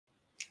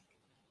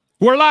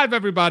We're live,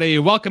 everybody.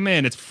 Welcome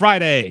in. It's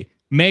Friday,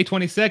 May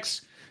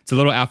 26th. It's a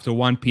little after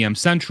 1 p.m.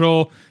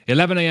 Central,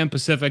 11 a.m.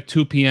 Pacific,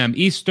 2 p.m.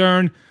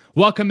 Eastern.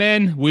 Welcome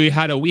in. We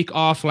had a week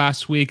off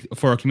last week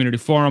for a community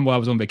forum while I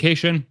was on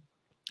vacation,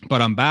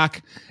 but I'm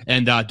back.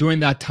 And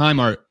during that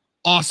time, our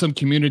awesome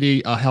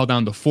community held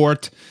down the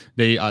fort.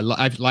 They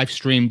live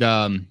streamed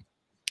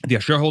the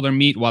shareholder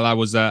meet while I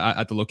was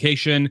at the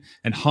location,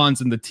 and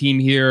Hans and the team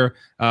here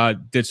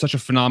did such a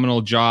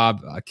phenomenal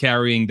job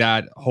carrying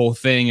that whole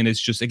thing. And it's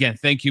just, again,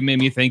 thank you,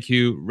 Mimi, thank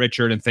you,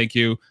 Richard, and thank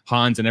you,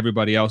 Hans, and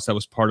everybody else that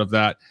was part of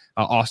that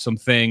awesome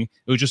thing.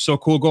 It was just so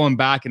cool going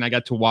back, and I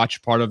got to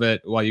watch part of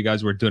it while you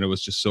guys were doing it. It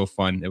was just so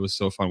fun. It was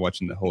so fun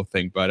watching the whole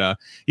thing. But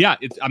yeah,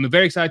 I'm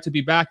very excited to be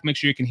back. Make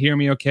sure you can hear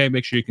me okay.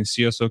 Make sure you can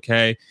see us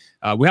okay.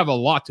 We have a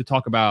lot to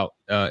talk about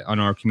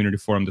on our community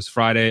forum this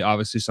Friday.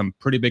 Obviously, some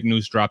pretty big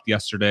news dropped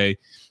yesterday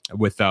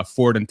with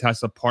Ford and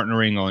Tesla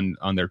partnering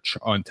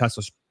on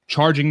Tesla's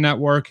charging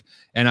network.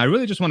 And I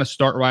really just want to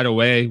start right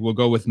away. We'll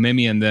go with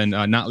Mimi and then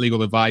Not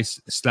Legal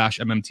Advice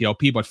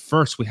 /MMTLP. But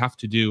first, we have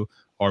to do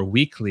our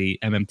weekly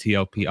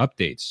MMTLP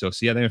updates. So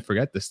see, I didn't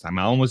forget this time.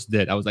 I almost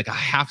did. I was like a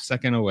half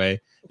second away.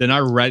 Then I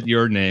read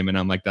your name and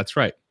I'm like, that's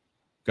right.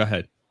 Go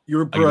ahead.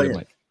 You're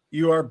brilliant.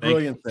 You are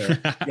brilliant there.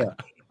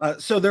 Yeah.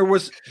 So there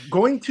was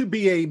going to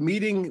be a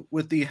meeting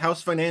with the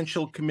House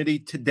Financial Committee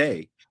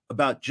today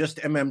about just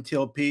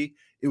MMTLP.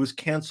 It was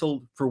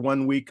canceled for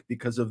 1 week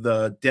because of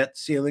the debt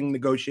ceiling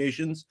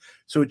negotiations.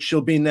 So it shall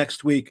be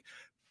next week.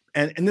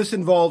 And this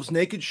involves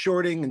naked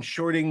shorting and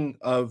shorting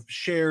of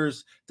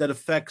shares that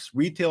affects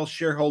retail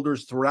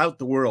shareholders throughout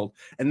the world.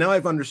 And now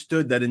I've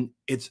understood that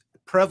it's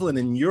prevalent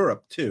in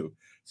Europe too.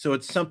 So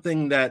it's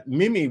something that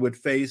Mimi would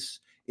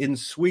face in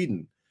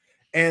Sweden.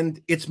 And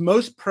it's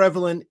most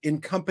prevalent in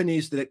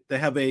companies that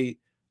have a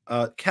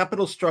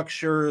capital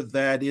structure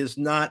that is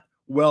not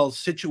well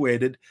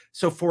situated.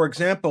 So, for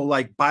example,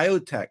 like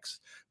biotechs,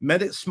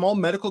 small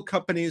medical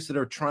companies that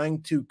are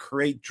trying to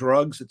create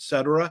drugs,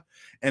 etc.,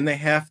 and they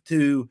have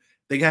to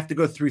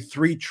go through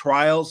 3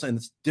 trials, and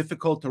it's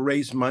difficult to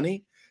raise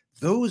money.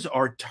 Those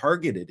are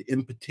targeted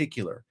in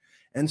particular.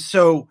 And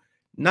so,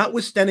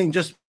 notwithstanding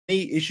just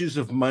any issues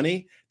of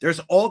money,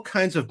 there's all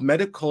kinds of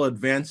medical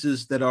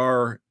advances that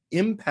are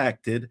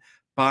impacted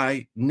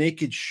by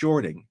naked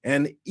shorting.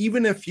 And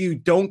even if you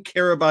don't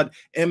care about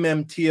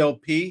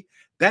MMTLP,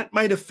 that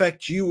might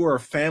affect you or a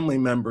family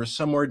member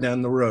somewhere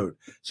down the road.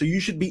 So you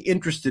should be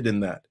interested in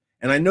that.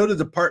 And I know the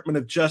Department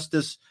of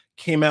Justice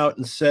came out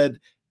and said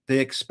they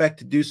expect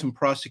to do some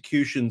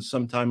prosecutions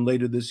sometime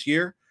later this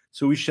year.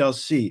 So we shall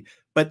see.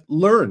 But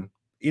learn,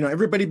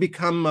 everybody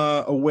become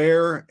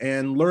aware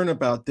and learn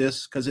about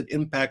this because it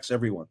impacts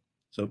everyone.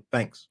 So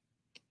thanks.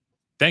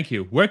 Thank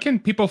you. Where can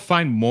people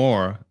find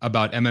more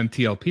about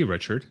MMTLP,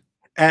 Richard?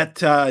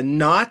 At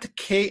Not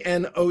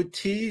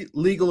KNOT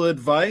Legal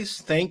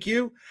Advice. Thank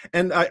you.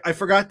 And I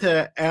forgot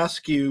to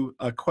ask you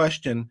a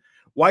question.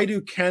 Why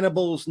do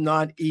cannibals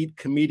not eat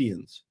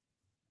comedians?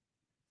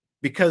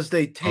 Because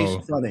they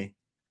taste funny.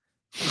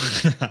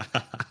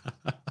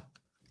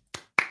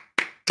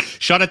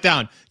 Shut it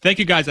down. Thank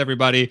you, guys,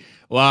 everybody.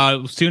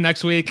 Well, see you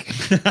next week.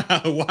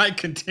 Why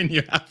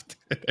continue after?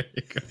 There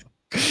you go.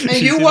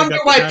 And you wonder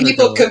why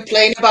people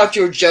complain about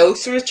your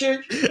jokes,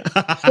 Richard?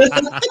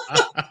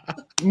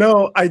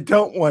 No, I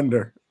don't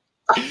wonder.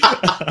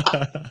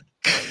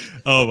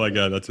 Oh my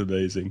God, that's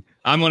amazing.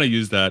 I'm going to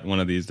use that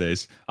one of these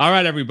days. All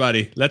right,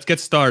 everybody, let's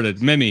get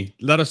started. Mimi,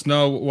 let us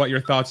know what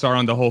your thoughts are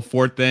on the whole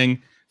Ford thing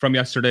from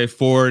yesterday.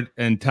 Ford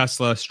and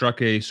Tesla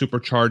struck a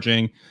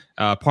supercharging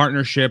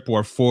partnership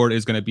where Ford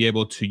is going to be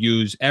able to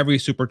use every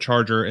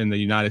supercharger in the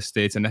United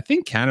States, and I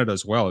think Canada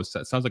as well. It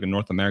sounds like a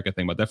North America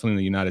thing, but definitely in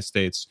the United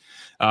States,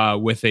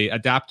 with a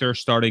adapter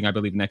starting, I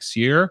believe, next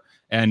year.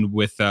 And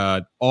with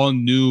all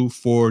new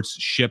Fords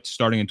shipped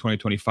starting in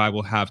 2025,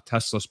 we'll have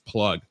Tesla's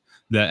Plug,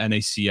 the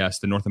NACS,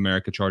 the North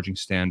America Charging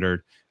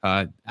Standard,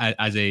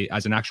 as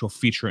an actual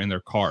feature in their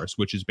cars,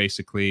 which is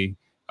basically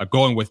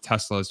going with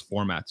Tesla's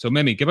format. So,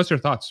 Mimi, give us your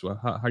thoughts.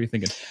 How are you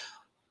thinking?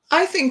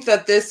 I think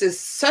that this is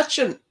such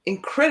an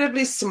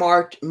incredibly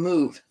smart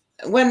move.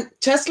 When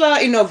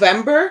Tesla in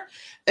November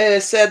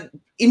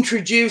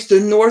introduced the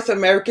North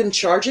American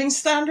charging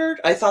standard,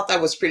 I thought that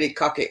was pretty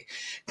cocky.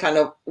 Kind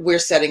of, we're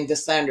setting the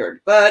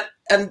standard.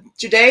 And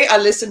today I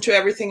listened to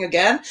everything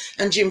again,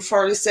 and Jim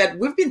Farley said,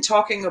 we've been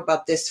talking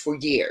about this for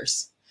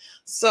years.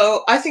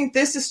 So I think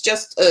this is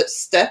just a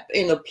step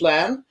in a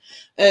plan.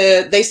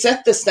 They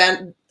set the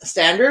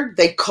standard,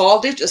 they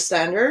called it a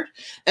standard,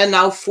 and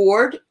now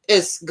Ford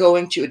is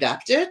going to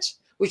adapt it,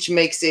 which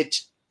makes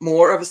it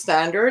more of a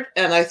standard.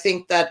 And I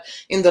think that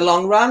in the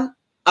long run,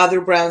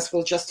 other brands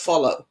will just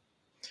follow.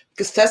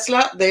 Because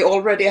Tesla, they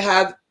already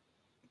have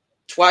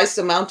twice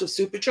the amount of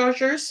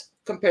superchargers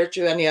compared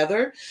to any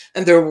other,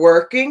 and they're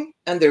working,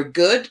 and they're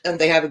good, and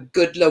they have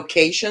good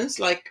locations,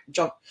 like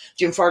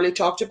Jim Farley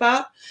talked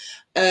about.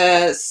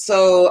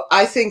 So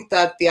I think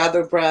that the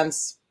other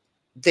brands,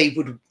 they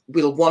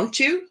will want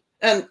to.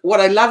 And what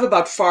I love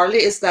about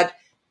Farley is that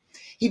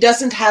he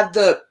doesn't have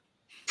the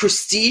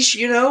prestige,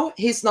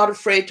 he's not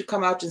afraid to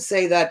come out and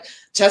say that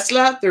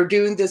Tesla, they're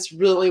doing this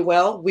really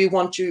well. We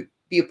want to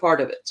be a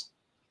part of it.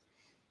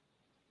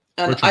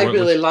 And Richard, I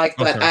really like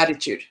that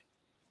attitude.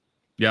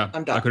 Yeah,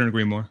 I couldn't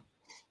agree more.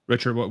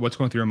 Richard, what's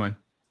going through your mind?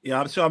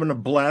 Yeah, so I'm going to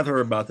blather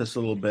about this a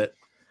little bit.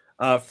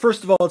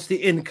 First of all, it's the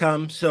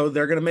income. So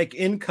they're going to make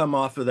income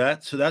off of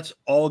that. So that's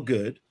all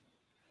good.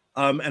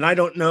 And I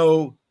don't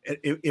know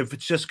if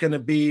it's just going to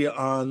be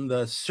on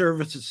the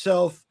service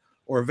itself,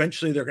 or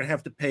eventually they're going to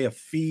have to pay a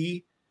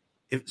fee.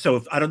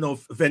 If I don't know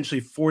if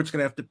eventually Ford's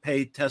going to have to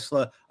pay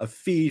Tesla a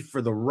fee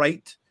for the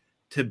right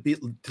to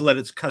let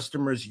its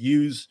customers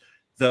use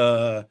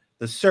the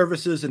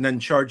services and then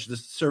charge the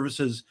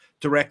services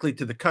directly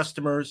to the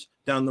customers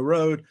down the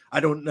road.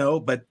 I don't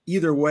know, but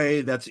either way,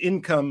 that's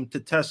income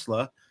to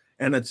Tesla,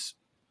 and it's,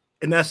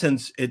 in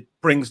essence, it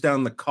brings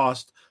down the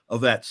cost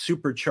of that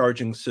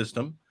supercharging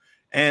system,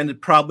 and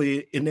it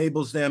probably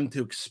enables them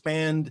to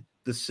expand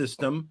the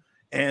system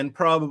and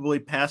probably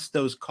pass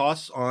those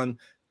costs on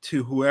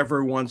to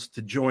whoever wants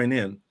to join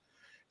in.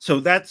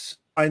 So that's,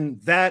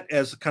 and that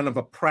as kind of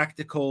a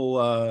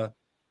practical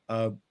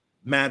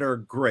matter,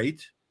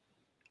 great.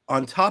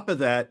 On top of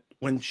that,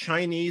 when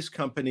Chinese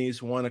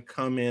companies want to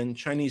come in,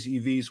 Chinese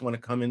EVs want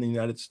to come in the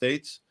United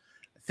States,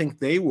 I think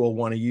they will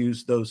want to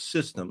use those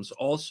systems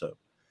also.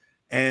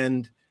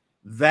 And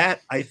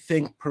that, I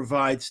think,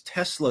 provides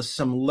Tesla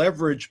some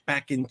leverage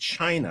back in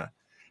China.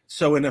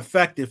 So in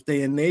effect, if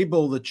they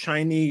enable the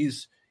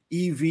Chinese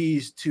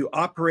EVs to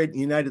operate in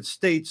the United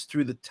States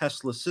through the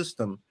Tesla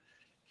system,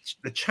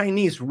 the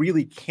Chinese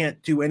really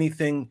can't do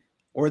anything,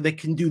 or they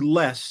can do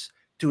less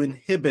to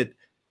inhibit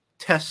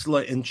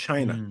Tesla in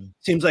China.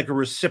 Seems like a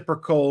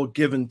reciprocal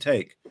give and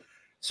take.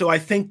 So I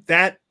think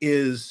that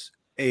is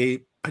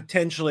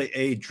potentially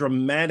a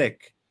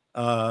dramatic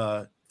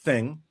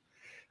thing.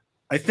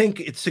 I think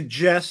it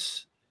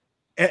suggests,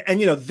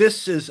 and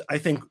this is, I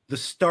think, the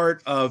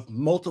start of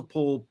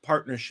multiple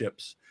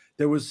partnerships.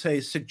 There was a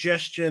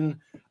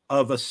suggestion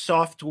of a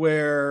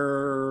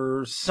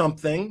software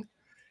something,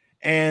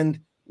 and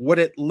what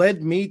it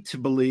led me to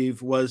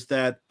believe was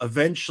that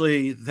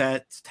eventually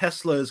that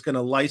Tesla is going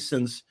to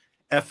license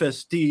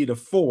FSD to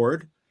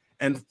Ford,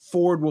 and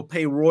Ford will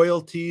pay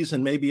royalties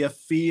and maybe a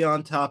fee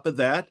on top of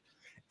that.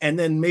 And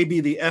then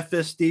maybe the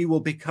FSD will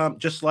become,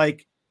 just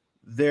like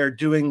they're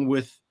doing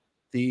with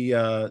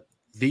the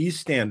these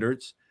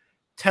standards,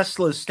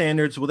 Tesla's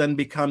standards will then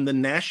become the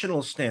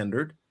national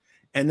standard.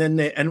 And then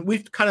and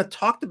we've kind of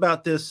talked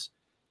about this,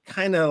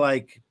 kind of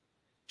like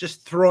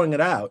just throwing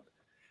it out,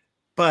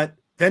 but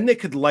then they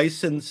could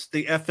license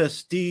the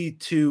FSD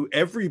to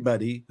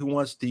everybody who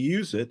wants to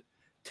use it,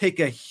 take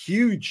a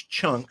huge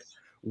chunk,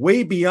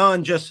 way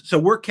beyond just, so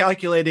we're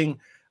calculating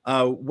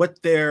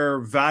what their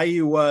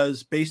value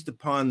was based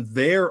upon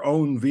their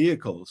own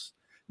vehicles.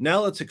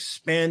 Now let's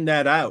expand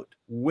that out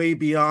way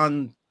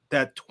beyond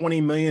that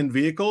 20 million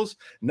vehicles.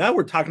 Now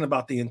we're talking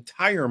about the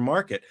entire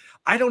market.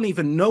 I don't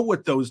even know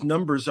what those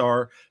numbers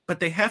are, but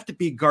they have to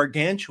be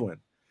gargantuan.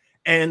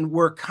 And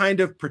we're kind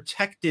of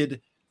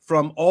protected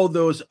from all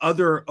those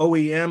other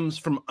OEMs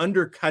from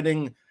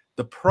undercutting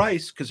the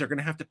price, because they're going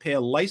to have to pay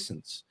a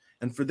license.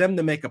 And for them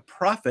to make a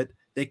profit,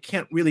 they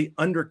can't really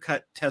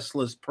undercut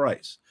Tesla's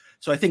price.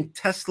 So I think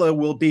Tesla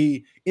will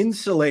be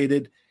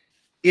insulated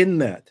in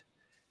that.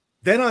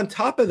 Then on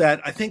top of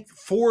that, I think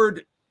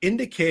Ford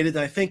indicated,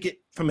 I think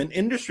from an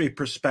industry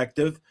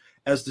perspective,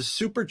 as the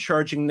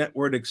supercharging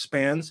network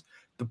expands,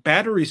 the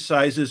battery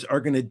sizes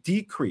are going to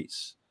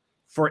decrease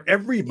for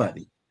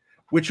everybody,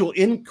 which will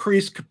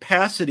increase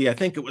capacity. I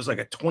think it was like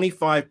a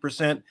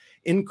 25%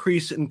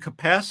 increase in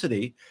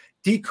capacity,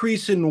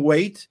 decrease in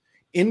weight,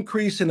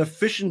 increase in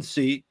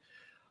efficiency.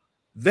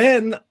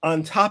 Then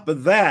on top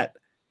of that,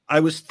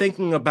 I was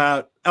thinking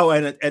about,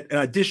 and an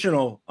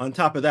additional, on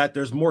top of that,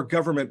 there's more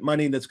government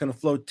money that's going to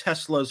flow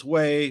Tesla's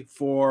way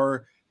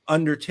for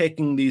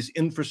undertaking these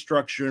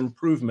infrastructure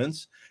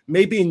improvements,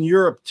 maybe in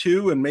Europe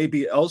too, and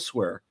maybe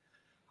elsewhere.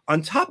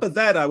 On top of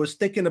that, I was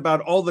thinking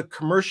about all the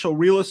commercial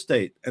real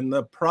estate and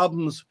the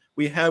problems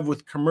we have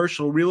with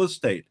commercial real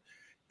estate.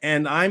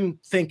 And I'm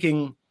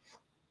thinking,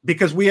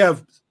 because we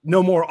have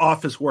no more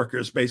office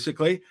workers,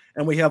 basically,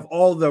 and we have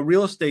all the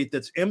real estate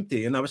that's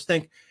empty. And I was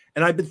thinking,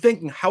 and I've been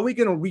thinking, how are we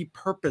going to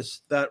repurpose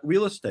that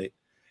real estate?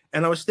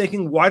 And I was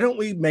thinking, why don't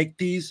we make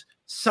these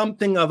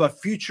something of a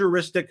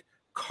futuristic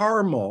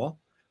car mall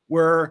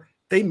where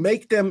they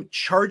make them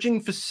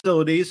charging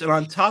facilities, and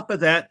on top of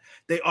that,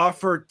 they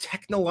offer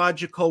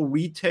technological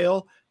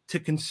retail to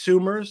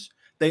consumers.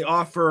 They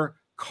offer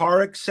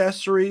car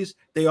accessories.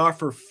 They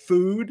offer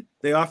food.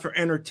 They offer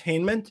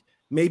entertainment,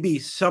 maybe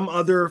some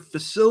other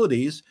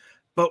facilities.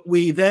 But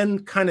we then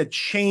kind of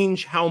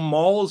change how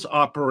malls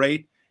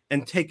operate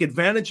and take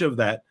advantage of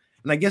that.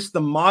 And I guess the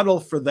model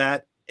for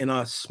that in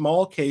a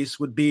small case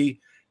would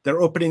be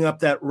they're opening up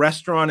that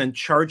restaurant and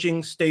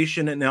charging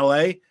station in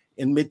LA,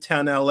 in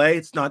Midtown LA.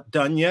 It's not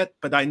done yet,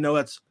 but I know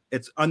it's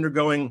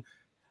undergoing.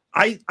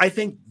 I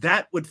think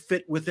that would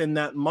fit within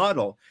that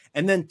model.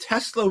 And then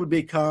Tesla would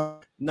become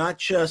not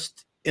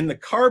just in the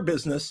car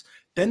business,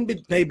 then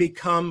they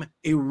become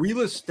a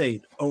real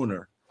estate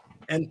owner.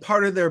 And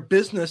part of their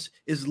business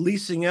is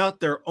leasing out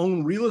their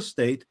own real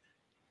estate,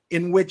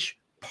 in which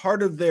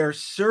part of their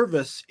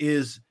service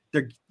is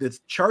the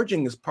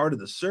charging is part of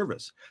the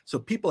service. So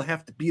people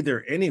have to be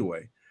there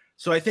anyway.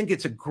 So I think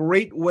it's a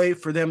great way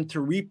for them to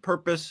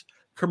repurpose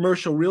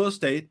commercial real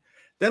estate.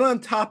 Then on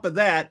top of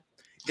that,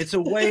 it's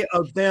a way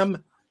of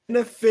them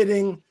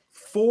benefiting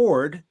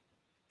Ford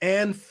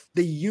and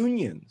the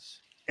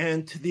unions.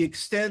 And to the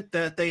extent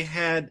that they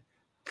had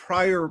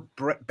prior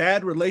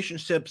bad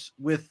relationships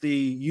with the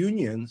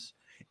unions,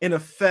 in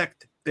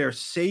effect, they're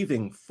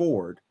saving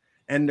Ford,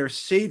 and they're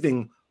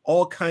saving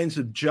all kinds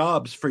of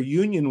jobs for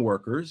union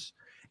workers.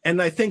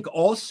 And I think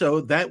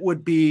also that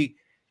would be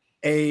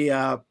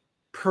a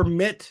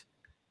permit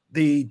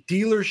the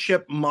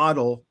dealership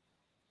model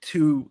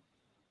to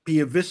be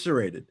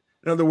eviscerated.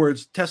 In other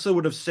words, Tesla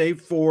would have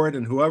saved Ford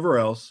and whoever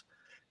else.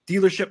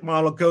 Dealership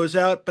model goes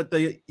out, but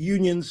the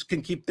unions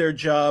can keep their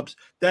jobs.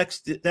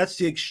 That's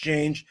the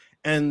exchange,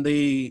 and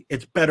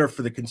it's better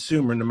for the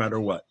consumer no matter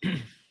what.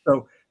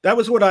 So that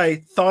was what I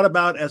thought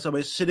about as I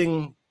was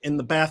sitting in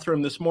the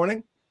bathroom this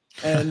morning,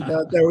 and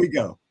there we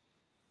go.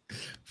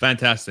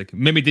 Fantastic.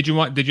 Mimi, did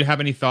you have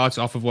any thoughts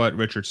off of what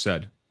Richard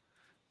said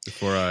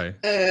before I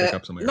pick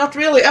up something? Not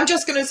really. I'm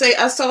just going to say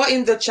I saw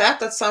in the chat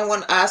that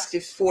someone asked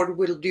if Ford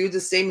will do the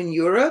same in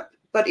Europe.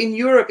 But in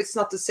Europe, it's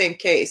not the same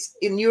case.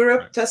 In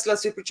Europe, right. Tesla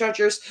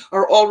superchargers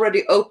are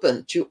already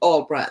open to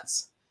all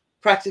brands,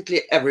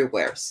 practically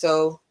everywhere.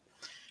 So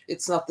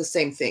it's not the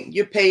same thing.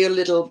 You pay a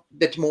little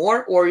bit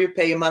more, or you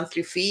pay a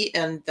monthly fee,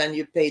 and then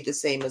you pay the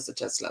same as a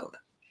Tesla owner.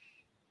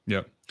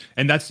 Yeah.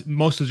 And that's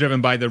mostly driven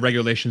by the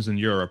regulations in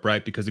Europe,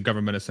 right? Because the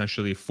government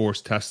essentially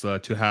forced Tesla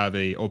to have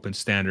an open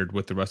standard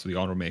with the rest of the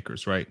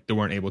automakers, right? They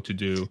weren't able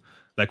to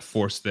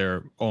force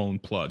their own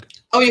plug.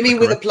 Oh, you mean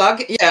with a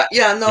plug?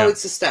 Yeah. No,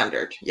 it's a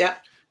standard. Yeah,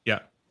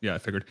 I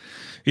figured.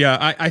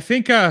 Yeah, I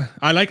think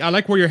I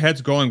like where your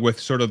head's going with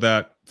sort of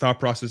that thought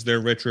process there,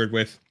 Richard,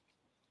 with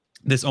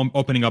this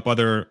opening up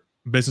other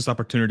business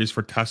opportunities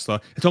for Tesla.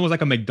 It's almost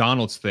like a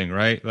McDonald's thing,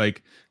 right?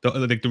 Like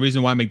the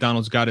reason why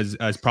McDonald's got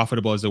as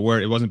profitable as they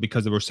were, it wasn't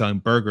because they were selling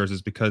burgers,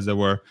 it's because it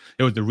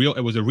was a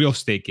real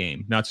estate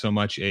game, not so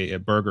much a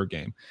burger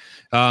game.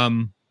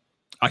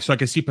 So I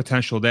can see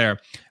potential there.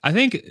 I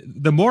think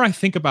the more I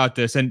think about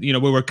this, and we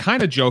were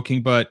kind of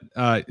joking, but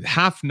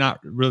half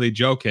not really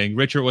joking.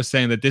 Richard was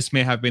saying that this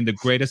may have been the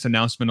greatest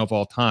announcement of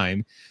all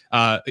time,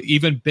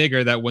 even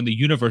bigger than when the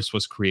universe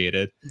was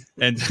created.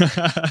 And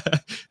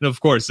of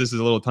course, this is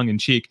a little tongue in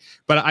cheek,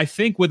 but I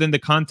think within the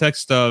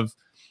context of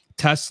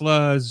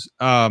Tesla's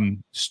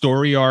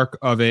story arc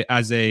of it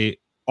as a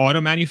auto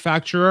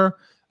manufacturer,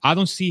 I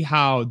don't see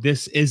how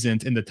this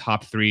isn't in the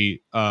top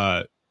three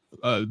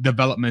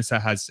developments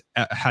that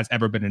has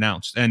ever been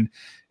announced. And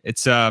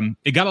it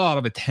got a lot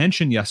of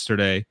attention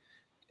yesterday,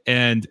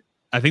 and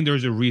I think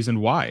there's a reason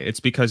why. It's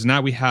because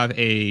now we have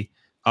a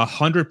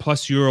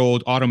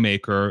 100-plus-year-old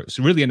automaker,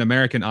 so really an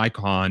American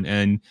icon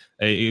and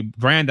a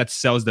brand that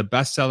sells the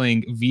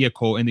best-selling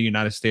vehicle in the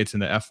United States in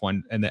the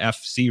F1 and the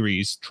F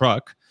Series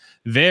truck.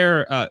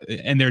 Their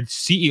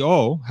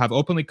CEO have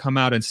openly come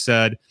out and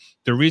said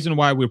the reason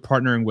why we're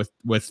partnering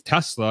with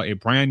Tesla, a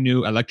brand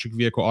new electric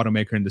vehicle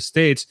automaker in the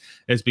States,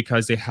 is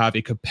because they have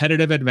a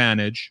competitive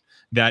advantage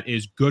that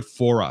is good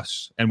for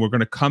us. And we're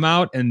going to come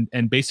out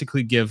and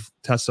basically give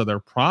Tesla their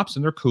props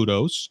and their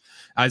kudos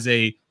as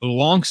a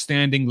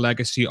long-standing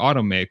legacy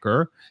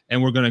automaker.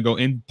 And we're going to go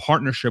in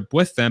partnership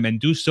with them and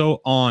do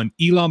so on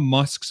Elon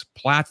Musk's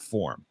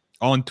platform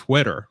on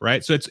Twitter,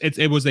 right? So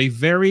it was a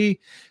very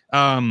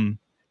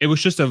it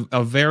was just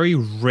a very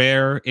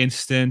rare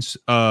instance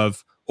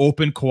of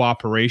open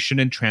cooperation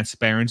and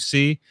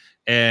transparency,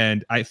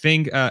 and I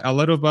think a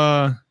lot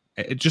of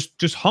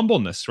just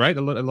humbleness, right?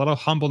 A lot of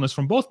humbleness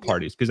from both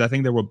parties, because I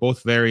think they were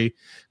both very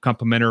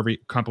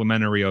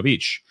complimentary of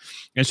each.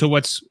 And so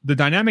what's the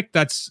dynamic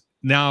that's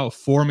now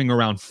forming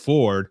around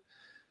Ford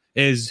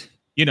is,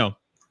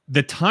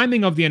 the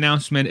timing of the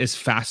announcement is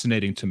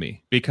fascinating to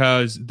me,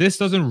 because this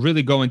doesn't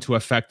really go into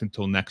effect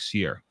until next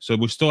year. So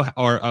we still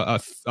are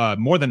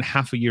more than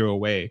half a year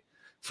away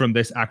from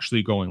this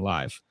actually going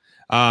live.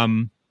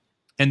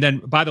 And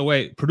then, by the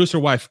way, producer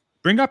wife,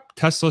 bring up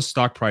Tesla's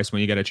stock price when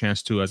you get a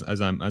chance to,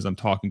 as I'm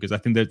talking, because I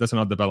think that's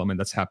another development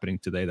that's happening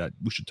today that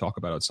we should talk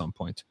about at some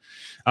point.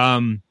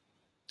 And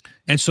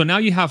so now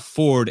you have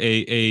Ford,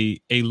 a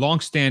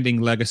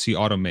long-standing legacy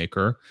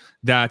automaker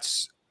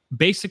that's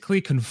basically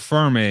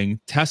confirming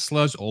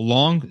Tesla's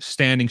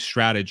long-standing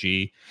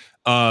strategy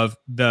of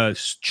the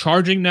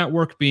charging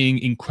network being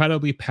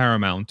incredibly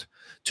paramount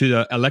to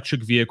the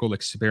electric vehicle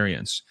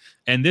experience.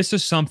 And this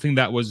is something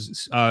that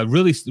was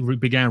really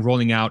began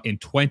rolling out in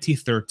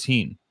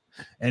 2013.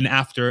 And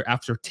after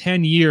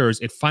 10 years,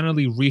 it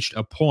finally reached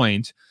a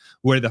point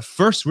where the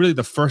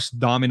first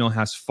domino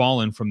has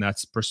fallen from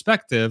that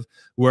perspective,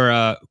 where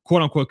a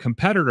quote unquote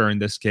competitor in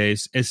this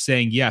case is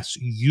saying, yes,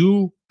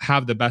 you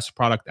have the best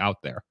product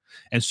out there.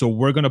 And so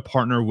we're going to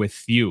partner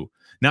with you,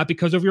 not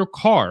because of your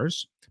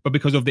cars, but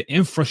because of the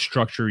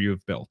infrastructure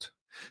you've built.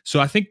 So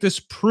I think this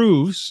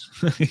proves,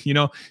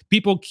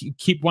 people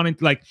keep wanting,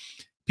 like,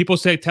 people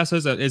say Tesla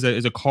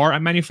is a car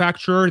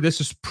manufacturer.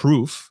 This is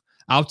proof,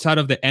 outside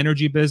of the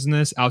energy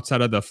business,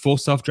 outside of the full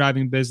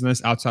self-driving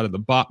business, outside of the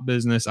bot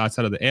business,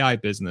 outside of the AI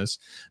business,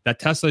 that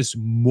Tesla is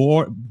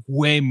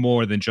way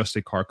more than just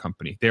a car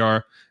company. They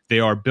are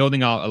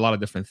building out a lot of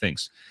different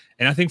things.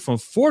 And I think from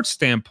Ford's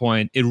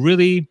standpoint, it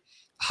really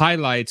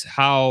highlights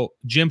how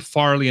Jim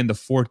Farley and the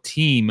Ford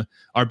team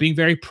are being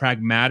very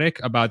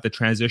pragmatic about the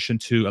transition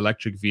to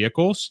electric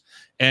vehicles.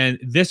 And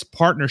this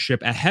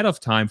partnership ahead of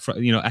time,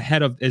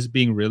 ahead of is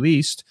being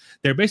released,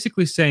 they're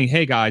basically saying,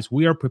 hey guys,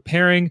 we are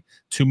preparing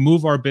to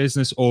move our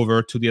business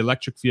over to the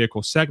electric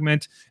vehicle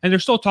segment. And they're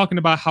still talking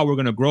about how we're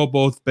going to grow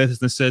both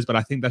businesses, but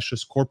I think that's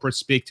just corporate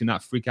speak to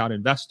not freak out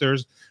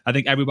investors. I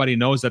think everybody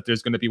knows that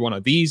there's going to be one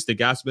of these. The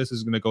gas business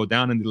is going to go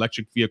down and the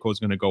electric vehicle is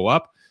going to go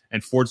up.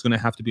 And Ford's going to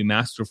have to be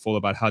masterful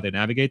about how they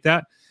navigate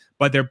that.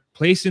 But they're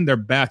placing their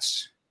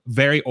bets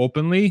very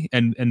openly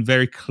and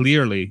very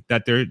clearly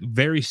that they're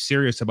very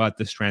serious about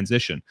this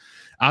transition.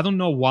 I don't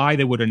know why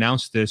they would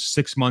announce this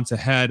 6 months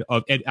ahead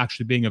of it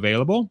actually being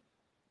available.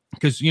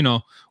 Because,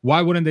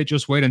 why wouldn't they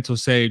just wait until,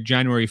 say,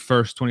 January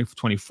 1st,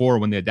 2024,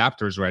 when the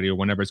adapter is ready or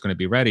whenever it's going to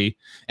be ready,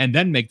 and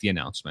then make the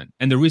announcement?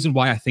 And the reason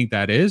why I think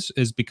that is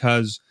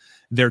because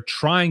they're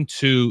trying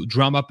to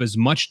drum up as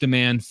much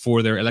demand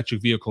for their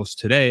electric vehicles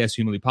today as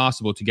humanly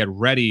possible to get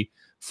ready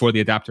for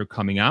the adapter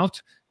coming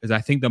out. Because I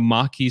think the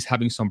Mach-E is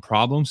having some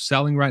problems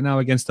selling right now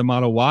against the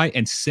Model Y,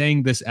 and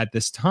saying this at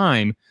this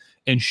time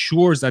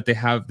ensures that they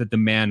have the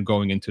demand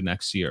going into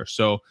next year.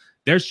 So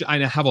I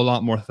have a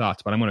lot more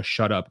thoughts, but I'm going to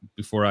shut up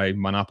before I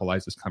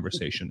monopolize this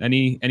conversation.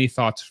 Any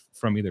thoughts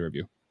from either of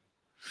you?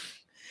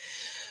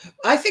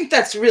 I think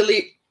that's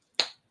really,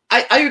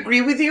 I agree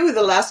with you with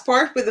the last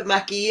part with the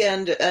Mach-E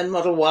and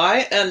Model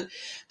Y, and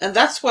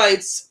that's why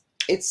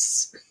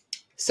it's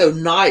so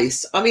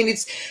nice. I mean,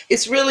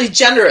 it's really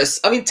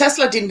generous. I mean,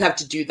 Tesla didn't have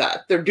to do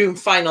that. They're doing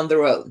fine on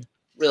their own,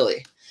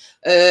 really.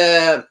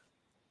 But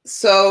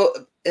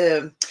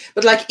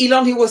like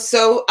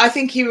Elon, I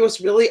think he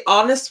was really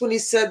honest when he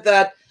said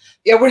that,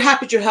 yeah, we're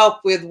happy to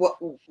help with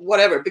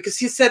whatever, because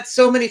he said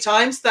so many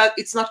times that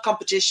it's not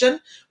competition.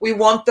 We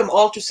want them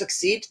all to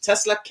succeed.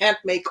 Tesla can't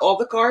make all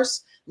the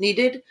cars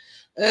needed.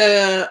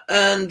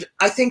 And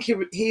I think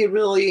he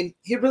really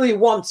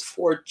wants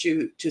Ford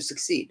to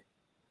succeed.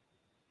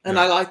 And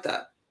yeah. I like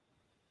that.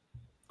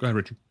 Go ahead,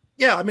 Richard.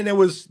 Yeah, I mean, it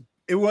was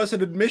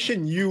an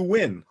admission, you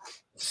win.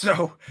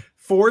 So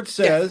Ford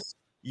says,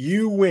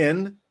 you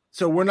win.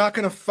 So we're not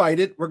going to fight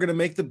it. We're going to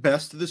make the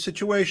best of the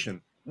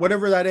situation.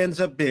 Whatever that ends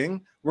up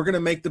being, we're going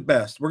to make the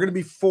best. We're going to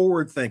be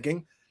forward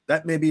thinking.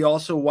 That may be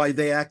also why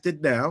they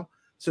acted now.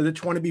 So they're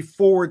trying to be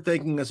forward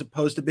thinking as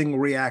opposed to being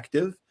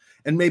reactive.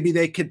 And maybe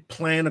they could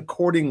plan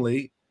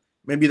accordingly.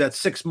 Maybe that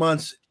 6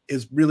 months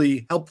is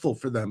really helpful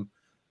for them.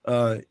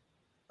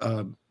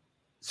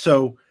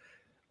 So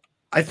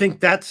I think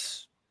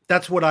that's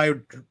what I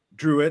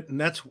drew it.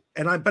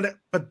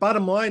 But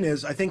bottom line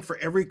is, I think for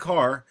every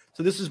car,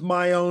 so this is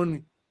my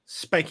own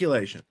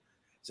speculation.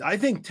 So I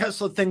think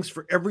Tesla thinks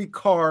for every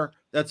car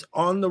that's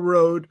on the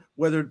road,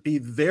 whether it be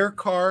their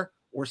car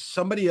or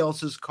somebody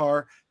else's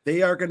car,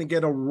 they are going to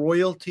get a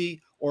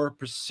royalty or a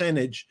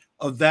percentage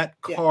of that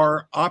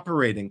car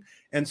operating.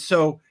 And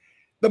so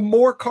the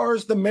more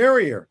cars, the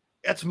merrier.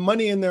 That's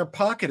money in their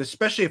pocket,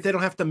 especially if they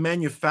don't have to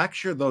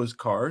manufacture those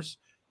cars.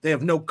 They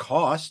have no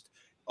cost.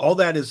 All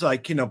that is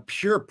like,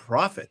 pure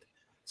profit.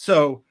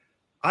 So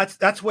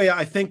that's why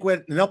I think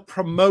when they'll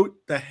promote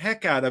the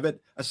heck out of it,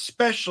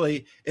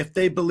 especially if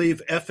they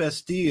believe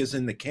FSD is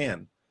in the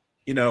can.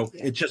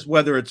 It's just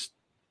whether it's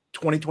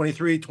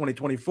 2023,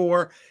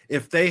 2024.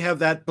 If they have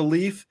that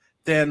belief,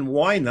 then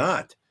why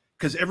not?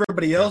 Because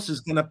everybody else is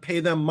going to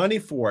pay them money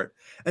for it.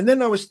 And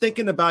then I was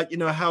thinking about,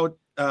 how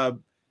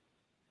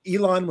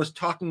Elon was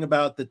talking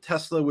about that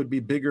Tesla would be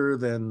bigger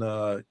than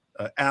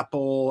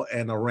Apple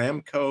and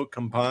Aramco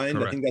combined.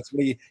 Correct. I think that's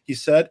what he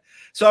said.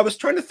 So I was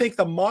trying to think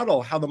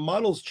how the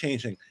model's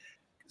changing.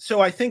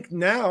 So I think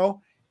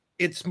now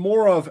it's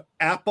more of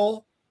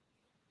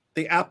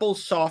the Apple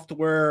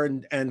software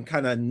and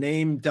kind of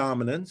name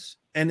dominance,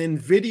 and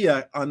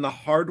NVIDIA on the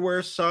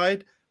hardware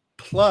side,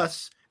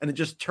 plus, and it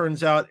just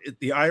turns out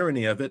the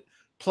irony of it,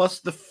 plus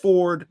the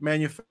Ford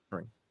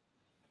manufacturing.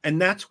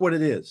 And that's what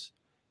it is.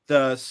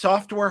 The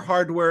software,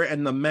 hardware,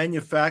 and the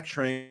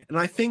manufacturing. And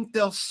I think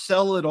they'll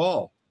sell it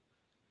all.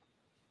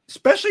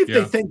 Especially if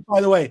they think,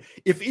 by the way,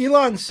 if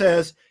Elon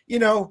says,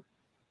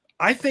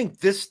 I think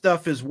this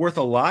stuff is worth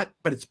a lot,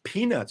 but it's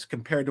peanuts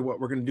compared to what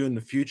we're going to do in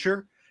the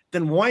future,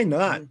 then why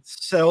not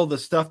sell the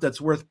stuff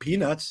that's worth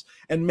peanuts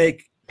and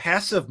make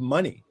passive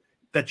money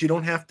that you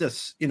don't have to,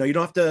 you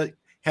don't have to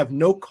have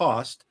no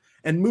cost,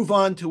 and move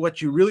on to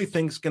what you really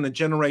think is going to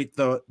generate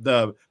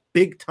the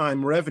big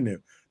time revenue,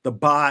 the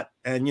bot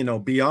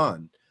and,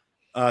 beyond.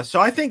 So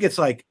I think it's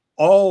like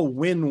all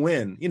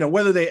win-win,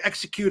 whether they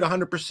execute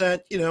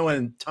 100%,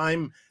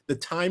 and the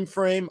time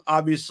frame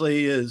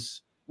obviously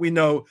is, we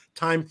know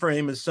time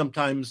frame is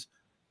sometimes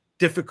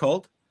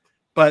difficult,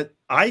 But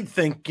I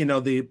think,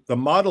 the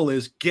model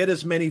is get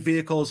as many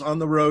vehicles on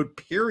the road,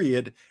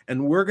 period.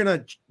 And we're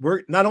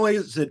not only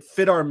does it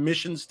fit our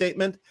mission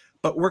statement,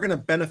 but we're going to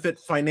benefit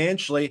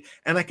financially.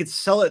 And I could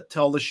sell it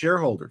to all the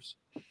shareholders.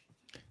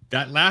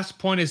 That last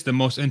point is the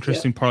most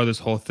interesting part of this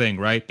whole thing,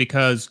 right?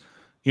 Because,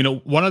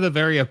 one of the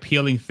very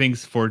appealing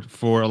things for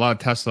a lot of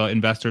Tesla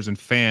investors and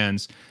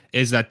fans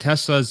is that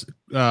Tesla's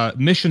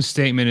mission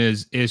statement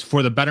is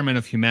for the betterment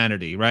of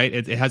humanity, right?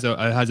 It has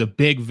a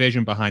big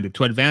vision behind it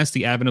to advance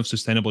the avenue of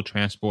sustainable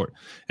transport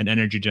and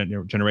energy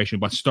generation.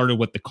 What started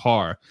with the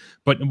car,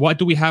 but what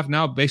do we have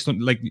now? Based on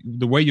like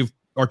the way you've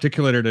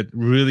articulated it,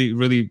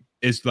 really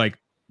is like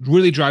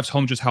really drives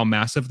home just how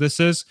massive this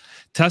is.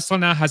 Tesla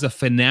now has a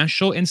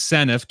financial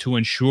incentive to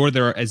ensure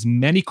there are as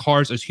many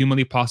cars as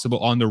humanly possible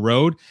on the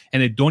road,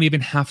 and they don't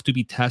even have to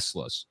be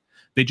Teslas.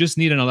 They just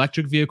need an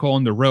electric vehicle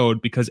on the road,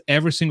 because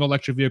every single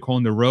electric vehicle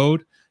on the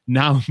road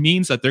now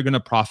means that they're going to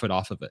profit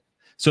off of it.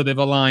 So they've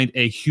aligned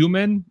a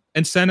human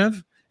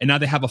incentive, and now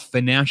they have a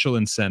financial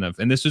incentive.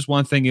 And this is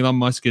one thing Elon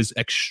Musk is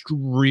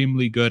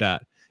extremely good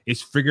at,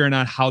 is figuring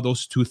out how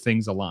those two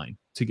things align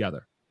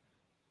together.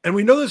 And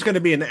we know there's going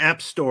to be an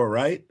app store,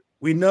 right?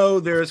 We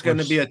know there's going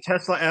to be a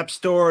Tesla app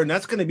store, and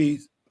that's going to be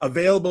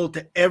available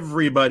to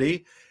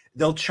everybody.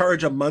 They'll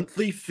charge a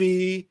monthly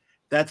fee.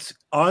 That's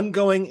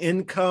ongoing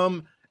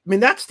income. I mean,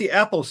 that's the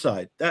Apple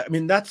side.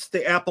 That's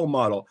the Apple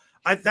model.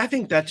 I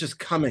think that's just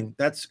coming.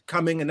 That's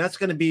coming, and that's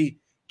going to be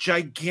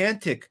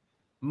gigantic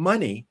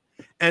money.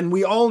 And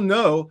we all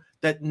know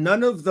that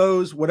none of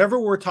those, whatever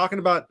we're talking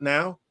about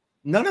now,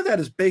 none of that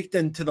is baked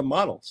into the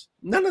models.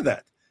 None of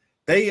that.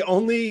 They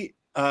only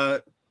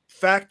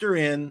factor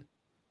in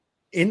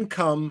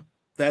income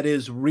that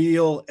is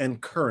real and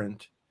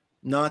current,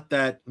 not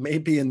that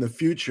maybe in the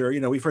future.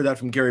 We've heard that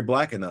from Gary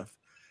Black enough.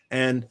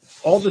 And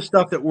all the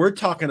stuff that we're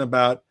talking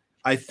about,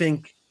 I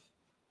think,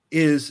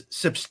 is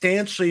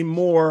substantially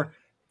more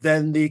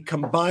than the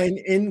combined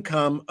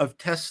income of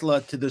Tesla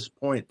to this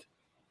point.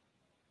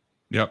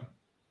 Yep,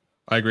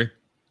 I agree.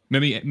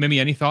 Mimi,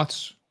 any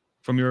thoughts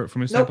from your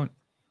standpoint?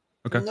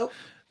 Okay. Nope.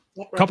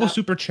 A couple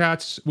super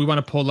chats we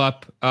want to pull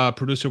up.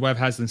 Producer Web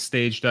has on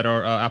stage that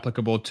are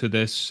applicable to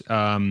this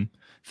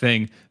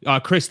thing.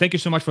 Chris, thank you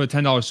so much for the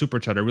 $10 super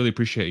chat. I really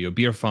appreciate you.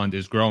 Beer Fund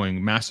is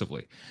growing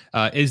massively.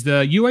 Is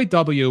the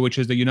UAW, which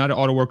is the United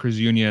Auto Workers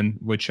Union,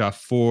 which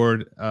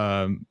Ford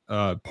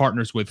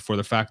partners with for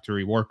the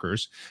factory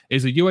workers,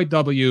 is the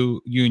UAW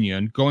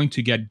union going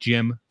to get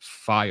Jim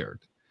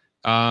fired?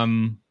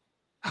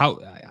 How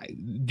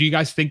do you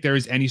guys think there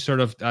is any sort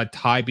of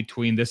tie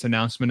between this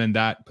announcement and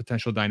that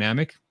potential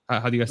dynamic?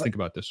 How do you guys think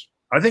about this?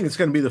 I think it's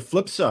going to be the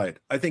flip side.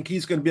 I think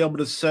he's going to be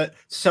able to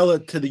sell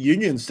it to the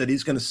unions that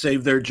he's going to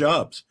save their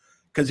jobs,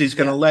 because he's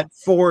going to let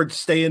Ford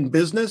stay in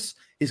business.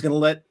 He's going to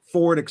let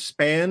Ford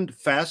expand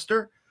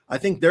faster. I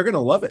think they're going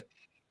to love it.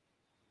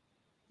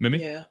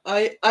 Mimi? Yeah,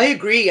 I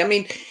agree. I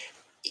mean,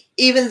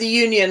 even the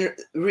union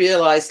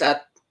realized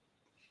that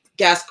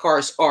gas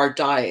cars are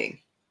dying,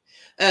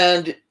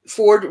 and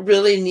Ford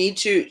really need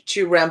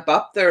to ramp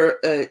up their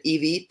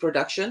EV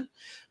production,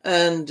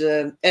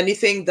 and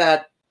anything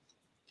that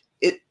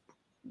it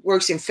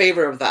works in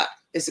favor of that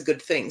is a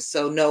good thing.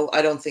 So no,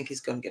 I don't think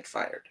he's going to get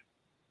fired.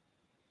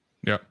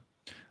 Yeah.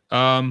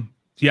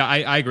 Yeah,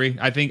 I agree.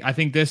 I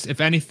think this, if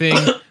anything,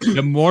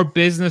 the more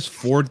business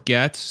Ford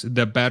gets,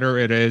 the better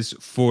it is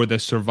for the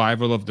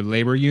survival of the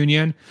labor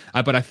union.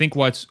 But I think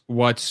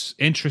what's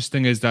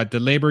interesting is that the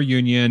labor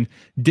union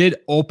did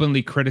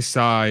openly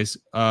criticize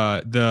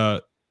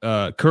the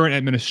current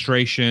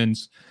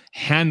administration's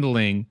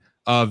handling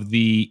of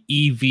the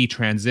EV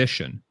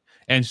transition,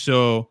 and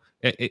so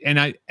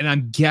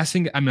I'm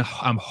guessing, I'm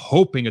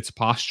hoping it's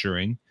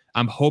posturing.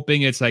 I'm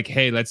hoping it's like,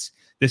 hey, this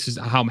is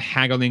how I'm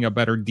haggling a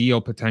better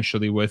deal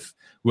potentially with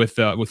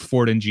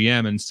Ford and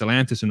GM and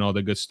Stellantis and all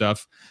the good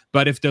stuff.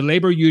 But if the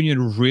labor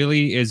union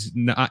really is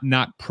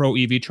not pro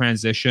EV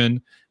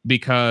transition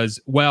because,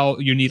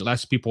 well, you need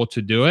less people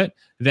to do it,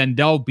 then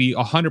they'll be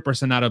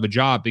 100% out of a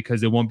job,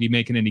 because they won't be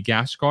making any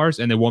gas cars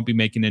and they won't be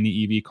making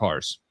any EV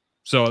cars.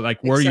 So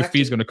like, where are your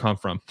fees going to come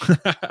from?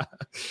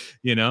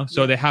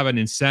 So they have an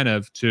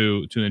incentive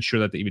to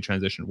ensure that the EV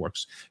transition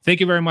works. Thank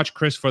you very much,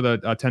 Chris, for the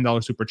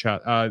 $10 super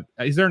chat.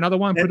 Is there another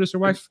one, producer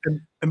wife?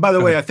 And by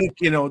the way, I think,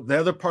 the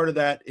other part of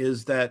that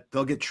is that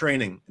they'll get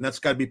training, and that's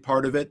got to be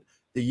part of it.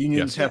 The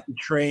unions have to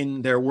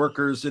train their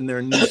workers in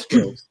their new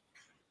skills.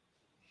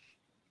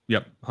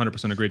 Yep,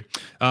 100% agreed.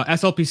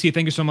 SLPC,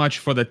 thank you so much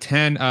for the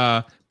 10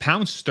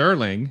 pound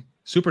sterling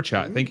super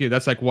chat. Thank you.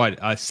 That's like what,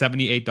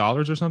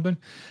 $78 or something?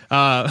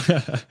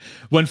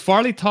 When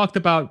Farley talked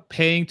about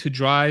paying to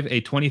drive a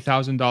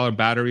 $20,000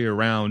 battery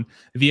around,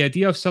 the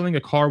idea of selling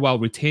a car while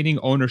retaining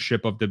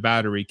ownership of the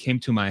battery came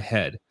to my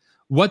head.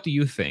 What do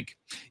you think?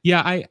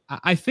 Yeah,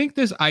 I think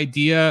this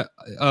idea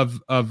of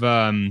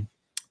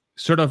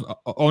sort of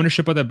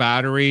ownership of the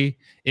battery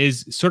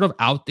is sort of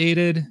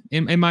outdated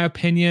in my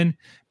opinion,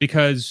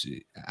 because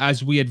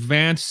as we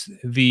advance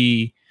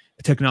the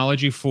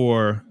technology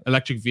for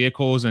electric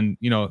vehicles, and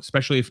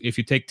especially if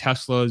you take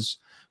Tesla's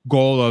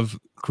goal of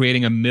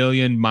creating a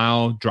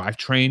 1,000,000-mile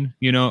drivetrain,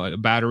 a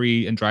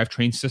battery and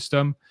drivetrain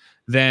system,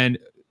 then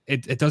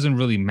it doesn't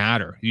really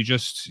matter. You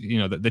just,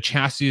 the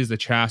chassis is the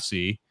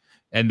chassis,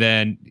 and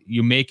then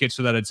you make it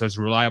so that it's as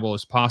reliable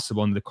as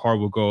possible, and the car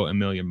will go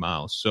 1,000,000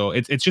 miles. So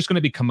it's just going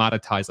to be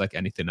commoditized like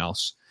anything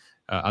else.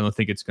 I don't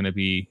think it's going to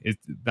be,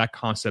 that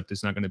concept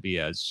is not going to be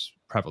as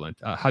prevalent.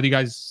 How do you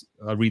guys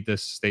read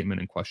this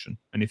statement in question?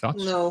 Any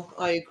thoughts? No,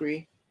 I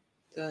agree.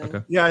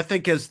 Okay. Yeah, I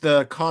think as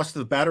the cost of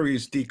the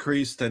batteries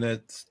decrease, then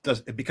it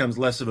becomes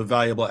less of a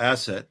valuable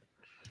asset.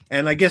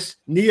 And I guess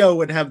NIO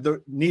would have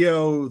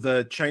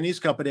the Chinese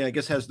company, I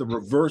guess, has the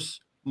reverse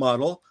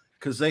model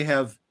because they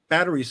have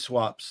battery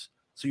swaps.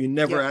 So you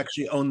never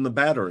actually own the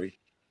battery.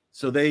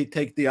 So they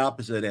take the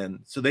opposite end.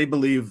 So they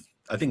believe,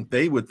 I think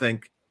they would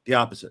think the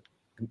opposite.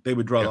 They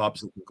would draw the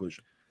opposite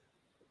conclusion.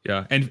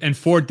 Yeah, and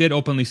Ford did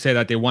openly say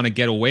that they want to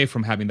get away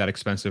from having that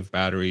expensive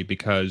battery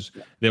because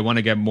they want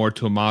to get more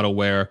to a model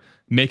where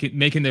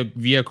making the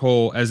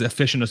vehicle as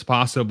efficient as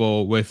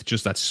possible with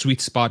just that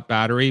sweet spot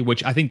battery,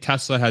 which I think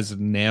Tesla has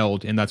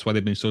nailed, and that's why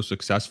they've been so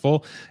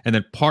successful. And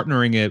then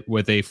partnering it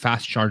with a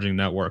fast charging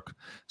network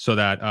so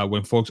that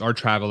when folks are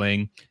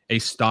traveling, a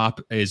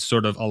stop is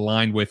sort of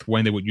aligned with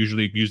when they would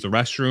usually use the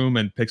restroom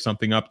and pick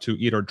something up to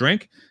eat or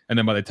drink, and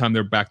then by the time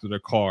they're back to their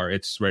car,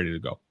 it's ready to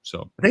go.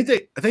 So I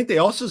think they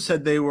also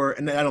said they were,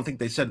 and I don't think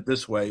they said it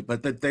this way,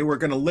 but that they were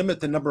going to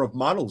limit the number of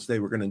models they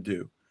were going to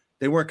do.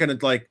 They weren't going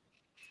to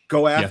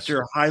go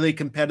after highly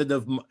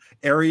competitive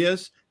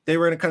areas. They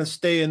were going to kind of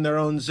stay in their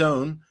own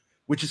zone,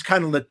 which is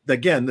kind of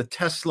the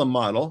Tesla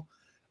model,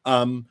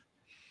 and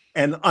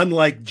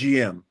unlike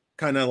GM.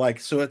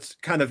 So it's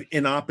kind of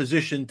in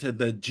opposition to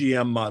the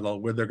GM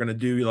model where they're going to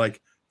do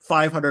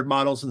 500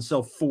 models and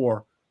sell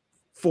four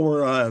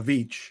of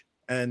each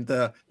and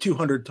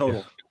 200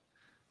 total.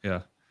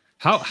 Yeah.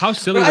 How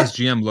silly does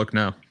GM look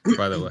now,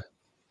 by the way?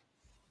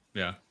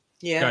 Yeah.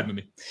 Yeah. Go ahead,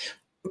 Mimi.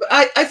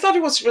 I thought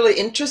it was really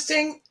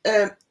interesting.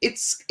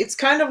 It's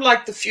kind of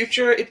like the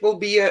future. It will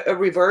be a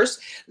reverse.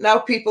 Now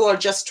people are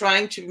just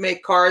trying to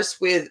make cars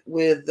with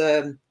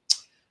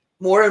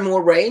more and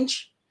more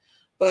range,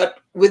 but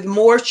with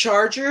more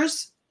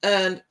chargers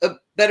and a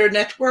better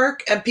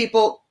network, and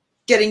people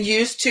getting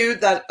used to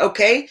that.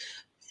 Okay,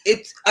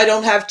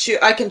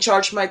 I can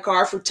charge my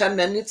car for 10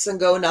 minutes and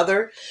go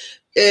another.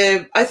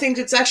 I think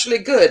it's actually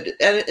good.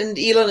 And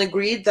Elon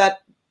agreed that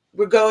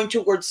we're going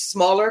towards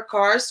smaller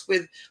cars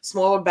with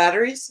smaller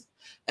batteries,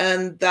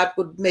 and that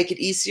would make it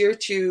easier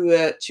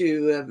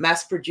to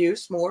mass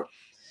produce more.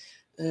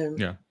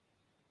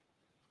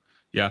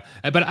 Yeah,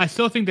 but I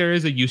still think there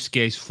is a use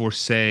case for,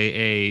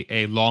 say,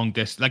 a long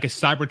distance, like a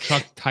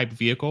Cybertruck type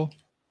vehicle.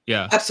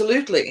 Yeah,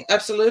 absolutely.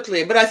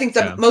 But I think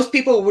that most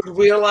people would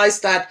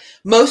realize that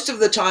most of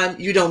the time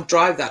you don't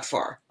drive that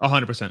far.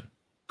 100%,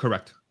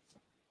 correct.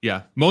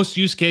 Yeah, most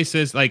use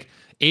cases,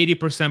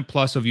 80%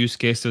 plus of use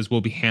cases, will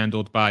be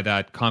handled by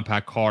that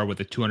compact car with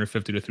a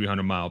 250 to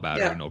 300 mile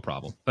battery, no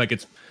problem.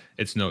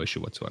 It's no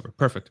issue whatsoever.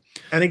 Perfect.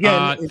 And again,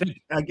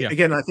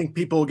 I think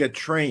people will get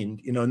trained.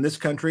 In this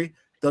country,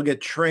 they'll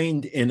get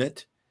trained in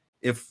it.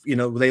 If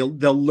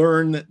they'll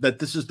learn that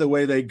this is the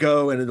way they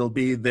go, and it'll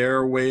be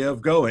their way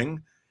of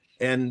going.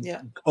 And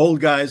old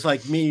guys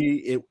like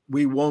me,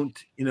 we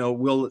won't.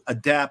 We'll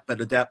adapt,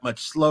 but adapt much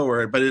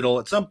slower. But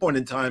at some point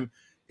in time,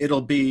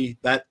 it'll be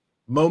that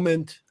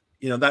moment.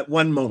 That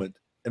one moment,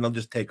 and I'll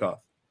just take off.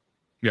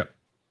 Yeah,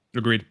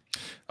 agreed.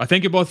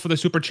 Thank you both for the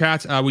super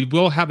chats. We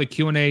will have a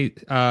Q&A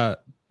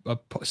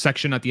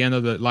section at the end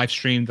of the live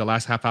stream, the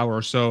last half hour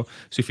or so.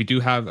 So if you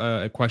do have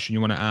a question you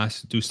want to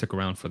ask, do stick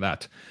around for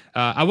that.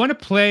 I want to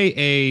play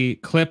a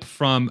clip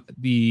from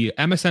the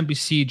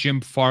MSNBC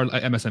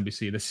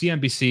the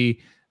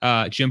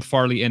CNBC Jim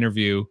Farley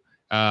interview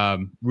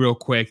real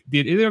quick.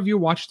 Did either of you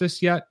watch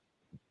this yet,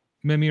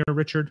 Mimi or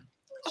Richard?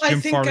 I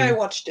think I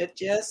watched it,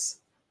 yes.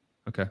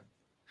 Okay.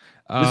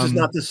 This is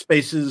not the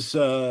Spaces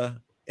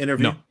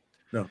interview?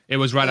 No. It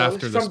was right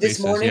after the Spaces. This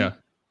morning?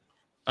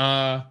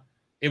 Yeah.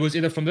 It was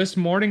either from this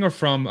morning or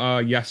from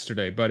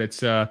yesterday, but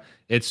it's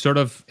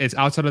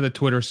outside of the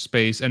Twitter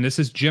space. And this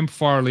is Jim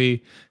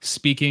Farley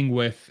speaking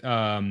with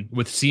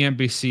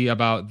CNBC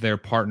about their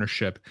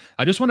partnership.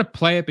 I just want to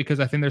play it because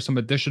I think there's some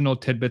additional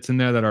tidbits in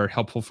there that are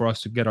helpful for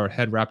us to get our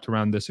head wrapped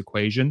around this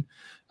equation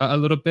a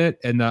little bit.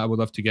 And I would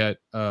love to get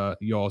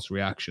y'all's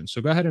reaction.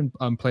 So go ahead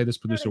and play this,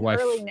 producer wife.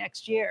 Early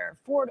next year,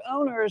 Ford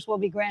owners will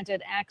be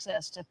granted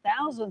access to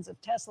thousands of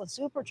Tesla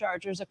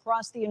superchargers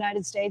across the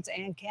United States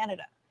and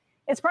Canada.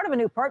 It's part of a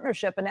new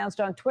partnership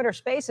announced on Twitter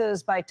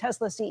Spaces by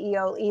Tesla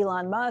CEO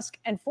Elon Musk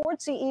and Ford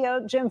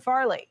CEO Jim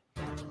Farley.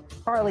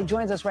 Farley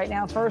joins us right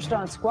now, first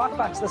on Squawk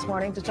Box this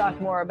morning, to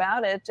talk more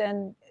about it.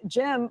 And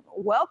Jim,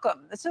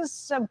 welcome. This is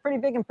some pretty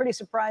big and pretty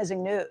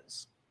surprising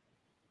news.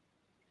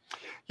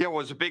 Yeah, it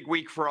was a big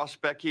week for us,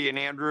 Becky and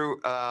Andrew.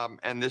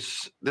 And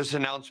this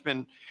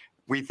announcement,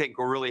 we think,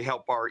 will really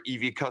help our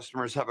EV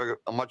customers have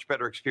a much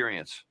better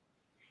experience.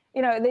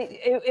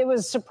 It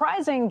was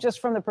surprising just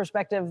from the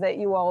perspective that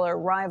you all are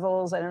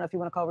rivals. I don't know if you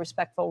want to call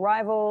respectful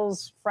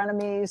rivals,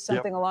 frenemies,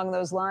 something along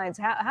those lines.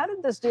 How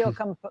did this deal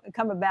come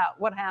about?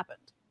 What happened?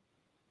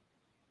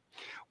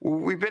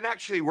 We've been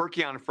actually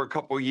working on it for a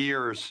couple of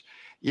years.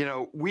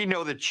 We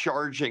know that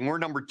charging, we're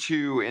number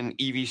 2 in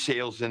EV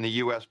sales in the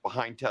US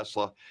behind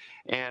Tesla.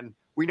 And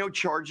we know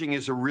charging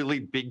is a really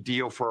big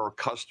deal for our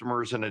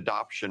customers and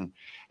adoption.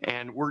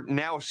 And we're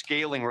now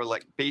scaling. We're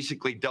like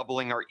basically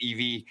doubling our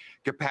EV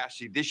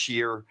capacity this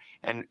year.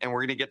 And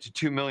we're going to get to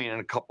 2 million in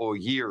a couple of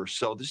years.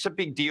 So this is a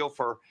big deal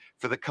for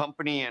the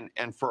company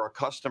and for our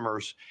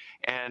customers.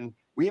 And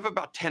we have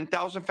about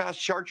 10,000 fast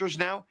chargers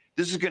now.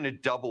 This is going to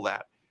double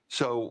that.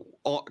 So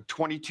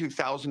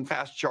 22,000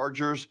 fast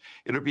chargers.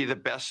 It'll be the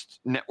best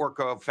network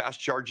of fast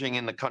charging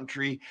in the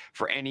country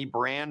for any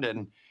brand,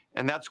 and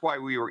that's why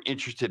we were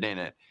interested in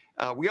it.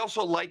 We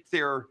also like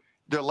their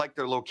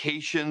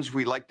locations.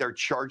 We like their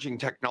charging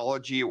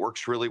technology. It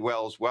works really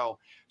well as well.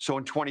 So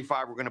in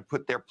 25, we're going to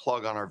put their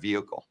plug on our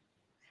vehicle.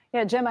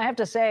 Yeah, Jim, I have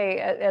to say,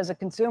 as a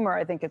consumer,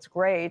 I think it's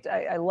great.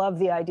 I love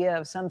the idea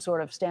of some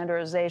sort of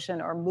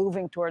standardization or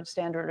moving towards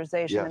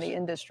standardization in the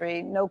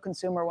industry. No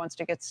consumer wants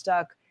to get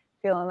stuck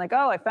feeling like,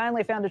 oh, I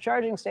finally found a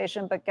charging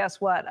station, but guess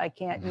what? I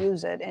can't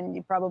use it. And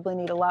you probably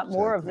need a lot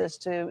more of this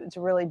to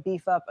really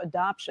beef up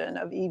adoption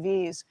of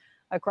EVs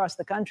across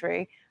the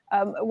country.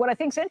 What I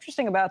think is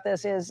interesting about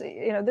this is,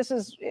 this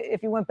is,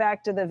 if you went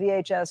back to the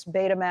VHS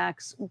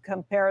Betamax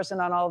comparison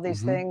on all of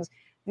these things,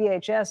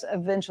 VHS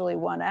eventually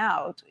won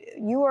out.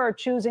 You are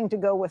choosing to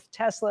go with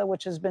Tesla,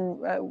 which has been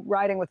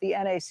riding with the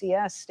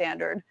NACS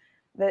standard,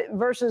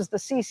 versus the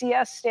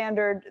CCS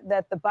standard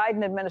that the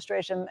Biden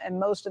administration and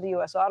most of the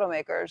U.S.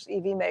 automakers,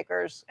 EV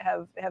makers,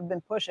 have been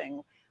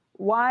pushing.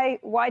 Why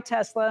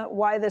Tesla?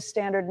 Why this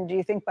standard? And do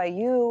you think by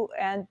you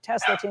and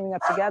Tesla teaming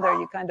up together,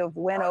 you kind of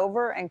win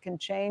over and can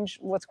change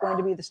what's going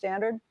to be the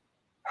standard?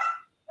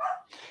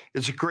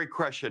 It's a great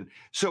question.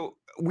 So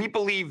we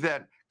believe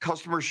that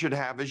customers should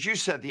have, as you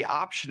said, the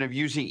option of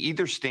using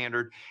either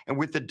standard, and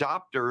with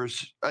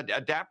adapters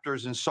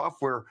and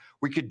software,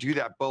 we could do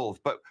that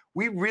both. But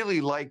we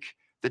really like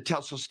the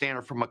Tesla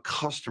standard from a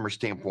customer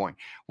standpoint.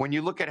 When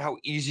you look at how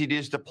easy it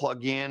is to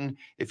plug in,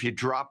 if you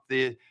drop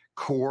the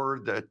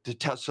cord, the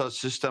Tesla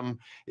system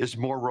is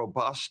more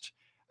robust.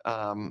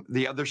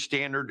 The other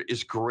standard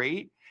is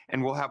great,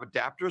 and we'll have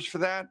adapters for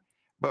that.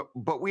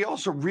 But we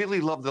also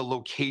really love the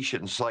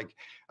locations. Like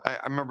I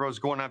remember I was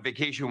going on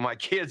vacation with my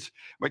kids.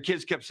 My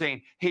kids kept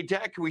saying, "Hey,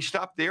 Dad, can we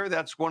stop there?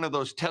 That's one of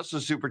those Tesla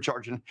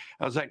supercharging."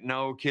 I was like,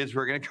 "No, kids,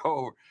 we're going to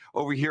go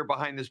over here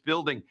behind this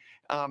building."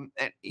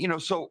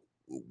 So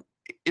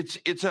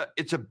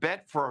it's a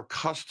bet for our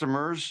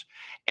customers,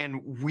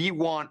 and we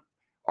want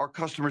our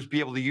customers to be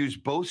able to use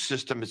both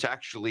systems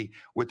actually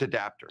with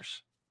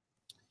adapters.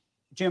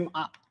 Jim,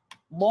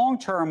 long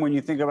term, when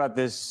you think about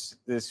this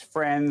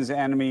friends,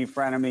 enemy,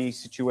 frenemy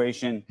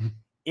situation,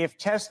 if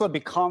Tesla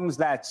becomes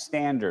that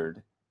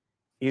standard,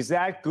 is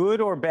that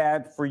good or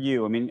bad for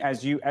you? I mean,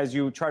 as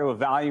you try to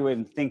evaluate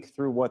and think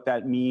through what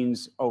that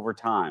means over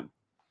time.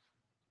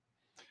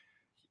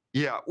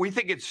 Yeah, we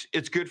think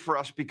it's good for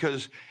us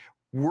because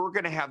we're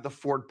going to have the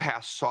Ford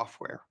Pass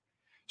software.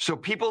 So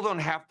people don't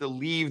have to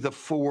leave the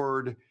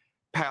Ford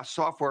Pass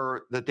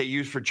software that they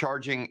use for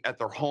charging at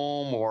their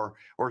home or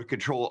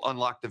to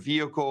unlock the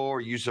vehicle or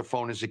use their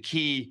phone as a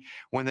key.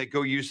 When they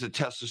go use the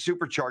Tesla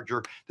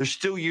supercharger, they're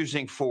still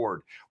using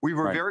Ford. We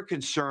were very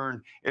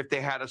concerned if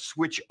they had to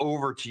switch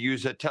over to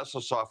use that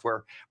Tesla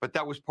software, but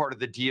that was part of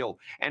the deal.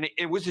 And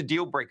it was a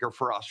deal breaker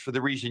for us for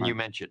the reason you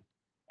mentioned.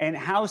 And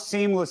how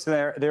seamless,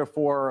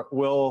 therefore,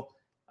 will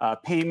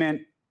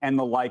payment and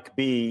the like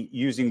be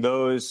using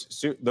those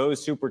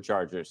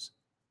superchargers?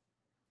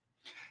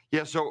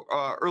 Yeah, so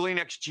early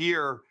next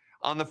year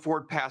on the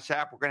Ford Pass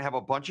app, we're going to have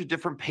a bunch of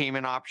different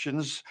payment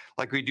options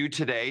like we do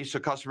today. So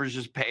customers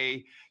just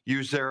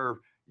use their,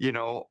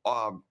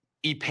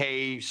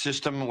 e-pay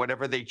system,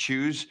 whatever they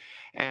choose.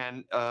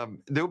 And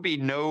there'll be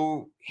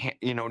no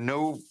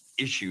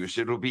issues.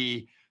 It'll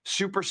be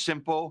super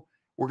simple.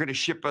 We're going to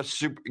ship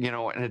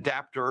an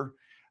adapter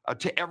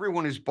to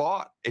everyone who's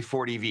bought a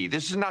Ford EV.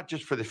 This is not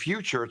just for the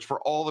future. It's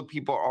for all the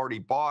people who already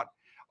bought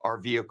our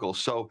vehicles.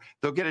 So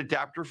they'll get an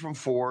adapter from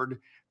Ford.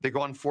 They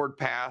go on Ford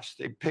Pass.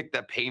 They pick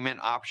that payment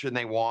option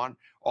they want.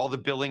 All the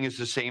billing is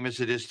the same as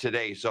it is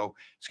today. So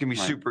it's going to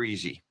be super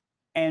easy.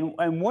 And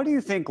what do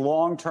you think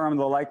long-term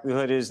the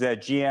likelihood is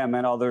that GM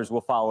and others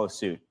will follow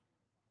suit?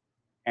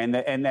 And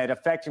that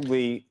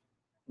effectively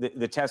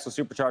the Tesla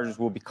superchargers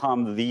will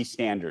become the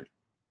standard?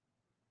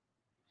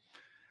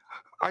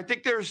 I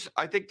think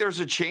there's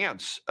a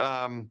chance.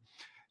 The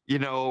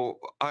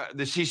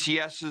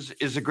CCS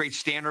is a great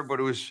standard, but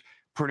it was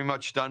pretty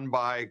much done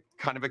by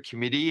kind of a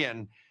committee,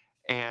 and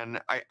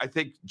I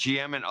think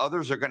GM and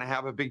others are going to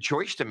have a big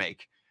choice to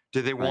make.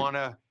 Do they want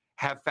to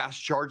have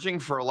fast charging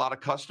for a lot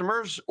of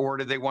customers, or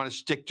do they want to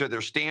stick to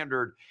their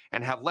standard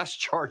and have less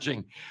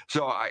charging?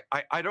 So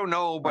I don't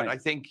know, but I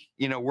think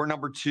we're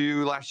number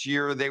 2 last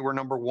year. They were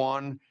number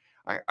 1.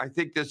 I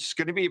think that's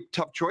going to be a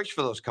tough choice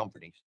for those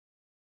companies.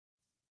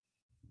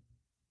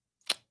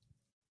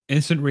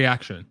 Instant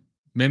reaction.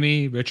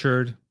 Mimi,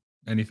 Richard,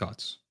 any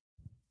thoughts?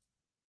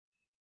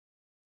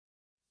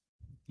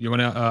 You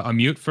want to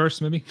unmute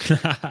first, Mimi?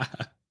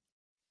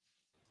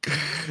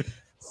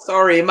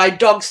 Sorry, my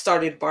dog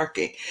started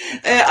barking.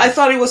 I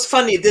thought it was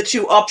funny, the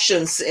two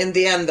options in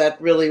the end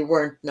that really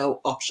weren't no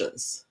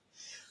options.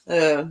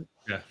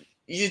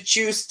 You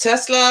choose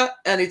Tesla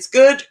and it's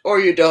good,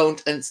 or you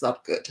don't and it's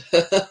not good.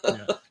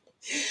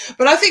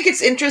 But I think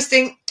it's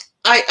interesting.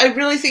 I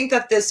really think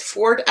that this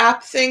Ford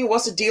app thing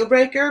was a deal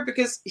breaker,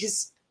 because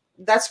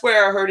that's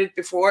where I heard it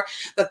before,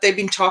 that they've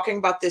been talking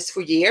about this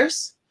for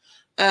years.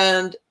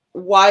 And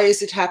why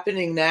is it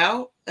happening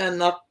now and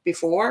not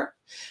before?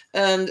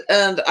 And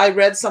I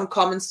read some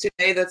comments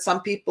today that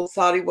some people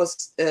thought it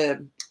was a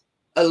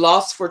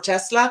loss for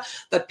Tesla,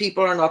 that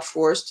people are not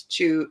forced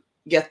to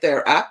get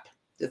their app,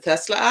 the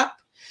Tesla app.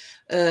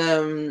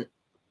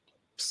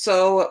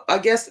 So I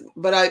guess,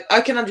 but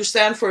I can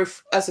understand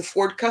as a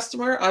Ford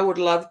customer, I would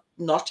love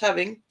not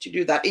having to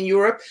do that. In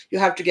Europe, you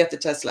have to get the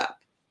Tesla app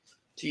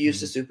to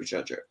use the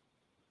supercharger.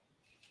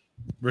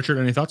 Richard,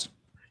 any thoughts?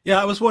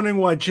 Yeah, I was wondering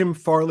why Jim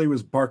Farley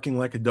was barking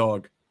like a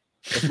dog.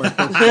 That's my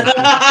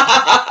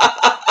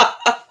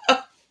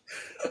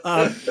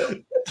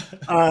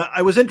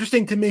it was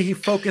interesting to me. He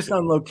focused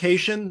on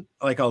location,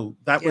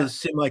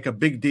 seemed like a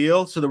big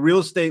deal. So the real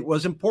estate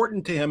was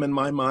important to him in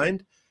my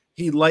mind.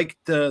 He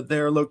liked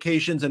their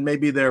locations and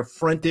maybe their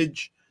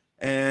frontage,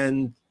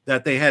 and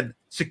that they had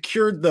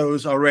secured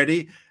those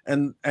already.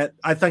 And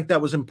I think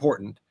that was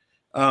important.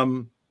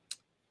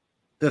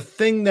 The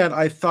thing that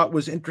I thought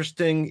was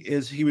interesting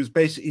is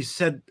he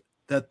said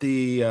that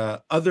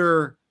the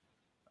other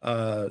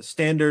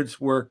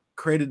standards were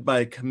created by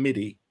a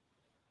committee,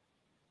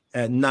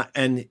 and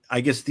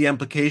I guess the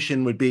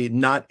implication would be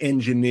not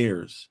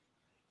engineers,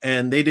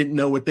 and they didn't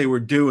know what they were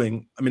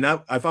doing. I mean,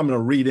 if I'm going to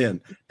read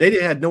in,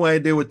 they had no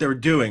idea what they were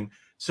doing.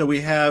 So we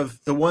have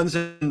the ones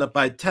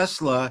by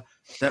Tesla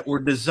that were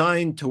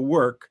designed to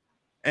work,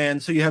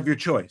 and so you have your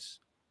choice.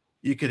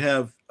 You could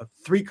have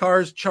 3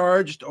 cars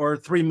charged or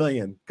 3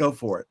 million. Go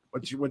for it.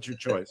 What's your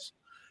choice?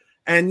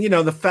 And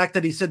the fact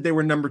that he said they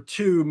were number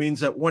 2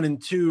 means that 1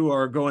 and 2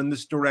 are going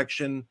this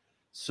direction.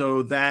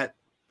 So that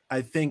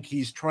I think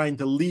he's trying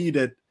to lead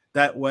it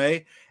that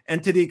way.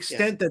 And to the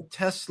extent that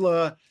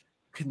Tesla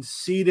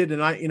conceded,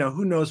 and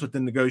who knows what the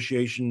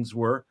negotiations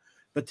were,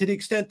 but to the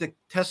extent that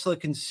Tesla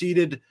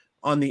conceded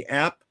on the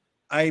app,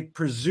 I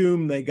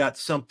presume they got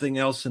something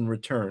else in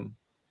return.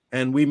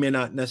 And we may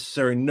not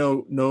necessarily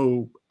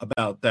know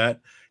about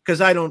that,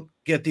 because I don't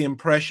get the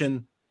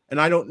impression,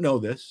 and I don't know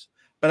this,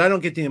 but I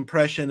don't get the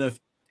impression if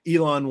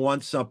Elon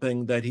wants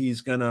something that he's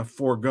going to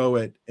forego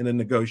it in a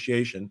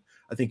negotiation.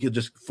 I think he'll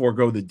just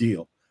forego the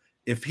deal.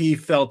 If he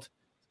felt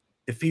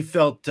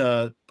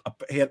there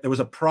was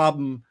a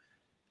problem,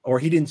 or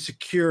he didn't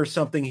secure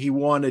something he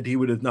wanted, they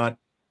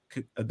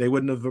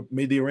wouldn't have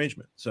made the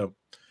arrangement. So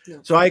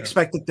I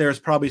expect that there's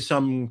probably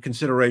some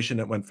consideration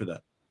that went for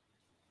that.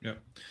 Yeah.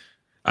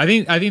 I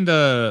think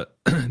the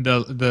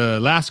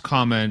last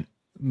comment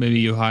maybe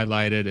you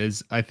highlighted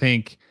is, I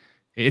think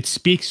it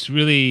speaks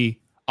really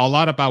a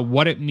lot about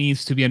what it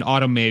means to be an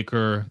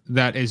automaker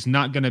that is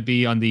not going to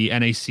be on the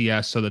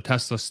NACS, so the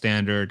Tesla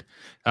standard,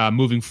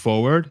 moving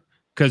forward.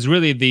 Because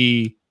really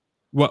the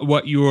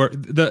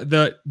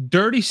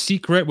dirty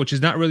secret, which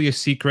is not really a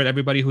secret,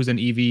 everybody who's an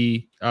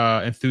EV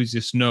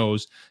enthusiast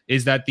knows,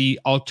 is that the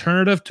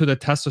alternative to the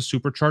Tesla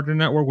supercharger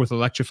network with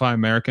Electrify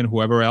America and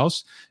whoever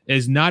else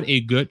is not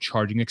a good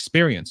charging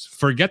experience.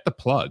 Forget the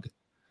plug.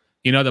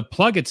 The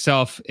plug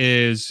itself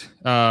is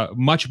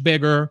much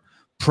bigger,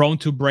 prone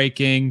to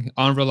breaking,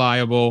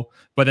 unreliable,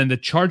 but then the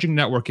charging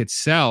network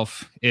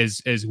itself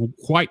is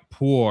quite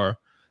poor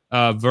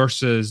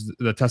versus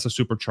the Tesla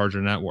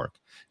supercharger network.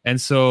 And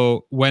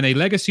so when a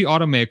legacy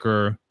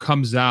automaker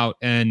comes out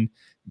and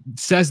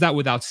says that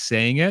without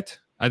saying it,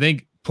 I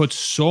think puts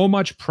so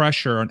much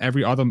pressure on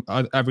every other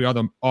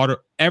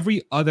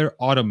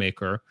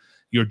automaker,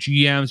 your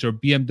GMs, your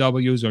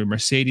BMWs, or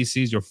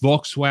Mercedes, your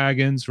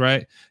Volkswagens,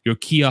 right, your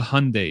Kia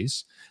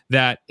Hyundais,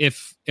 that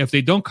if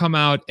they don't come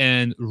out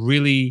and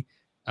really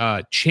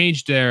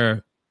change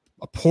their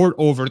port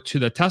over to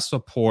the Tesla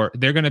port,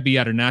 they're going to be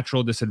at a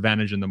natural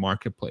disadvantage in the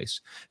marketplace.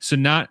 So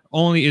not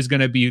only is going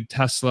to be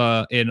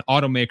Tesla an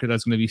automaker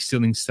that's going to be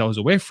stealing sales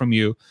away from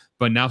you,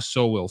 but now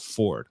so will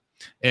Ford.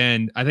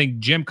 And I think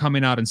Jim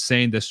coming out and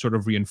saying this sort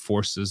of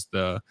reinforces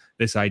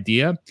this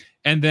idea.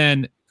 And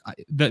then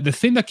the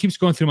thing that keeps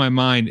going through my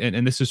mind,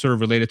 and this is sort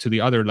of related to the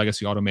other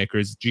legacy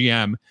automakers,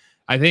 GM,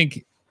 I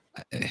think,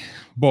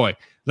 boy,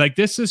 like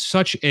this is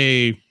such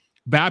a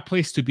bad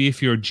place to be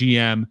if you're a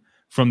GM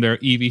from their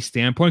EV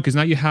standpoint, because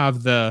now you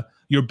have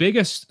your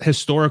biggest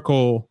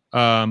historical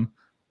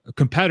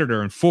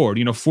competitor in Ford.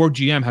 Ford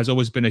GM has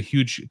always been a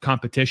huge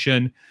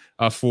competition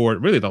for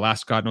really the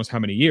last God knows how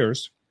many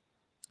years.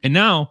 And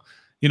now,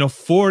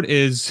 Ford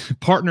is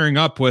partnering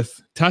up with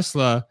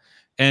Tesla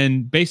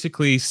and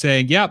basically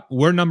saying, yep,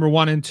 we're number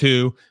 1 and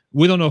 2.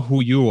 We don't know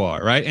who you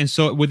are, right? And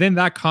so within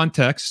that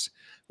context,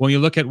 when you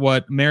look at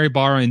what Mary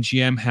Barra and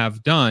GM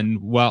have done,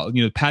 well,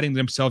 patting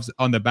themselves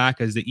on the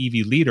back as the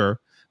EV leader,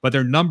 but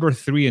they're number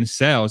 3 in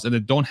sales and they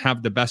don't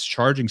have the best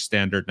charging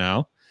standard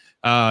now.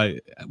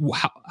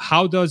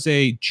 How does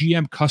a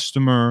GM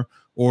customer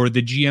or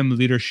the GM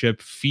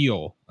leadership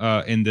feel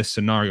in this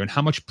scenario, and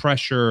how much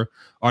pressure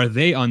are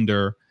they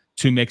under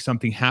to make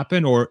something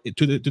happen, or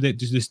do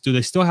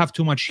they still have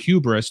too much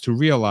hubris to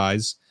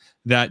realize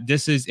that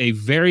this is a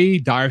very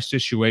dire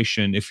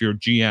situation if you're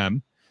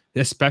GM,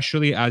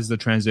 especially as the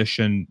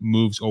transition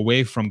moves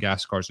away from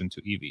gas cars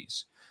into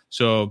EVs?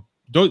 So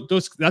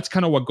that's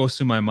kind of what goes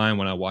through my mind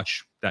when I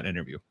watch that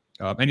interview.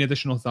 Any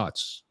additional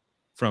thoughts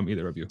from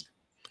either of you?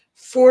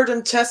 Ford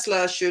and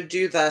Tesla should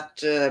do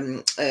that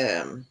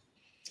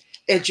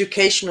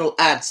educational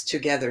ads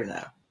together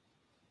now.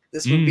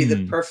 This would be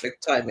the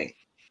perfect timing.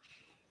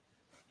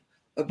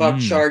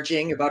 About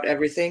charging, about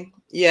everything.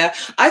 Yeah,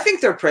 I think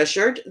they're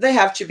pressured. They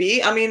have to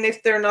be. I mean,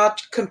 if they're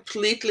not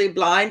completely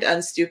blind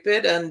and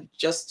stupid and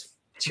just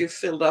too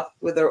filled up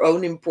with their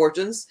own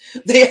importance,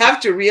 they have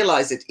to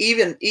realize it.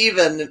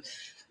 Even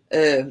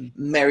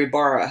Mary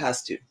Barra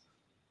has to.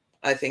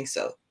 I think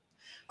so.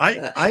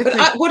 What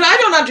I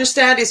don't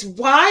understand is,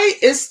 why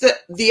is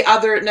the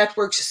other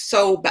networks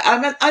so bad?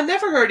 I mean, I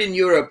never heard in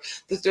Europe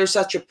that there's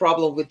such a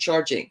problem with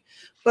charging,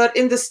 but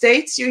in the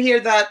States you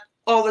hear that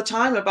all the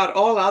time about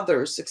all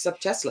others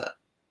except Tesla.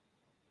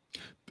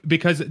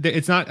 Because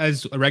it's not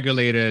as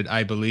regulated,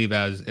 I believe,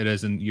 as it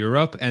is in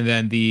Europe, and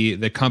then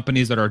the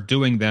companies that are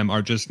doing them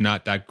are just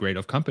not that great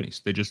of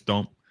companies. They just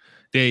don't.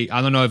 I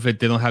don't know if they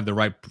don't have the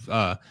right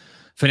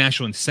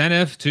financial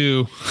incentive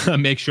to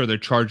make sure their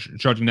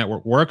charging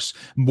network works.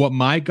 What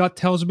my gut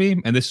tells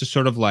me, and this is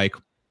sort of like,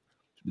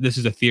 this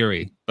is a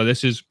theory, but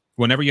this is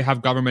whenever you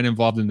have government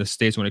involved in the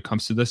States when it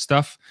comes to this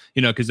stuff,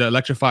 because the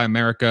Electrify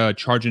America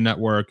charging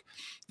network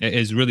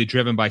is really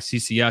driven by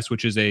CCS,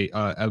 which is a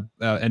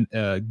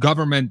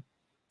government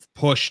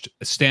pushed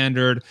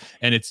standard,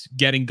 and it's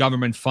getting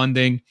government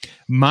funding.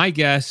 My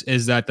guess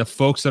is that the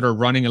folks that are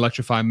running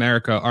Electrify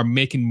America are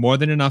making more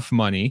than enough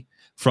money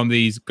from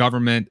these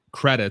government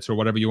credits, or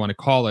whatever you want to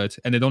call it,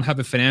 and they don't have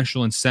a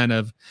financial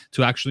incentive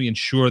to actually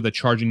ensure the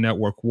charging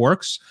network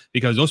works,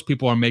 because those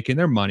people are making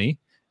their money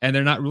and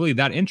they're not really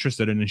that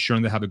interested in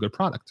ensuring they have a good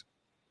product.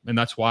 And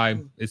that's why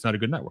it's not a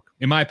good network,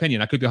 in my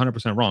opinion. I could be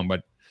 100% wrong,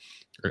 but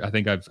I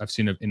think I've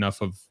seen enough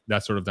of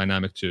that sort of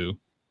dynamic to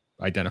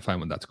identify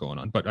when that's going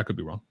on, but I could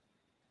be wrong.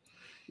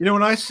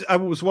 When I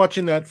was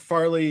watching that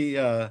Farley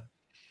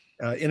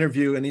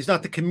interview, and he's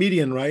not the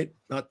comedian, right?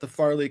 Not the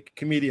Farley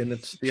comedian.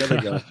 It's the other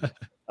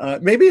guy.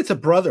 Maybe it's a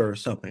brother or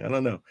something. I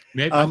don't know.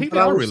 Maybe I think they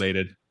are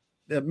related.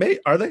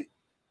 Are they?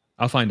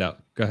 I'll find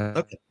out. Go ahead.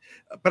 Okay.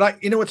 But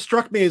what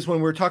struck me is when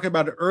we were talking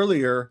about it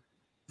earlier,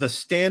 the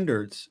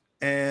standards,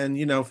 and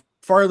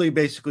Farley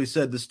basically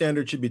said the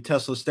standard should be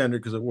Tesla's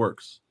standard because it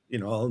works.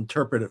 I'll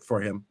interpret it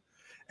for him.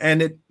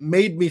 And it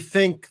made me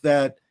think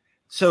that,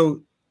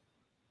 so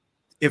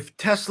if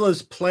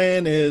Tesla's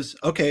plan is,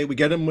 okay, we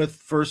get them with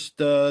first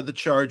the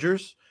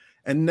chargers,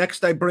 and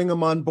next I bring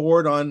them on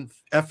board on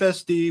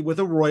FSD with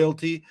a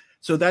royalty,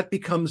 so that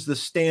becomes the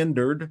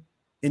standard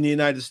in the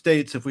United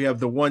States. If we have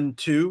the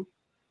 1-2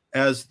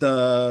 as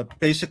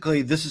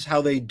basically this is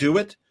how they do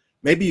it.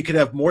 Maybe you could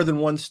have more than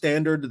one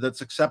standard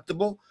that's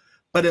acceptable,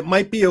 but it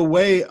might be a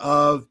way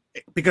of,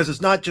 because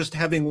it's not just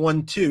having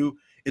 1-2,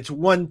 it's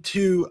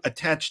 1-2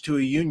 attached to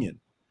a union.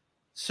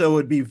 So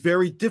it'd be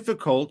very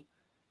difficult,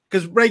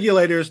 because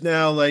regulators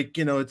now,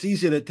 it's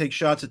easy to take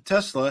shots at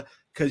Tesla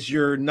because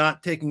you're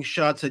not taking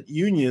shots at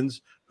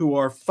unions who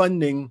are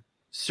funding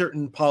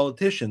certain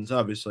politicians,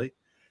 obviously.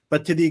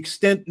 But to the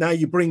extent now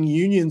you bring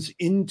unions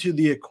into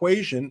the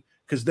equation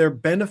because they're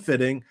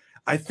benefiting,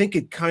 I think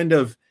it kind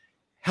of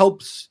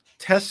helps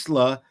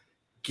Tesla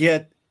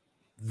get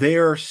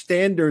their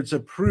standards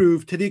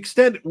approved to the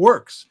extent it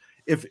works.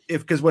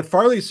 Because what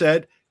Farley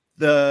said,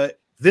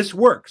 this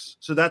works,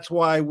 so that's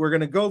why we're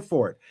going to go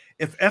for it.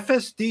 If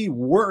FSD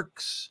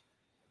works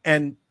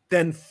and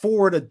then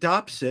Ford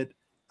adopts it,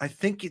 I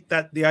think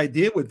that the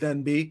idea would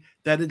then be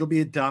that it'll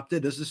be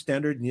adopted as a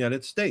standard in the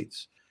United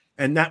States,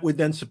 and that would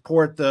then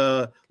support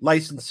the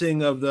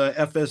licensing of the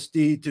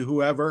FSD to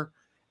whoever.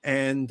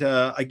 And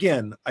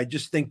again, I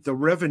just think the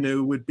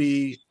revenue would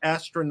be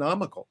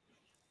astronomical.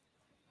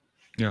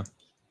 Yeah.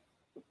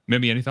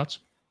 Maybe any thoughts?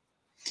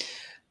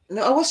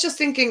 No, I was just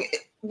thinking,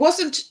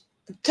 wasn't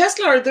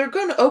Tesla, they're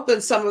going to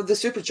open some of the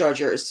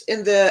superchargers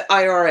in the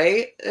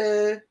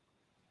IRA.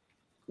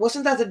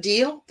 Wasn't that a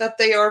deal that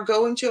they are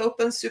going to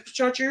open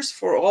superchargers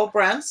for all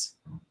brands?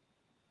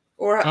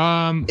 Or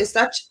is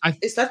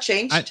that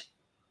changed?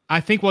 I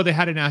think, well, they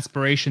had an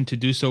aspiration to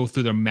do so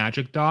through their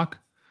Magic Dock,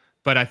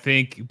 but I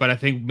think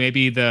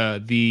maybe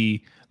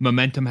the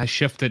momentum has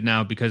shifted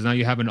now, because now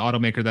you have an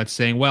automaker that's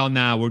saying, well,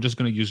 now we're just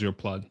going to use your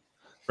plug.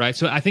 Right.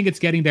 So I think it's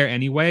getting there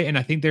anyway. And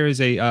I think there is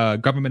a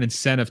government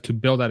incentive to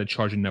build out a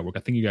charging network.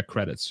 I think you get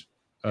credits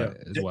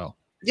as well.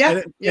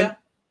 Yeah.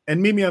 And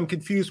Mimi, I'm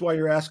confused why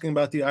you're asking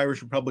about the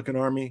Irish Republican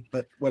Army,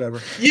 but whatever.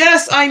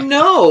 Yes, I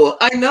know.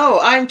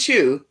 I'm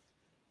too.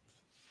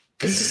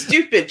 It's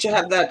stupid to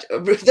have that.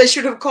 They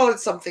should have called it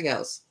something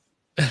else.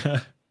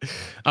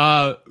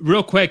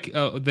 Real quick,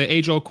 the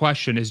age-old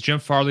question, is Jim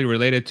Farley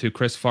related to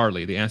Chris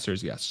Farley? The answer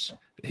is yes.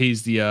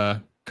 He's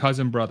the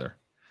cousin brother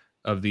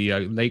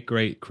late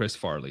great Chris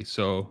Farley.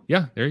 So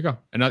yeah, there you go.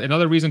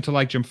 Another reason to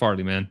like Jim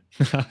Farley, man.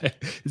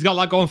 He's got a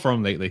lot going for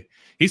him lately.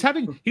 He's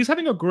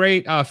having a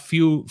great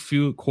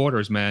few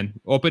quarters, man.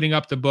 Opening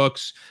up the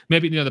books.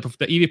 Maybe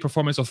the EV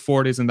performance of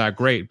Ford isn't that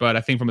great, but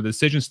I think from a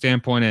decision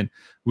standpoint and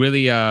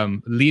really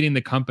leading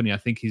the company, I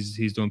think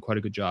he's doing quite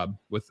a good job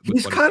with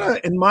he's kind of,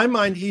 in my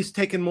mind, he's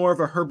taken more of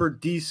a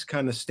Herbert Diess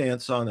kind of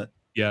stance on it.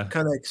 Yeah,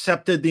 kind of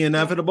accepted the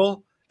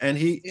inevitable, and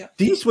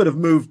Diess would have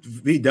moved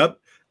VW.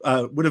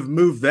 Would have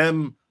moved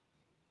them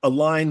a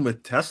line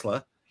with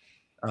Tesla.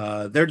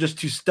 They're just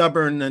too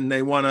stubborn, and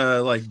they want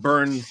to like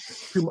burn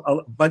a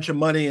bunch of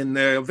money, and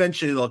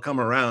eventually they'll come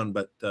around.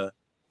 But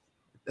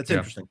that's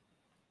interesting.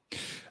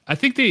 I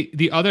think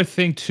the other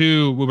thing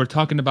too, we were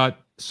talking about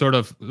sort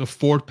of the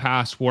Ford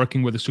Pass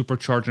working with the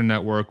supercharger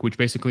network, which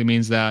basically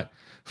means that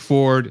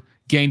Ford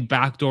gained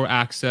backdoor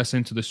access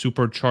into the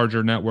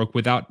supercharger network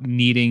without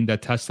needing the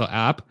Tesla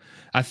app.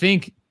 I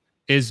think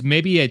is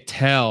maybe a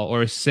tell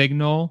or a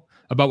signal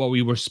about what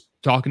we were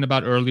talking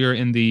about earlier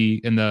in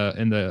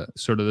the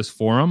sort of this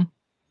forum,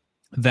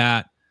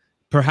 that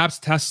perhaps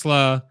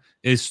Tesla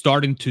is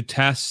starting to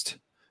test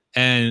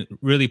and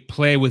really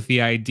play with the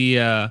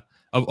idea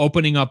of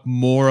opening up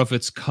more of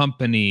its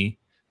company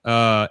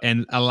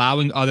and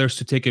allowing others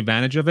to take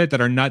advantage of it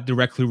that are not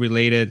directly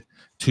related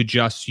to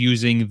just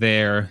using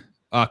their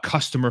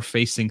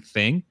customer-facing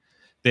thing.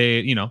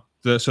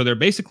 So they're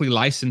basically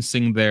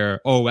licensing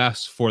their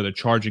OS for the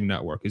charging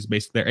network, is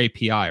basically their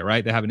API,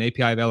 right? They have an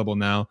API available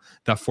now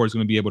that Ford's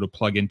going to be able to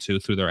plug into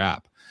through their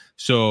app.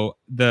 So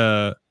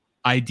the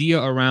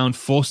idea around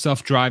full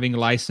self-driving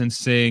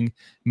licensing,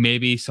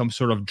 maybe some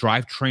sort of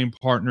drivetrain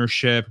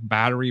partnership,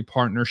 battery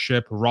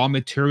partnership, raw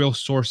material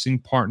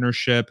sourcing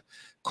partnership,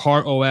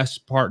 car OS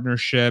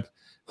partnership,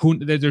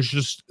 there's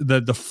just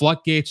the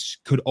floodgates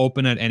could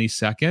open at any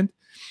second.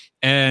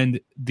 And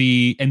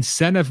the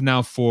incentive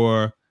now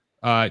for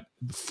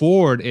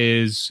Ford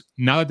is,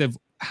 now that they've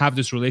have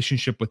this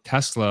relationship with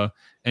Tesla,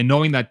 and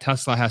knowing that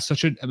Tesla has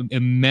such an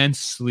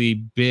immensely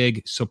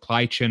big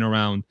supply chain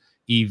around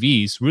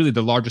EVs, really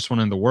the largest one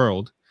in the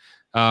world,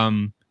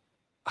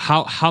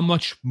 how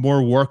much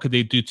more work could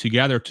they do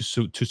together to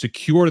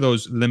secure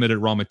those limited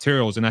raw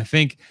materials? And I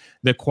think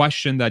the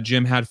question that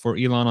Jim had for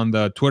Elon on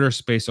the Twitter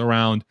space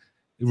around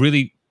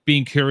really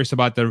being curious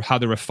about how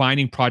the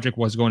refining project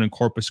was going in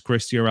Corpus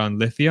Christi around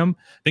lithium,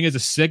 I think is a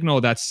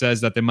signal that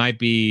says that there might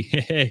be,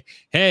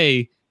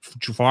 hey,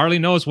 Farley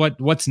knows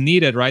what's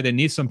needed, right? They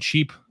need some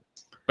cheap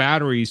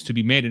batteries to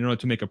be made in order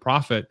to make a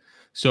profit.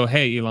 So,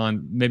 hey,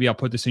 Elon, maybe I'll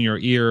put this in your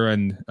ear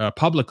and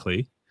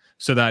publicly,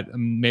 so that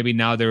maybe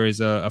now there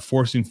is a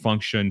forcing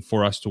function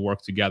for us to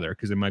work together,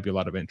 because there might be a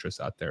lot of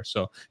interest out there.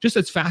 So just,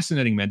 it's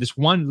fascinating, man. This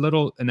one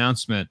little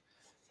announcement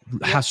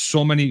has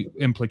so many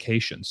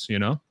implications,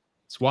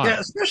 It's wild. Yeah,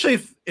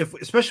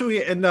 especially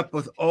we end up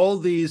with all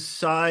these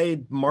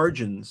side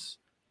margins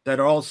that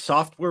are all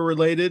software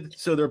related.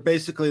 So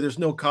there's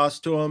no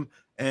cost to them,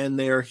 and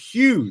they are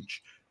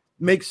huge.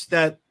 Means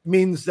that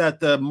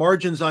the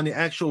margins on the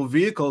actual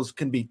vehicles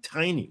can be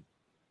tiny,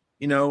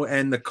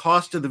 and the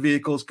cost of the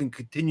vehicles can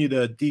continue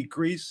to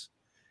decrease,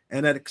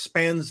 and that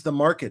expands the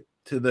market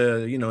to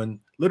and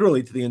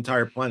literally to the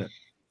entire planet.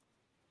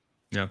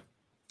 Yeah.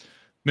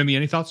 Mimi,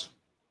 any thoughts?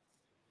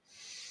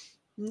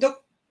 Nope.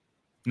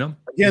 No.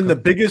 Again, the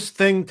biggest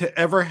thing to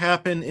ever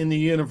happen in the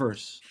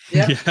universe.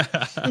 Yeah.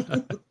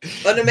 An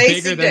amazing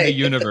Bigger than day. the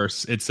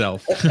universe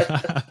itself.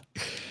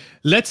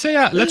 Let's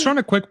run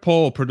a quick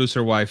poll,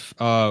 producer wife,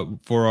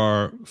 for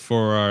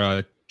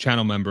our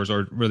channel members,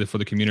 or really for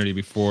the community,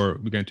 before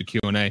we get into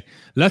Q&A.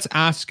 Let's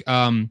ask: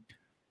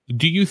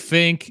 do you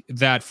think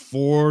that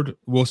Ford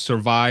will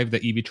survive the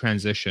EV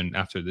transition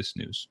after this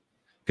news?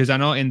 Because I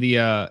know in the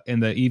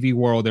EV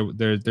world,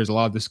 there's a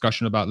lot of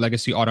discussion about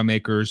legacy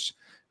automakers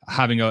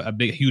having a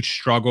huge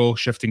struggle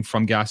shifting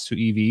from gas to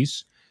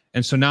EVs.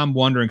 And so now I'm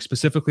wondering,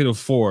 specifically to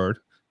Ford,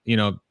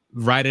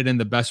 write it in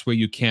the best way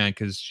you can,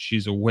 because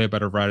she's a way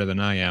better writer than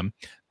I am.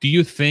 Do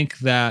you think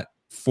that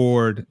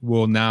Ford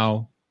will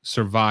now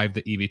survive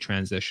the EV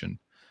transition?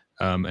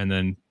 And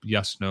then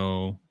yes,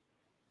 no,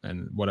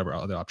 and whatever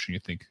other option you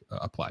think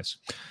applies.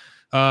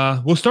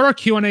 We'll start our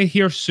Q&A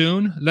here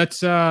soon. Let's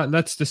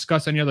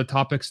discuss any other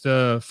topics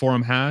the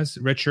forum has.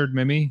 Richard,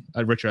 Mimi.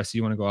 Richard, I see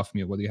you want to go off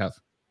mute. What do you have?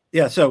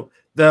 Yeah, so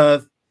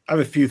I have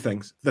a few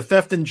things. The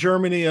theft in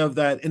Germany of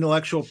that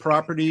intellectual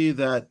property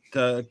that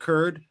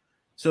occurred.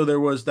 So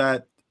there was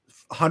that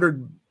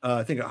 100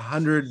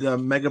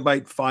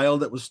 megabyte file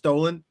that was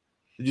stolen.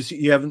 Did you see?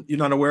 You're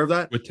not aware of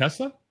that? With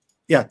Tesla?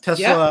 Yeah,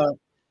 Tesla. Yeah.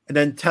 And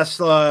then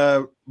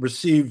Tesla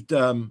received.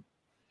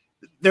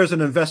 There's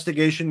an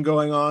investigation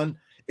going on.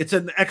 It's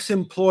an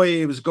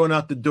ex-employee who was going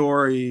out the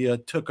door. He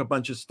took a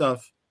bunch of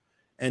stuff,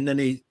 and then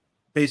he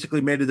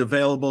basically made it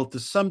available to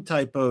some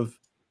type of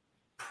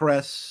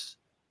press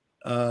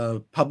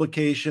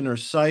publication or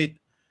site.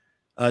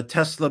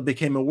 Tesla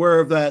became aware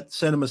of that,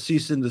 sent him a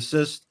cease and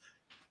desist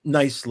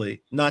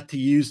nicely, not to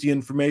use the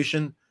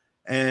information,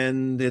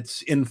 and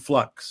it's in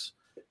flux.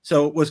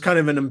 So it was kind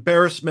of an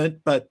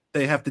embarrassment, but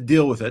they have to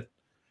deal with it.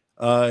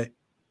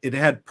 it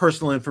had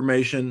personal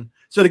information.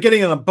 So they're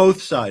getting it on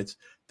both sides.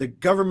 The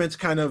government's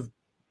kind of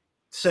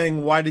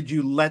saying, why did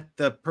you let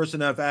the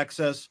person have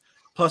access?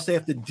 Plus, they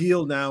have to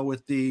deal now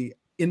with the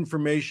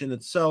information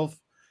itself.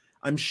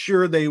 I'm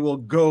sure they will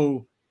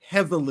go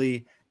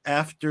heavily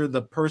after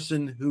the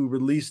person who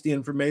released the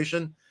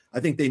information. I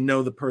think they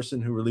know the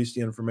person who released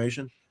the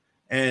information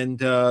and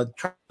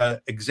try an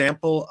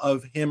example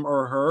of him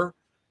or her.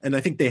 And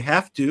I think they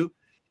have to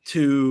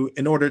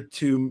in order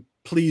to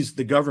please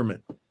the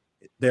government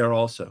there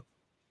also.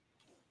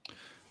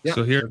 Yeah.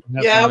 So here,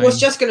 I was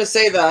just going to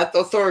say that the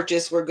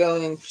authorities were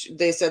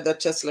they said that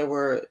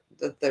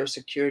that their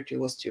security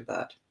was too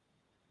bad.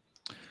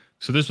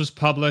 So this was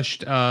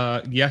published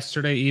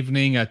yesterday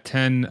evening at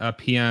 10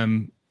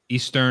 p.m.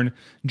 Eastern.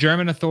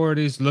 German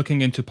authorities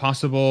looking into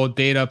possible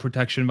data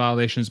protection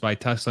violations by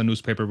Tesla,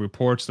 newspaper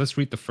reports. Let's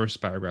read the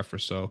first paragraph or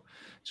so.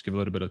 Just give a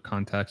little bit of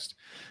context.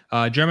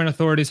 German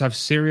authorities have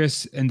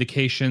serious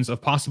indications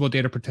of possible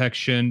data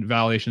protection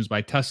violations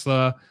by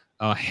Tesla.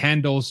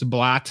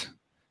 Handelsblatt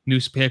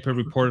newspaper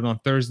reported on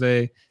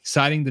Thursday,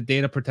 citing the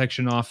data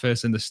protection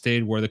office in the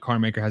state where the car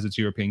maker has its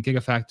European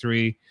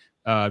gigafactory.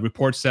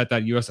 Reports said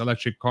that U.S.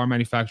 electric car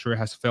manufacturer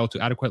has failed to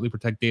adequately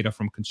protect data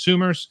from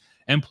consumers,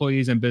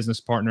 employees, and business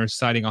partners,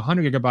 citing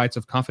 100 gigabytes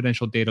of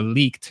confidential data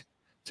leaked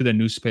to the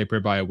newspaper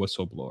by a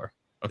whistleblower.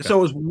 Okay. So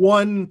it was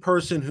one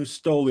person who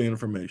stole the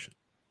information.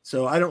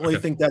 So I don't really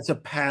think that's a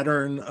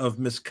pattern of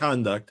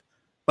misconduct,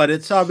 but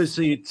it's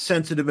obviously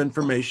sensitive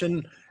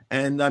information,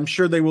 and I'm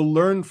sure they will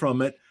learn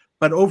from it.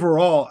 But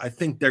overall, I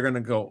think they're going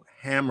to go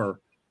hammer.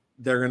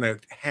 They're going to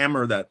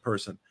hammer that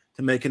person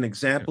to make an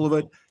example of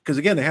it. Because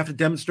again, they have to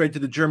demonstrate to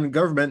the German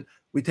government,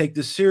 we take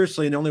this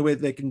seriously, and the only way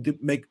they can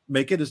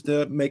make it is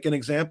to make an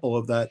example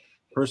of that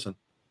person.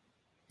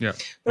 Yeah.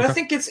 But I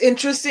think it's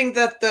interesting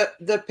that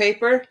the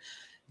paper,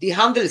 the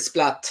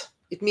Handelsblatt,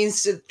 it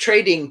means the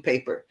trading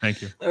paper.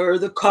 Thank you. Or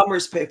the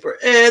commerce paper.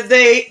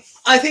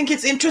 I think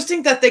it's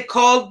interesting that they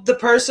called the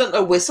person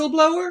a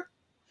whistleblower.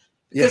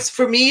 Because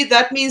for me,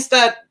 that means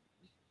that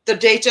the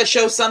data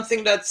shows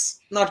something that's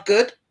not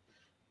good.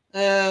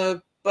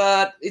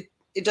 But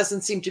it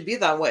doesn't seem to be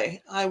that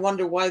way. I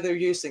wonder why they're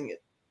using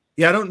it.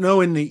 Yeah, I don't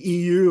know in the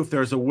EU if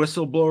there's a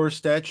whistleblower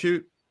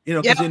statute. You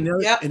know, because in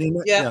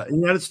the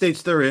United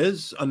States there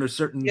is under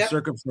certain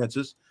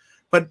circumstances.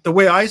 But the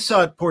way I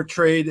saw it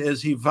portrayed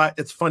is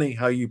it's funny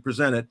how you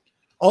present it.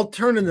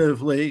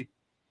 Alternatively,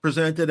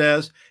 presented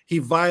as he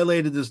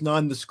violated his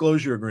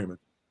non-disclosure agreement.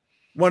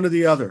 One or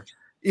the other.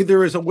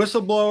 Either he's a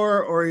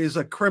whistleblower or he's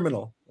a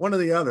criminal. One or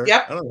the other.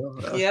 Yep. I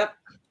don't know. Yep.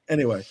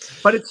 Anyway,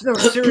 but it's a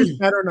serious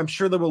matter, and I'm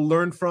sure they will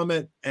learn from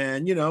it.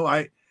 And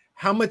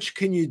how much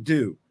can you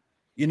do?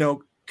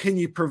 Can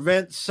you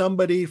prevent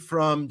somebody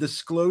from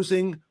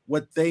disclosing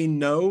what they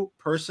know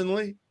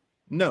personally?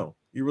 No,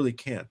 you really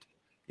can't.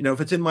 If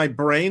it's in my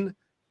brain,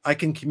 I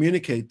can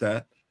communicate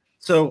that.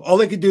 So all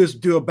they could do is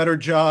do a better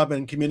job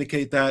and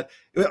communicate that.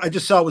 I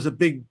just saw it was a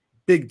big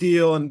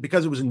deal, and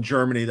because it was in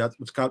Germany, that's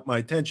what's caught my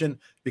attention,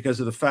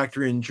 because of the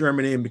factory in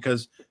Germany, and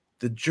because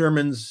the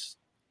Germans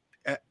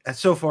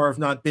so far have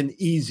not been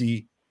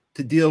easy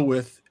to deal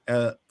with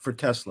for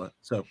Tesla.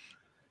 So,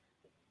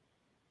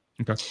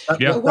 okay,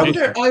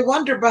 I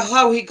wonder about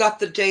how he got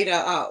the data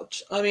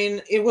out. I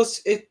mean,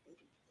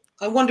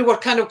 I wonder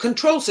what kind of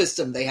control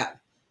system they have.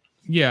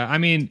 Yeah, I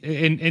mean,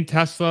 in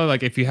Tesla,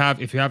 like if you have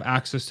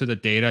access to the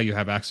data, you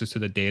have access to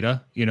the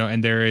data.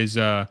 And there is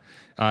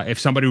if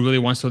somebody really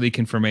wants to leak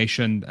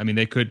information, I mean,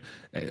 they could.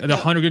 The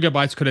 100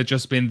 gigabytes could have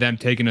just been them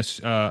taking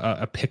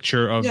a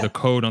picture of the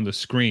code on the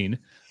screen.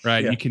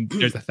 Right, yeah.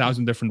 There's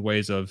 1,000 different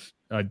ways of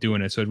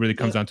doing it, so it really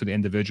comes down to the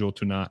individual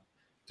to not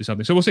do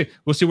something. So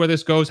we'll see where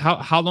this goes.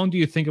 How long do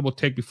you think it will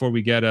take before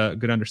we get a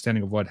good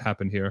understanding of what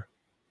happened here?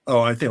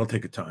 Oh, I think it'll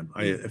take a time.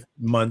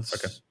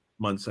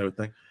 Months, I would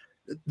think.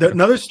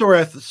 Another story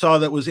I saw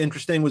that was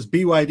interesting was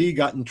BYD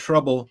got in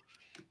trouble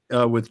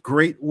with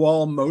Great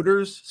Wall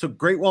Motors. So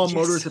Great Wall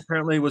Motors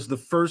apparently was the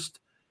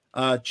first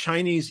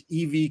Chinese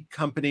EV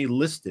company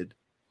listed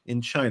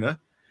in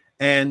China,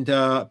 and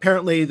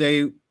apparently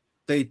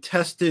they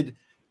tested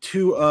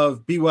two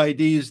of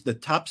BYD's the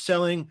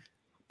top-selling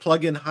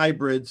plug-in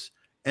hybrids,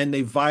 and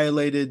they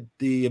violated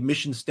the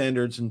emission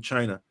standards in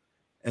China.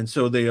 And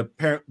so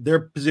their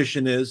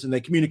position is, and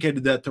they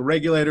communicated that to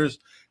regulators,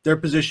 their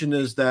position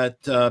is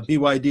that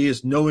BYD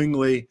is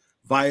knowingly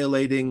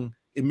violating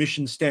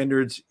emission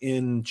standards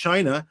in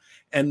China.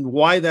 And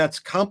why that's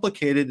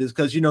complicated is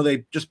because,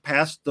 they just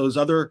passed those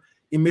other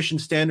emission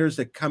standards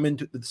that come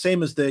into the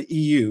same as the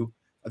EU.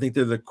 I think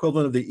they're the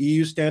equivalent of the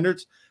EU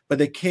standards, but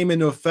they came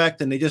into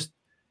effect and they just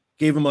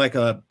gave them like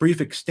a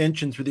brief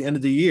extension through the end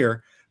of the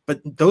year. But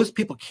those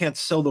people can't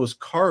sell those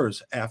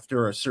cars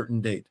after a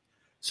certain date.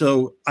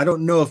 So I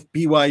don't know if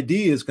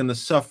BYD is going to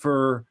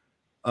suffer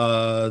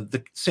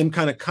the same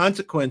kind of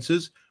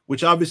consequences,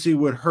 which obviously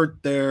would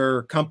hurt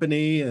their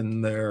company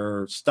and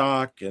their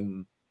stock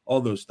and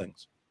all those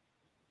things.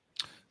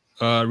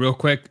 Real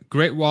quick,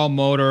 Great Wall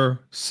Motor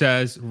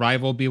says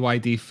rival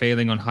BYD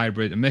failing on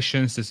hybrid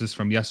emissions. This is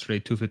from yesterday,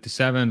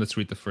 257. Let's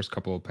read the first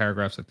couple of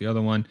paragraphs like the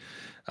other one.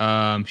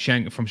 From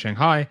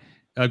Shanghai,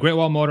 Great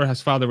Wall Motor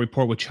has filed a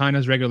report with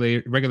China's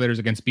regulators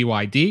against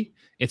BYD.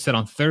 It said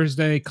on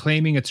Thursday,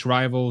 claiming its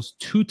rivals'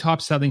 two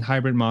top-selling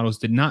hybrid models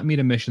did not meet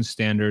emission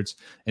standards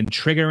and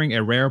triggering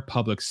a rare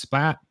public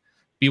spat.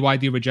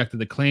 BYD rejected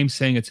the claim,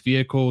 saying its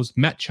vehicles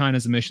met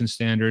China's emission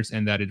standards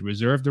and that it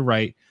reserved the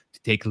right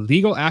to take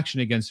legal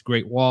action against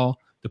Great Wall.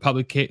 The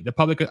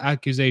public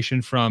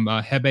accusation from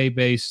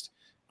Hebei-based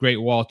Great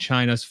Wall,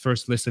 China's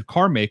first listed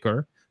car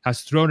maker,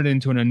 has thrown it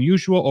into an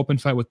unusual open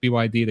fight with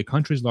BYD, the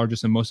country's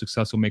largest and most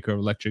successful maker of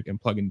electric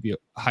and plug-in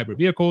hybrid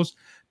vehicles,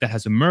 that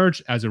has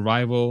emerged as a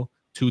rival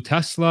to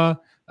Tesla.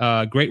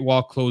 Great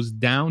Wall closed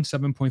down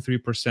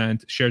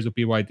 7.3%. Shares of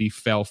BYD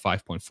fell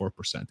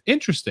 5.4%.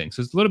 Interesting.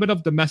 So it's a little bit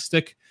of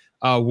domestic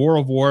war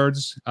of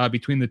words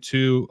between the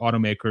two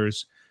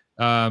automakers.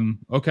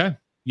 Okay.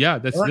 Yeah,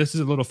 this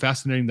is a little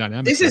fascinating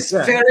dynamic. This is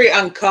very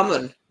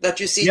uncommon that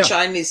you see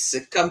Chinese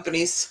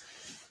companies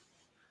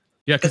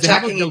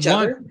attacking each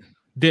other.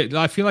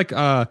 I feel like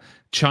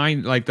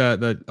China, like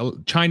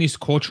the Chinese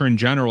culture in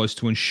general, is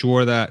to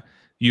ensure that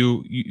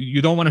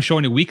you don't want to show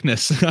any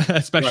weakness,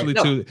 especially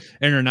to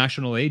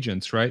international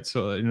agents, right?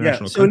 So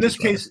international. So in this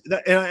case,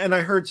 and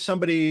I heard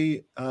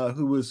somebody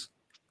who was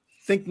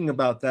thinking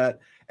about that,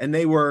 and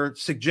they were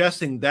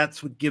suggesting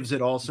that's what gives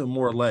it also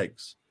more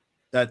legs.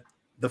 That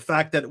the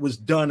fact that it was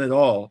done at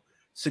all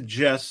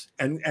suggests,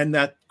 and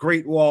that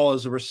Great Wall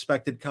is a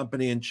respected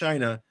company in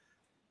China.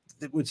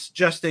 It was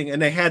suggesting,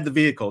 and they had the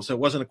vehicles, so it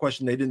wasn't a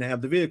question they didn't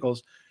have the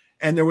vehicles.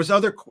 And there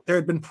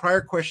had been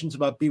prior questions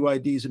about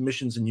BYD's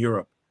emissions in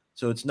Europe,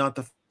 so it's not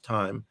the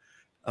time,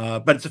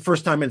 but it's the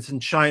first time it's in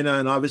China,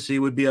 and obviously it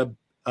would be a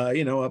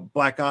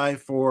black eye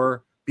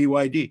for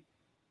BYD.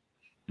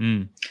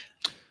 Mm.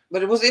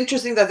 But it was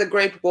interesting that the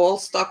Great Wall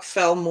stock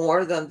fell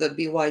more than the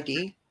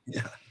BYD.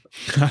 Yeah.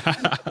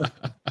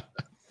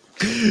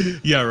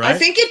 Yeah, right. I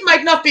think it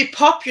might not be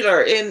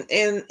popular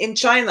in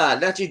China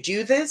that you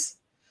do this.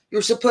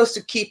 You're supposed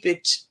to keep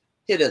it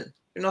hidden.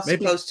 You're not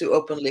supposed to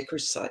openly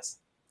criticize.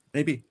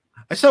 Maybe.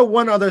 I saw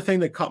one other thing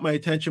that caught my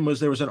attention was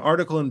there was an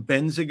article in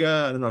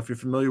Benzinga. I don't know if you're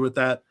familiar with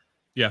that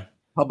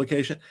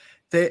publication.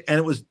 And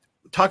it was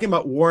talking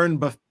about Warren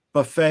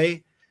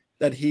Buffett,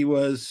 that he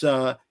was,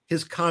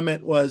 his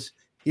comment was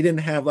he didn't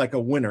have like a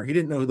winner. He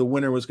didn't know who the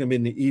winner was going to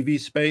be in the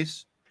EV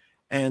space.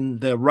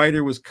 And the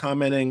writer was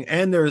commenting,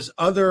 and there's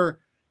other,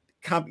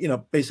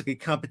 basically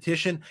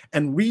competition,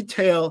 and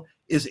retail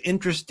is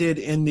interested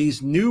in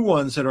these new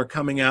ones that are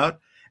coming out.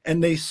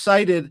 And they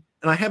cited,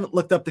 and I haven't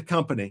looked up the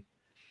company,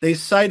 they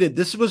cited,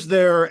 this was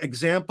their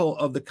example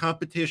of the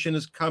competition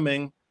is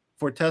coming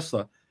for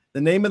Tesla.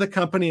 The name of the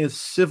company is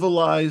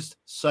Civilized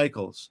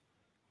Cycles.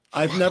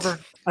 I've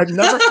never heard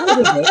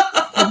of it.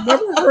 I've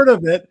never heard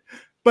of it,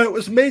 but it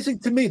was amazing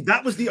to me.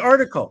 That was the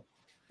article.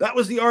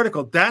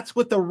 That's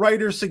what the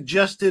writer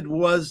suggested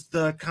was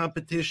the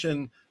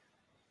competition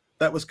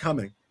that was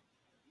coming.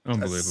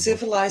 Unbelievable.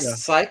 Civilized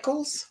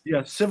Cycles?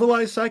 Yeah,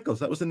 Civilized Cycles.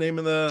 That was the name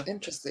of the...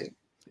 Interesting.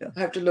 Yeah. I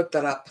have to look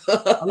that up.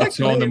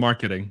 It's all in the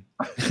marketing.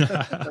 That's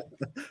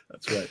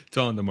right. It's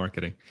all in the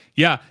marketing.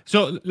 Yeah.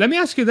 So let me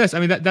ask you this.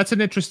 I mean, that's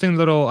an interesting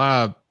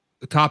little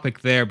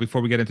topic there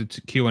before we get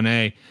into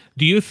Q&A.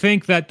 Do you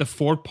think that the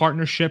Ford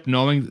partnership,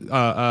 knowing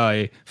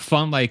a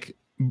fund like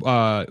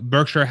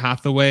Berkshire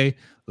Hathaway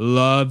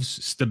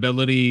loves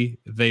stability,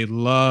 they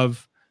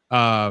love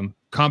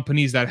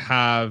companies that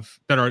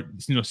are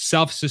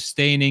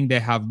self-sustaining, they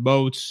have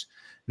moats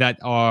that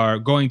are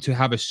going to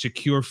have a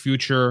secure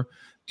future.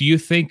 Do you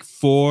think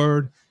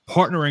Ford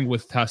partnering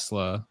with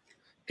Tesla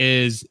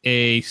is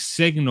a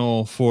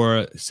signal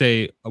for,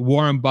 say,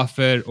 Warren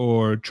Buffett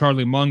or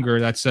Charlie Munger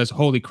that says,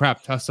 holy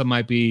crap, Tesla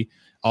might be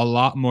a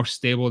lot more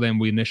stable than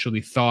we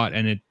initially thought,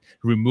 and it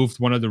removed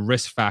one of the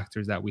risk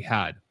factors that we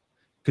had?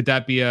 Could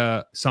that be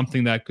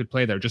something that could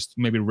play there? Just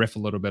maybe riff a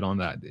little bit on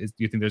that. Do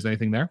you think there's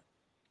anything there?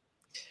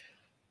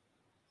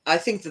 I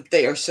think that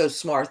they are so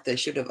smart, they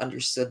should have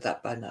understood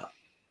that by now.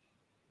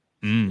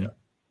 Mm. Yeah.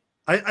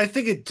 I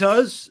think it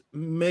does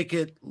make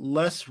it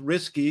less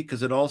risky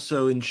because it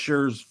also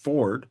insures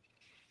Ford,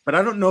 but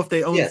I don't know if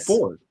they own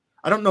Ford.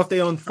 I don't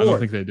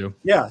think they do.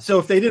 Yeah, so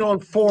if they didn't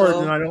own Ford,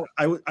 then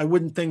I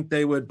wouldn't think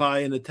they would buy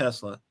into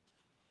Tesla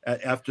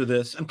after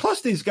this. And plus,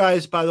 these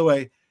guys, by the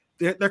way,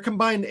 their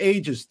combined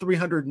age is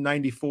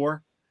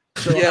 394.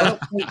 So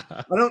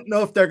I don't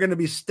know if they're going to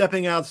be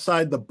stepping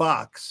outside the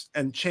box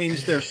and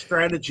change their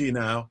strategy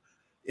now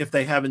if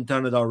they haven't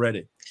done it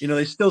already.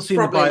 They still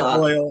seem to buy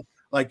oil.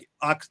 Like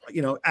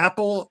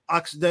Apple,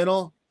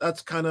 Occidental,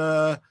 that's kind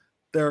of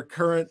their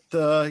current,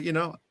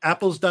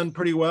 Apple's done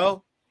pretty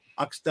well.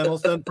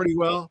 Occidental's done pretty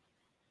well.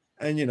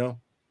 And,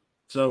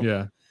 so.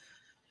 Yeah.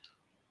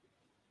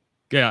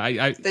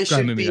 Yeah, they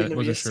should be in a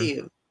museum.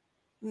 Sure.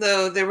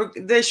 No,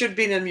 they should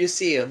be in a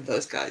museum,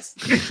 those guys.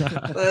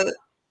 But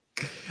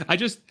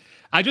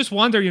I just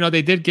wonder,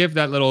 they did give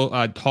that little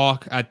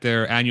talk at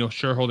their annual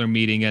shareholder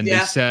meeting, and they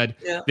said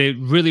they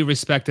really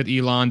respected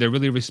Elon, they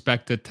really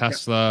respected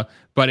Tesla,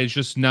 but it's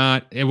just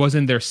it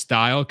wasn't their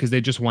style because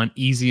they just want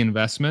easy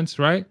investments,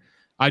 right?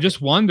 I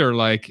just wonder,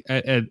 like,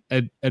 at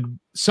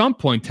some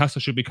point,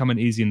 Tesla should become an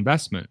easy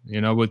investment,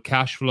 with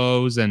cash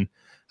flows and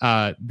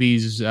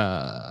these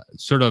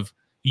sort of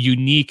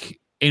unique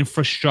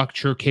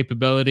infrastructure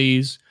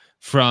capabilities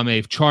from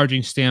a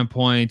charging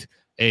standpoint,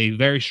 a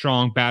very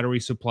strong battery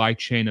supply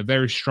chain, a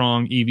very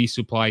strong EV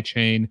supply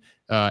chain,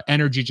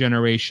 energy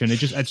generation. It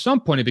just, at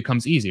some point, it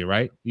becomes easy,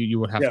 right? You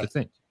would have to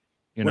think.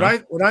 When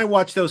I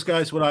watch those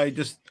guys, what I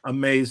just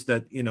amazed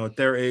that at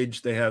their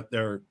age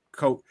they're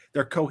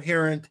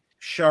coherent,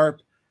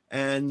 sharp,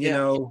 and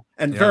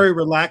and very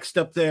relaxed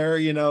up there.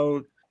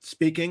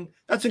 Speaking.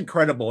 That's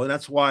incredible, and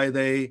that's why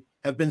they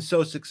have been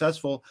so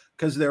successful,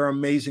 because they're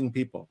amazing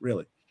people,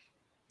 really.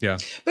 Yeah,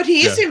 but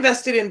he is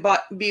invested in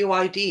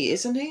BYD,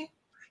 isn't he?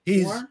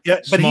 He's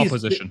small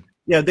position.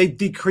 Yeah, they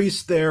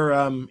decreased their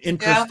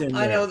interest in.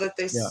 I know that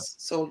they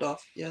sold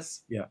off.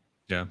 Yes. Yeah.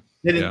 Yeah.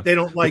 They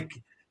don't like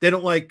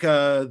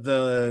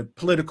the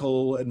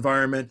political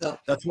environment. No.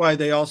 That's why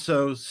they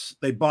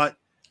bought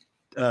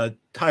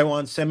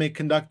Taiwan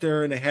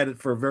Semiconductor, and they had it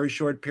for a very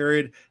short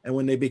period. And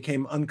when they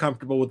became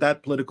uncomfortable with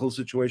that political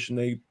situation,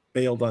 they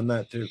bailed on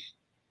that too.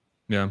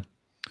 Yeah.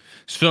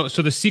 So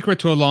the secret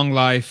to a long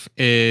life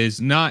is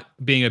not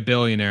being a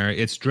billionaire.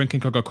 It's drinking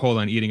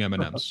Coca-Cola and eating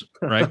M&Ms,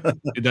 right?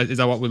 Is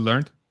that what we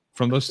learned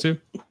from those two?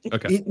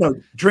 Okay.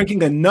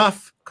 Drinking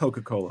enough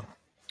Coca-Cola.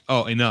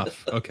 Oh,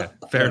 enough. Okay.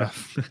 Fair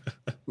enough.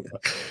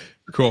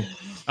 Cool.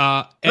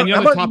 Any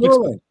other topics?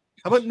 Neuralink?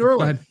 How about Neuralink?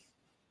 Go ahead.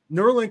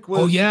 Neuralink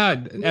was... Oh, yeah.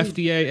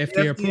 FDA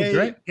approved,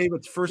 right? Gave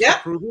its first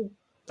approval.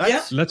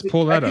 Let's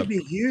pull that up. That could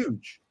be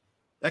huge.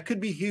 That could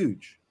be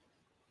huge.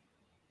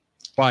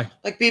 Why?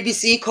 Like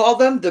BBC called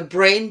them the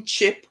brain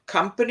chip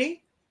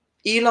company,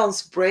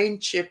 Elon's brain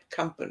chip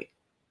company.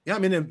 Yeah, I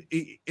mean,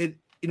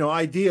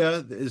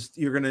 idea is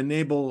you're going to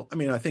enable. I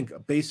mean, I think a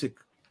basic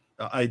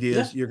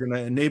idea is you're going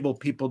to enable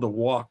people to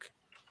walk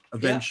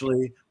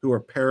eventually who are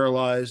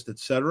paralyzed,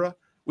 etc.,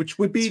 which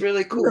would be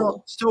really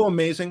cool. So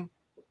amazing.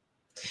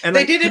 And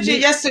they did it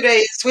yesterday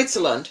in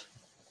Switzerland.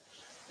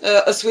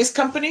 A Swiss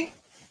company.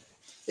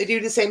 They do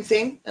the same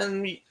thing,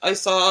 and I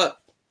saw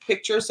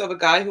pictures of a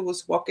guy who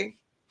was walking.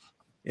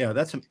 Yeah,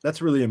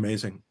 that's really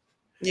amazing.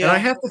 Yeah,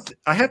 and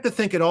I have to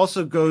think it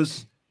also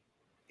goes.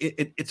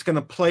 It's going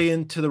to play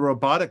into the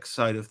robotic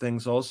side of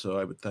things also,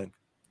 I would think.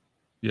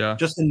 Yeah,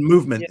 just in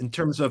movement, in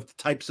terms of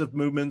types of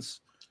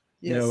movements,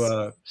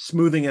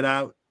 smoothing it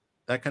out,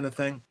 that kind of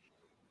thing.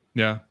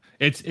 Yeah,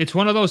 it's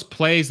one of those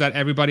plays that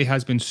everybody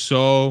has been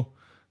so.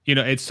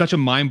 It's such a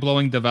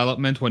mind-blowing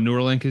development what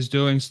Neuralink is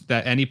doing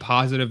that any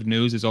positive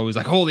news is always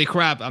like, holy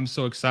crap, I'm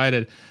so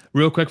excited.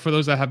 Real quick, for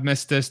those that have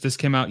missed this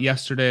came out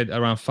yesterday at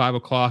around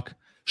 5:00,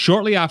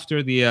 shortly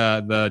after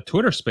the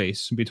Twitter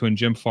space between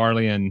Jim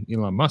Farley and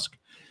Elon Musk.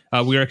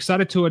 We are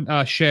excited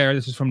to share,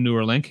 this is from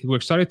Neuralink, we're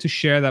excited to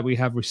share that we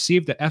have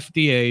received the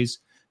FDA's,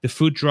 the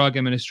Food Drug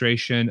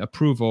Administration,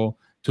 approval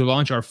to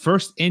launch our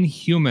first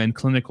in-human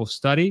clinical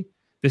study.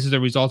 This is a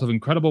result of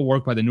incredible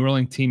work by the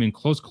Neuralink team in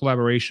close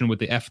collaboration with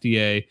the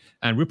FDA,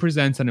 and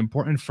represents an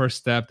important first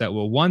step that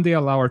will one day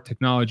allow our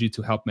technology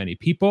to help many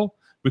people.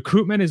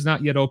 Recruitment is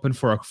not yet open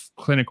for a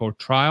clinical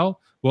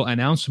trial. We'll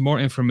announce more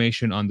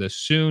information on this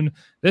soon.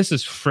 This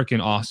is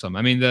freaking awesome.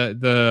 I mean,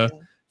 the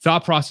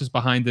thought process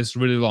behind this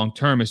really long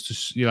term is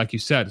to, like you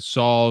said,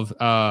 solve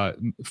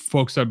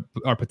folks that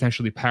are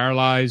potentially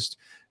paralyzed,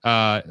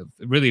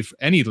 really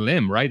any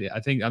limb, right? I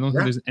don't think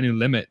there's any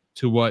limit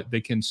to what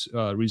they can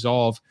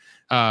resolve.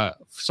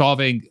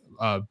 Solving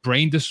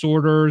brain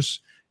disorders.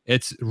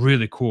 It's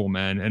really cool,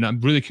 man. And I'm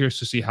really curious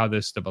to see how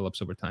this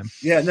develops over time.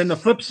 Yeah. And then the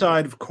flip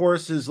side, of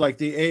course, is like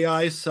the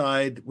AI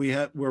side.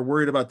 We're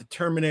worried about the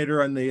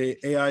Terminator on the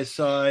AI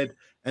side,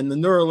 and the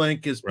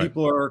Neuralink is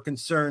people are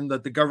concerned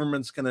that the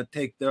government's going to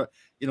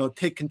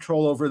take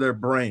control over their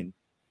brain.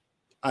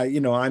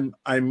 I'm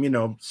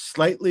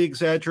slightly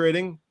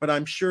exaggerating, but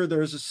I'm sure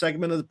there's a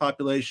segment of the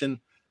population.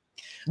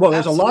 Well,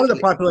 there's a lot of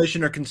the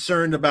population are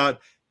concerned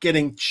about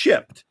getting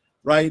chipped,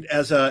 right?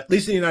 At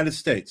least in the United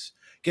States,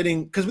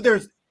 because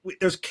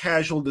there's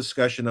casual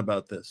discussion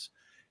about this.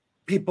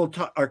 People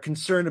are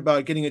concerned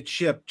about getting a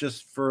chip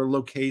just for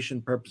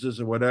location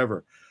purposes or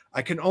whatever.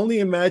 I can only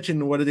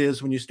imagine what it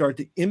is when you start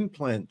to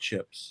implant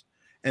chips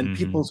and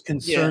people's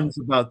concerns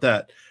about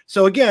that.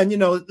 So again,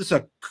 this is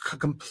a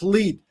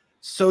complete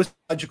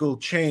sociological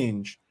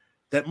change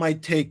that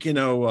might take 50,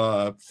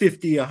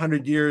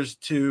 100 years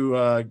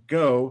to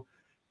go,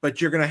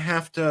 but you're going to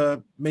have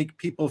to make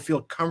people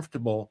feel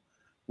comfortable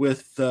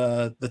with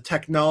the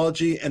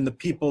technology and the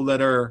people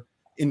that are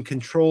in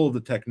control of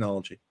the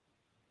technology.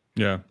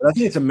 Yeah, but I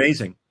think it's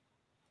amazing.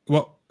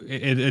 Well,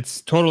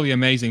 it's totally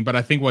amazing, but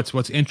I think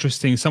what's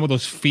interesting, some of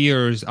those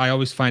fears I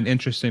always find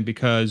interesting,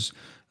 because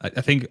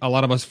I think a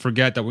lot of us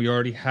forget that we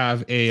already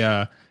have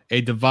a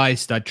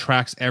device that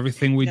tracks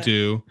everything we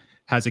do,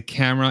 has a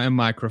camera and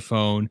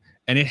microphone,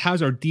 and it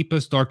has our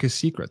deepest, darkest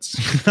secrets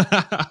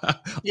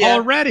Yeah.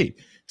 already.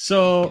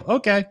 So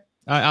okay,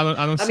 I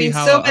don't I see mean,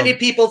 how so many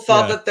people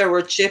thought yeah. that there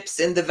were chips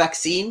in the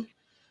vaccine.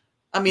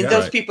 I mean, Yeah.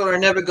 those Right. people are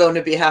never going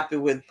to be happy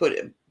with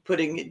putting.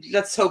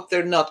 Let's hope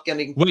they're not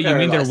getting. What, you mean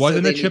there paralyzed, so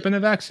wasn't a they chip need- in the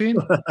vaccine?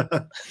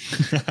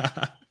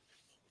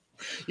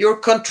 You're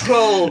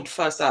controlled,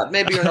 Farzad.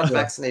 Maybe you're not Yeah.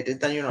 vaccinated,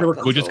 then you're not They were-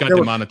 controlled. We just got There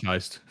were-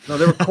 demonetized. No,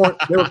 they were corn.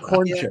 They were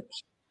corn Yeah.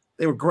 chips.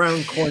 They were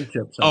ground corn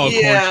chips. Oh,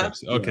 Yeah. corn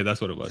chips. Okay,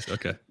 that's what it was.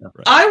 Okay. Right.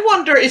 I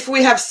wonder if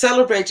we have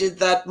celebrated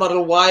that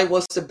Model Y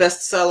was the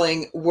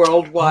best-selling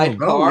worldwide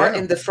Oh, car yeah.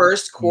 in the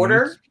first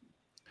quarter.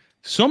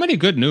 So many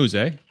good news,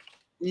 eh?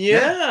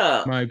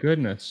 Yeah. My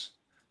goodness.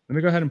 Let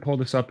me go ahead and pull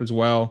this up as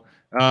well.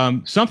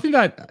 Something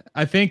that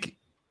I think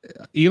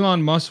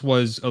Elon Musk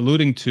was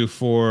alluding to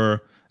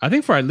for at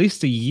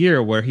least a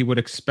year, where he would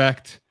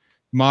expect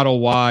Model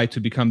Y to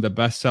become the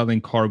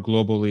best-selling car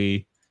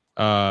globally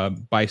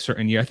by a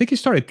certain year. I think he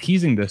started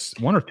teasing this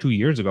 1 or 2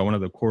 years ago, one of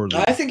the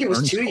quarterly. I think it was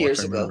earnings 2 calls, years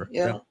I ago. remember.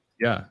 Yeah.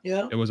 Yeah.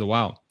 Yeah. It was a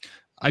while.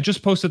 I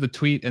just posted the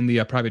tweet in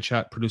the private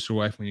chat, producer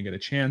wife, when you get a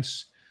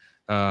chance.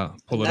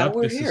 Pull it Now up.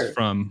 we're This here. is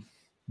from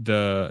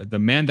the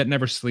man that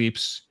never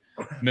sleeps,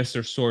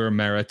 Mr. Sawyer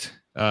Merritt,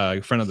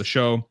 friend of the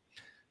show.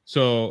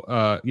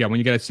 So yeah, when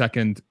you get a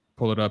second,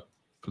 pull it up,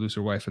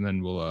 producer wife, and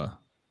then we'll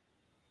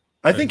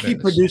I think he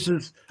Venice.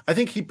 produces. I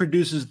think he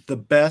produces the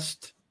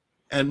best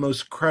and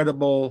most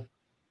credible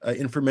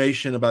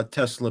information about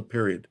Tesla.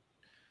 Period.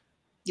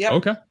 Yep.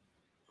 okay.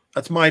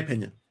 That's my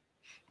opinion.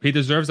 He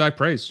deserves that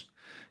praise.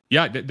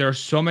 Yeah, there are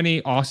so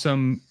many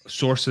awesome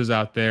sources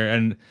out there,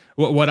 and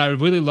what I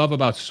really love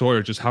about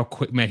Sawyer, just how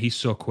quick, man, he's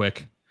so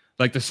quick.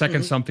 Like the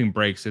 2nd Mhm. something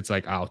breaks, it's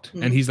like out,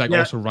 Mhm. and he's like Yeah.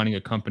 also running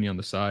a company on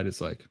the side.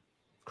 It's like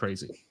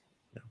crazy.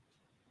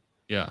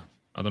 Yeah,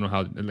 I don't know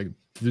how. Like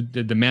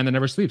the man that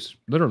never sleeps,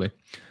 literally.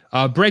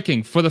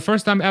 Breaking for the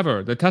first time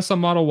ever, the Tesla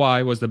Model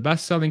Y was the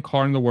best-selling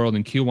car in the world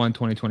in Q1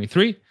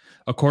 2023,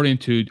 according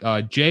to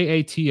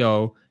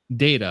JATO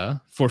data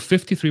for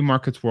 53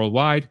 markets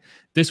worldwide.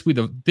 This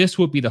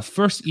will be the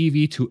first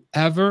EV to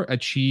ever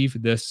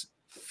achieve this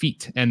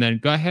feat. And then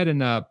go ahead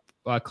and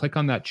click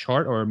on that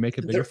chart or make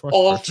it bigger They're for us.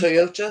 all Kristen.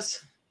 Toyotas.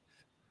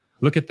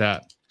 Look at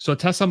that. So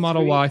Tesla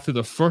Model Y through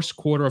the first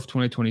quarter of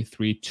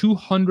 2023,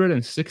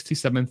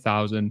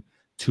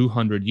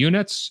 267,200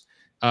 units.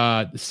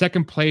 The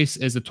second place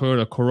is the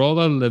Toyota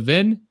Corolla,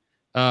 Levin,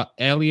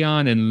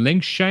 Allion, and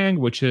Lingshan,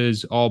 which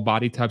is all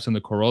body types on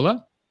the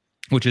Corolla,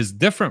 which is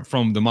different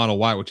from the Model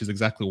Y, which is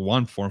exactly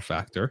one form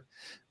factor.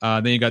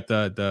 Then you got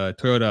the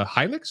Toyota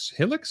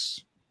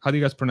Hilux. How do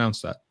you guys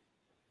pronounce that?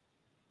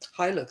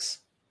 Hilux.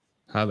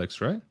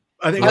 Hilux, right?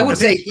 I would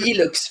say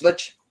Helix,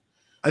 but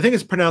I think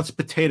it's pronounced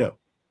potato.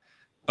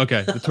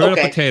 Okay, the Toyota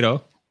Okay.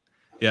 Potato.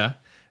 Yeah.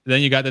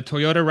 Then you got the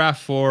Toyota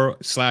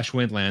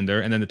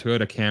RAV4/Windlander, and then the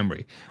Toyota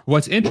Camry.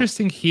 What's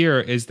interesting here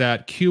is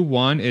that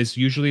Q1 is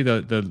usually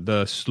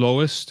the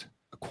slowest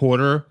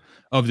quarter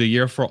of the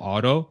year for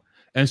auto.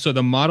 And so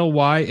the Model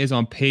Y is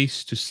on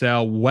pace to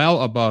sell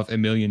well above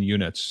 1 million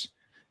units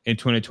in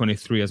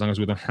 2023, as long as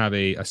we don't have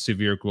a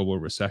severe global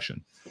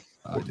recession.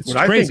 It's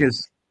What crazy.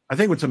 I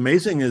think what's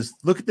amazing is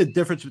look at the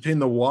difference between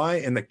the Y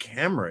and the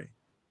Camry.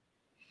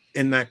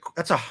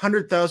 That's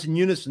 100,000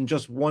 units in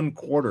just one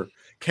quarter.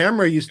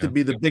 Camry used to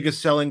be the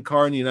biggest selling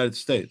car in the United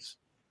States.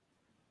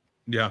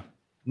 Yeah.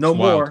 No It's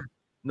wild. more.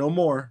 No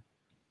more.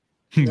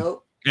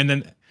 no. And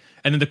then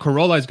the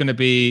Corolla is going to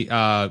be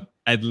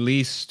at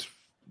least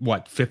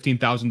what,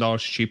 $15,000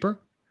 cheaper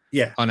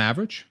Yeah. on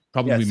average,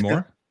 probably it's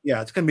more.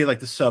 It's gonna be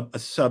like a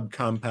sub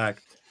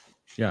compact,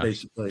 Yeah,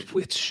 basically.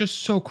 it's just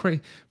so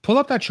crazy. Pull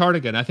up that chart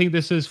again. I think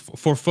this is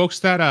for folks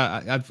that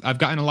I've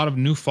gotten a lot of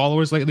new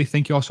followers lately.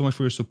 Thank you all so much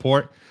for your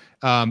support.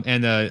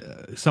 And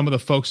some of the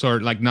folks are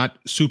like not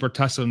super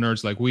Tesla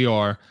nerds like we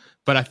are,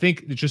 but I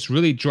think it just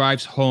really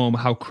drives home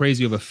how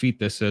crazy of a feat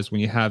this is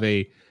when you have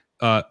a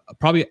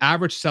probably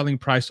average selling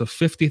price of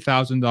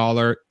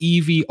 $50,000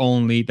 EV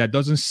only that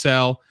doesn't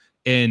sell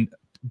in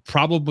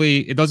South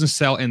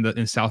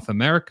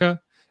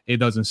America. It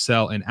doesn't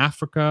sell in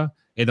Africa.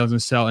 It doesn't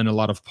sell in a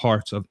lot of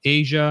parts of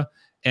Asia.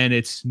 And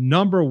it's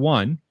number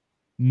one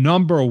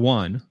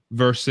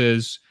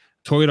versus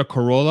Toyota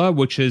Corolla,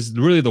 which is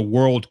really the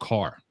world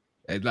car.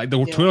 Like the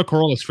Toyota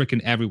Corolla is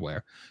freaking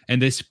everywhere.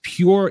 And this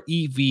pure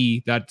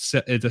EV that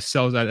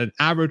sells at an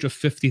average of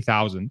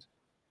 50,000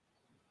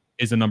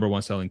 is the number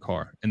one selling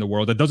car in the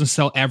world that doesn't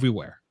sell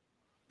everywhere.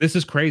 This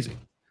is crazy.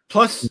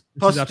 Plus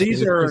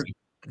absolutely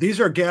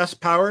these are gas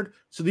powered,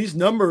 so these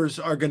numbers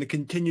are going to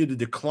continue to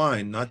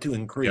decline, not to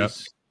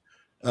increase.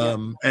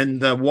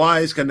 And the Y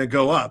is going to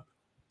go up.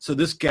 So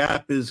this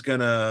gap is going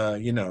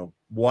to,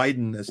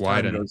 widen as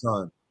time goes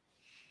on.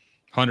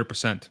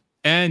 100%.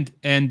 And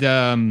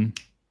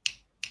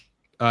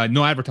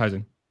no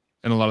advertising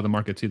in a lot of the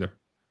markets either.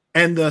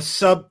 And the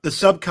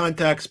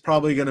subcontact's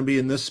probably going to be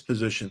in this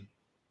position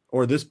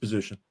or this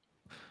position.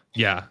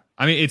 Yeah.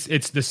 I mean, it's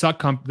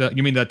the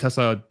you mean the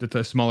Tesla,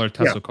 the smaller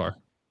Tesla car?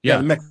 Yeah.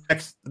 The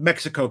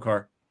Mexico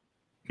car.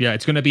 Yeah.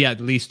 It's going to be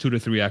at least 2 to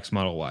 3x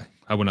Model Y.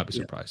 I would not be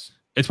surprised.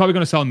 It's probably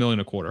going to sell 1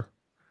 million a quarter.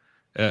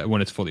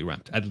 when it's fully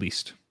ramped, at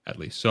least.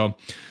 So,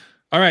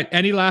 all right.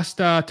 Any last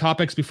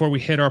topics before we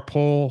hit our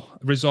poll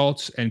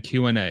results and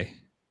Q&A?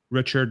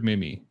 Richard,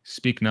 Mimi,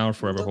 speak now or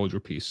forever hold your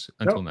peace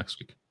until next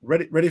week.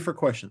 Ready for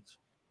questions.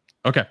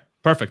 Okay,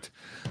 perfect.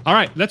 All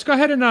right, let's go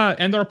ahead and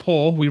end our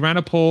poll. We ran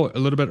a poll a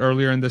little bit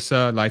earlier in this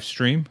live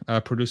stream.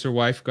 Producer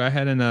wife, go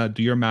ahead and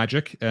do your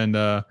magic and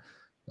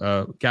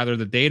gather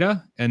the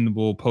data, and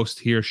we'll post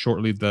here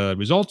shortly the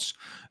results.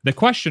 The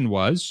question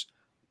was,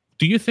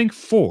 do you think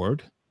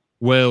Ford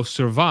will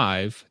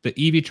survive the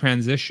EV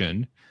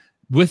transition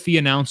with the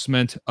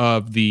announcement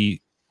of the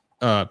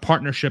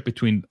partnership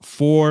between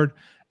Ford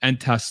and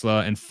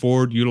Tesla, and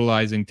Ford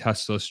utilizing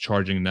Tesla's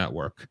charging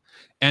network?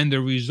 And the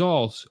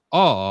results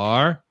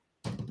are...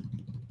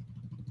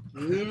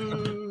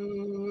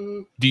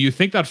 Do you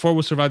think that Ford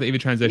will survive the EV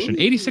transition?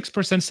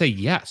 86% say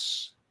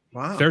yes.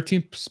 Wow.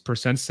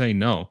 13% say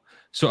no.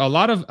 So a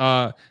lot of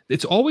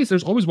there's always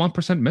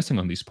 1% missing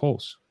on these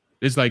polls.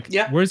 It's like,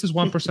 where's this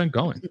 1%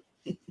 going?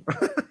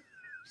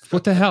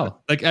 What the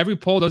hell? Like, every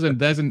poll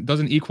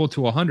doesn't equal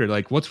to 100.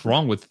 Like, what's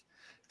wrong with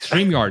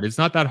StreamYard? It's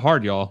not that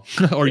hard, y'all.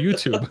 Or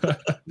YouTube.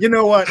 You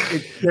know what?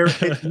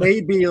 It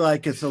may be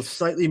like it's a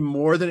slightly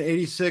more than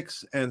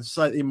 86 and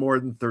slightly more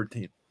than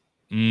 13.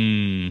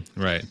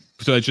 Right.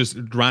 So it's just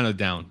round it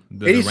down.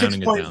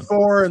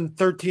 86.4 and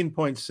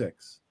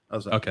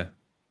 13.6. Okay.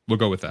 We'll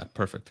go with that.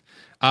 Perfect.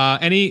 What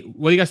do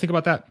you guys think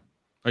about that?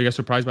 Are you guys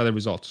surprised by the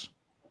results?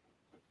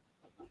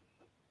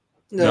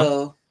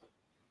 No.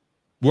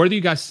 Where do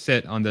you guys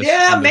sit on this?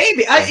 Yeah,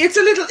 maybe.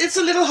 It's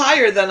a little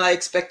higher than I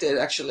expected,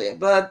 actually.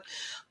 But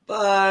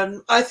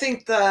I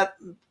think that,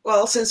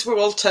 well, since we're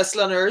all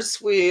Tesla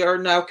nerds, we are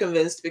now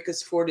convinced,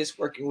 because Ford is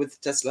working with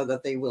Tesla,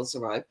 that they will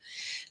survive.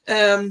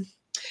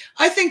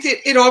 I think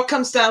that it all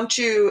comes down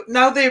to,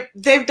 now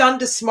they've done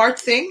the smart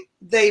thing.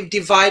 They've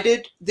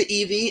divided the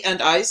EV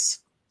and ICE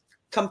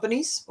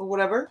companies or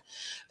whatever,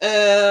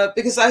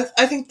 because I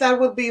think that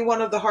will be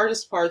one of the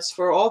hardest parts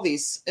for all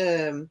these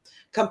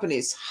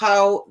companies,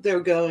 how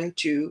they're going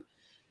to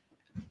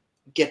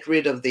get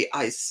rid of the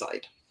ICE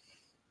side.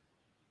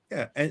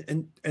 Yeah,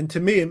 and to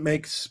me, it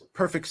makes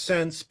perfect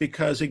sense,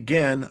 because,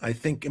 again, I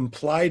think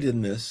implied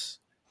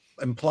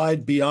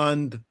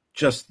beyond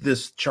just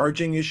this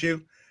charging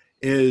issue,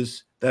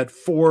 is that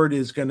Ford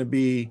is going to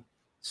be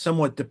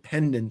somewhat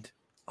dependent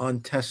on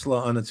Tesla,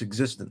 on its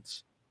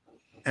existence.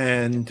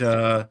 And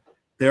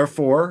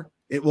therefore,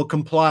 it will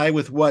comply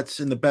with what's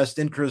in the best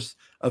interest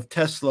of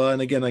Tesla.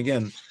 And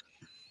again,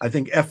 I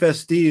think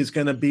FSD is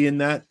going to be in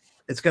that.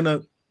 It's going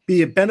to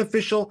be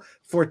beneficial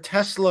for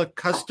Tesla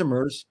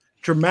customers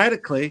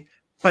dramatically,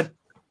 but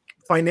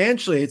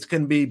financially, it's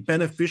going to be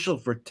beneficial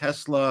for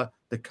Tesla,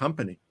 the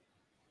company.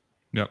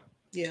 Yep.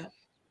 Yeah.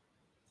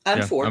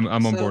 And Ford.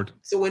 I'm on board.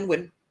 It's a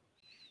win-win.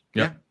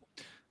 Yeah.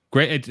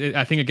 Great.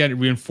 I think, again, it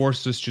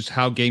reinforces just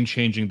how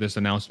game-changing this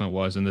announcement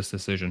was and this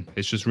decision.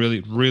 It's just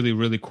really, really,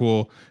 really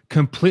cool.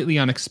 Completely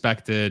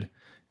unexpected.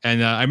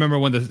 And I remember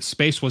when the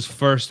space was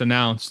first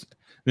announced,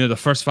 the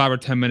first 5 or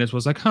 10 minutes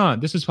was like,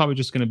 this is probably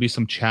just going to be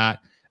some chat.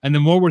 And the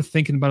more we're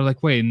thinking about it,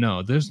 like, wait,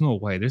 no, there's no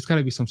way. There's got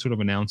to be some sort of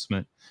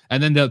announcement.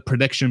 And then the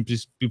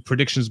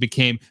predictions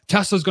became,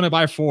 Tesla's going to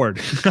buy Ford.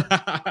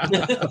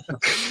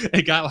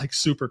 It got like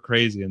super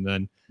crazy. And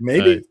then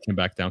maybe it came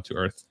back down to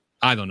earth.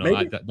 I don't know.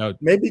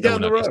 Maybe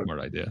down the road. Be a smart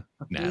idea.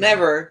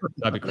 Never.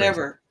 That'd be crazy.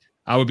 Never.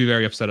 I would be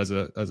very upset as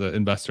an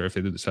investor if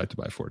they did decide to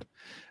buy Ford.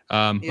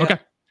 Okay.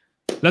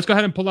 Let's go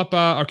ahead and pull up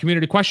our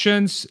community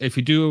questions. If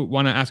you do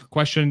want to ask a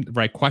question,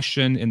 write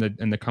question in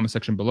the comment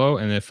section below.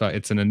 And if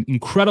it's an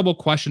incredible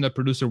question that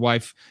producer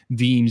wife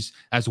deems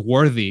as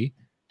worthy,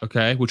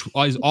 okay, which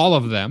is all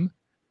of them,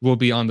 will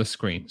be on the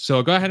screen.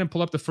 So go ahead and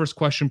pull up the first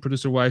question,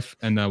 producer wife,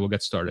 and we'll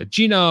get started.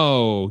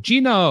 Gino,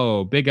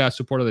 big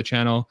supporter of the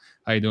channel.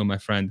 How you doing, my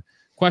friend?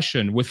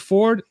 Question: with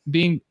Ford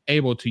being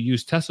able to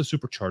use Tesla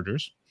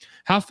superchargers,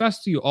 how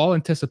fast do you all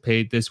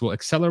anticipate this will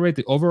accelerate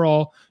the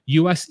overall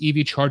U.S.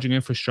 EV charging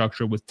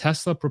infrastructure with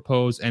Tesla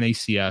proposed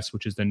NACS,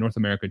 which is the North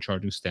American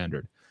Charging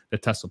Standard, the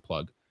Tesla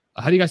plug?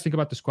 How do you guys think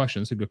about this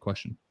question? It's a good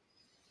question.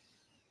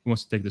 Who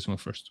wants to take this one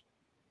first?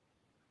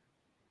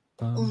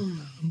 I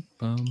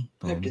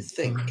have to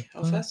think.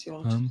 How fast you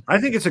want?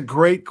 I think it's a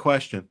great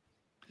question.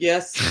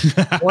 Yes.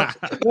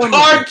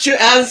 Hard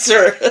to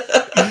answer.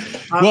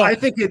 I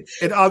think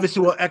it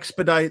obviously will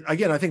expedite.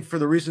 Again, I think for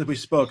the reasons we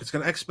spoke, it's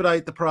going to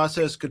expedite the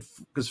process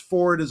because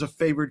Ford is a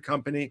favored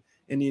company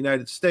in the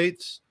United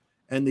States,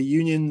 and the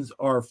unions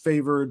are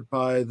favored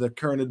by the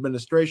current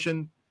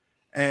administration.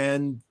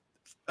 And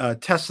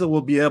Tesla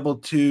will be able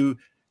to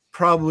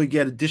probably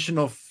get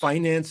additional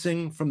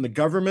financing from the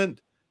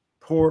government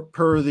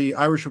per the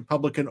Irish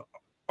Republican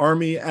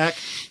Army Act.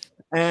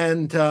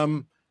 And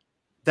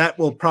that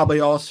will probably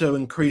also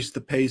increase the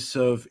pace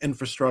of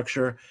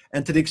infrastructure.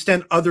 And to the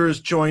extent others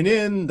join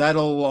in,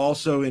 that'll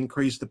also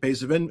increase the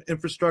pace of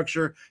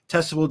infrastructure.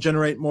 Tesla will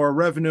generate more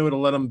revenue.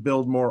 It'll let them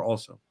build more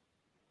also.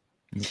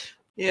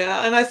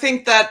 Yeah, and I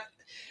think that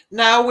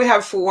now we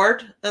have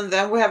Ford, and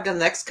then we have the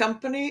next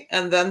company,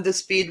 and then the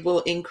speed will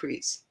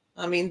increase.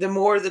 I mean, the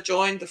more that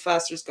join, the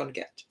faster it's going to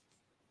get.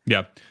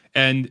 Yeah.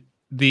 And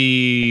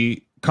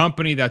the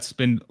company that's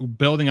been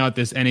building out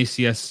this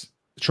NACS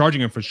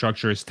charging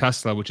infrastructure is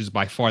Tesla, which is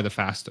by far the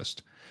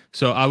fastest.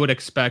 So I would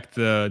expect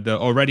the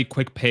already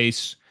quick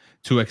pace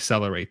to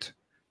accelerate.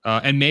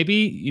 And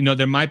maybe,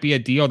 there might be a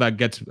deal that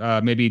gets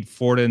maybe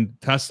Ford and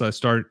Tesla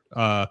start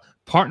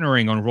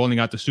partnering on rolling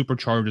out the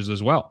superchargers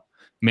as well.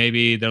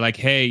 Maybe they're like,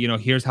 hey,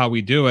 here's how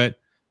we do it.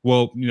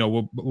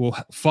 We'll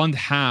fund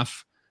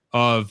half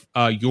of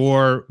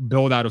your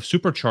build out of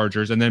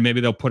superchargers, and then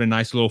maybe they'll put a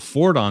nice little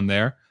Ford on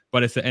there,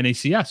 but it's the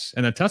NACS,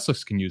 and the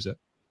Teslas can use it.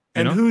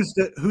 And who's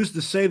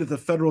to say that the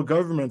federal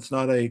government's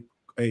not a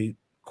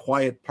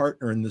quiet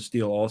partner in this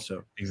deal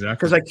also? Exactly.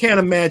 Because I can't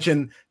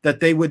imagine that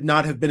they would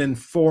not have been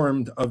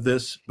informed of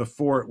this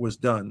before it was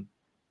done.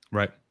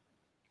 Right.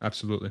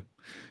 Absolutely.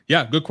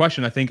 Yeah. Good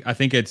question. I think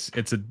it's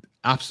an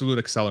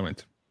absolute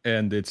accelerant,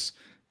 and it's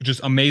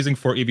just amazing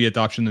for EV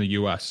adoption in the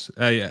US.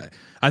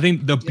 I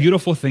think the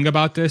beautiful thing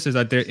about this is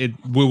that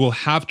we will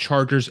have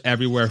chargers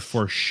everywhere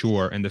for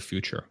sure in the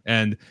future,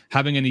 and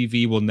having an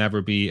EV will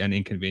never be an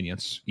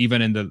inconvenience,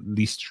 even in the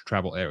least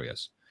travel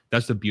areas.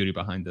 That's the beauty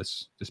behind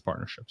this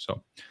partnership.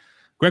 So,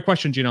 great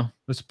question, Gino.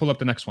 Let's pull up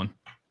the next one.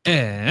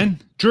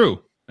 And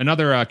Drew,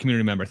 another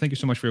community member. Thank you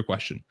so much for your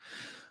question.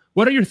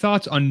 What are your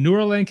thoughts on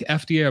Neuralink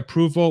FDA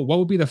approval? What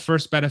will be the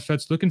first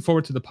benefits? Looking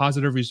forward to the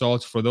positive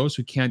results for those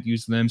who can't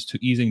use limbs to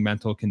easing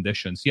mental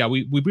conditions. Yeah,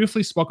 we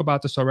briefly spoke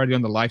about this already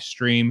on the live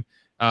stream.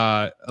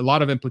 A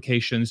lot of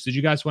implications. Did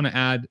you guys want to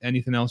add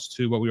anything else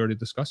to what we already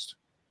discussed?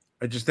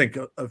 I just think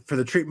for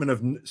the treatment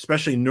of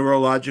especially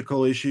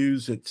neurological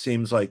issues, it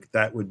seems like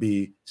that would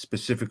be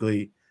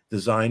specifically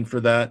designed for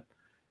that.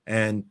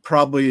 And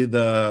probably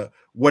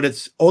what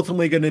it's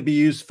ultimately going to be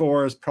used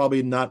for is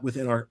probably not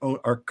within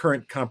our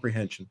current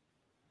comprehension.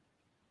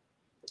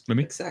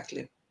 Maybe?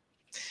 Exactly.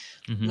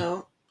 Mm-hmm.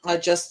 No, I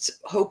just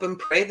hope and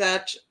pray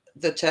that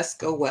the tests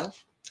go well.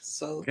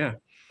 So yeah,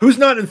 who's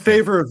not in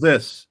favor of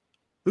this?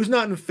 Who's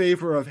not in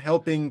favor of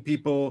helping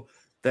people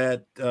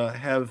that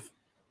have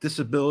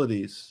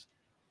disabilities?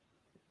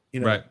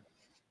 Right.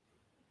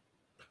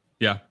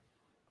 Yeah.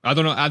 I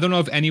don't know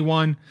if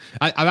anyone.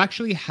 I've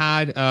actually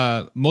had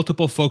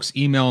multiple folks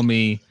email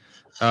me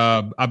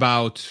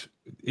about,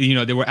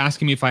 they were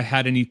asking me if I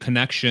had any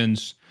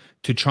connections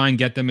to try and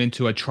get them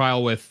into a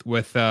trial with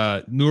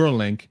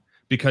Neuralink,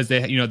 because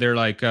they're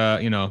like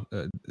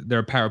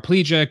they're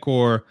paraplegic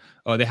or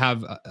they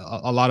have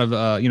a lot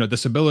of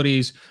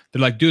disabilities.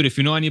 They're like, dude, if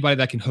you know anybody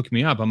that can hook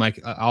me up, I'm like,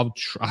 I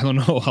don't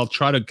know, I'll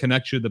try to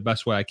connect you the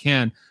best way I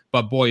can.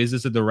 But boy, is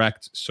this a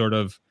direct sort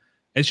of.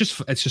 It's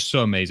just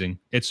so amazing.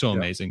 It's so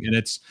amazing. And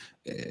it's,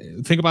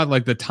 think about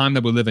like the time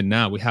that we live in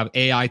now. We have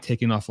AI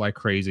taking off like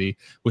crazy.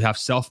 We have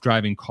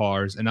self-driving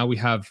cars, and now we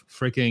have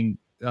freaking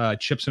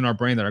chips in our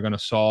brain that are going to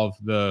solve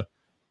the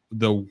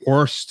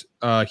worst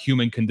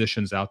human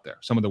conditions out there.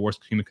 Some of the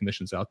worst human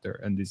conditions out there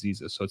and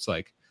diseases. So it's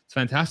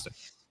fantastic.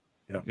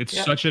 Yeah. It's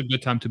such a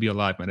good time to be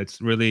alive, man.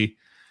 It's really,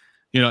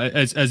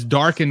 as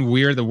dark and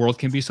weird the world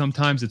can be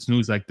sometimes, it's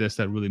news like this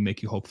that really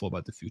make you hopeful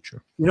about the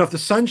future. If the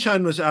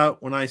sunshine was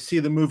out when I see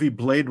the movie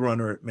Blade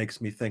Runner, it makes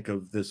me think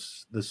of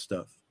this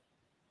stuff.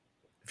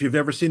 If you've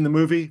ever seen the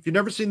movie,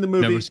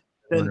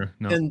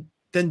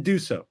 then do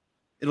so.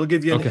 It'll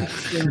give you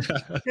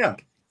yeah.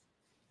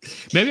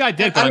 Maybe I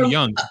did, but I'm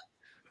young.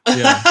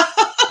 Yeah.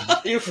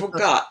 You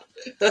forgot.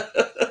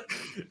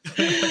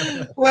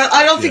 Well,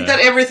 I don't think that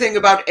everything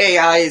about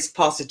AI is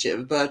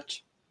positive, but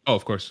oh,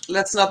 of course.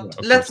 Let's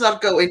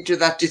not go into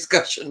that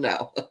discussion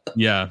now.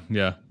 Yeah.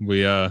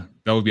 We that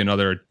would be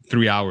another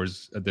 3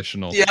 hours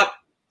additional. Yep.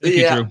 Thank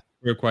you, Drew, for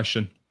your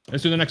question.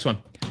 Let's do the next one.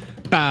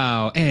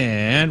 Bow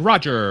and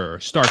Roger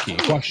Starkey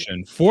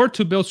question: Ford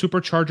to build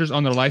superchargers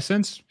on their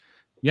license?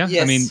 Yeah,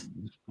 yes. I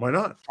mean, why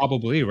not?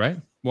 Probably, right?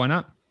 Why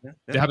not? Yeah.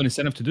 They have an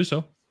incentive to do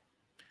so.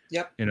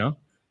 Yep.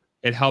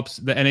 It helps.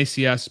 The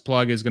NACS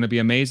plug is going to be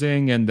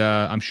amazing, and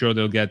I'm sure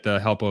they'll get the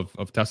help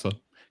of Tesla,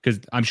 because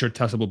I'm sure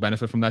Tesla will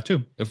benefit from that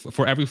too. If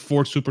for every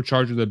Ford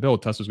supercharger they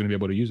build, Tesla's going to be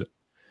able to use it.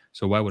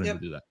 So why wouldn't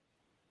they do that?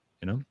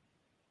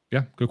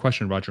 Yeah, good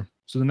question, Roger.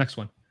 So the next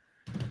one.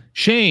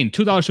 Shane,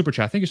 $2 super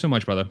chat. Thank you so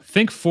much, brother.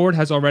 Think Ford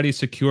has already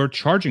secured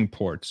charging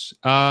ports.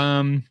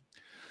 Well,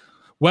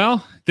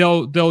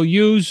 they'll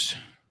use.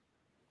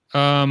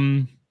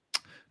 I'm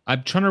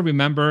trying to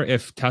remember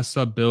if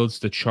Tesla builds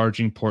the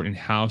charging port in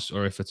house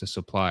or if it's a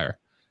supplier.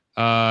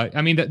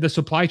 I mean, the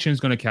supply chain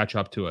is going to catch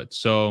up to it.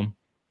 So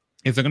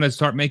if they're going to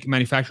start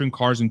manufacturing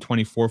cars in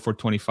 24 for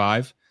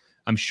 25,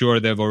 I'm sure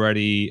they've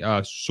already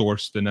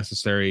sourced the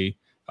necessary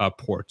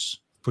ports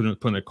put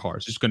in their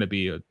cars. It's going to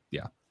be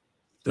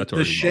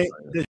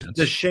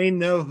Does Shane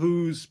know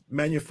who's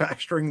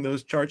manufacturing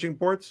those charging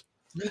ports?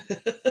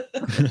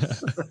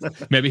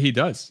 Maybe he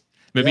does.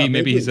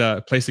 Maybe he's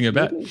placing a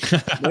bet.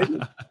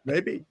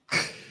 Maybe.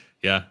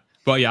 Yeah,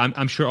 but yeah,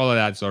 I'm sure all of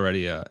that's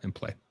already in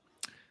play.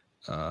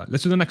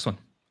 Let's do the next one.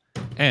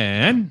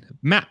 And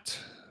Matt,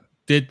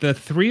 did the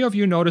three of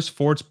you notice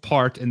Ford's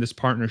part in this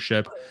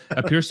partnership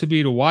appears to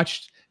be to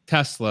watch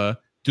Tesla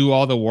do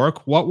all the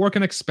work. What work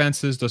and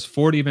expenses does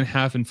Ford even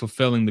have in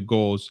fulfilling the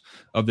goals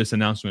of this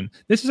announcement?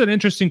 This is an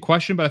interesting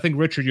question, but I think,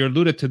 Richard, you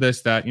alluded to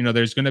this, that,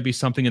 there's going to be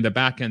something in the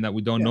back end that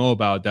we don't know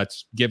about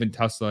that's giving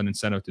Tesla an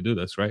incentive to do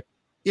this, right?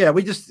 Yeah,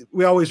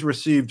 we always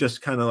receive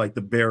just kind of like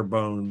the bare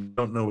bone.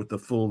 Don't know what the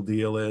full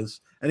deal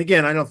is. And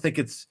again, I don't think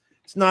it's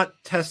not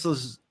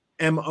Tesla's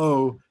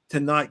MO to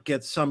not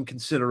get some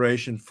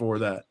consideration for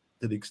that,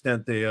 to the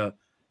extent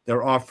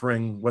they're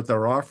offering what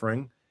they're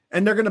offering,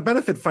 and they're going to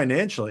benefit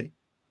financially.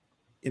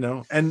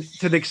 And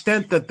to the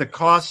extent that the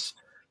costs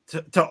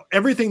to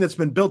everything that's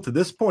been built to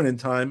this point in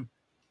time,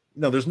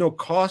 there's no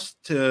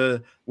cost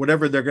to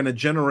whatever they're going to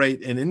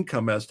generate in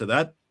income as to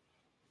that.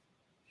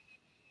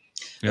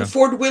 Yeah.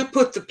 Ford will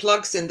put the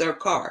plugs in their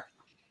cars.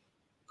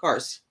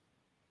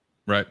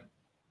 Right.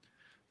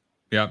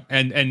 Yeah.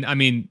 And I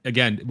mean,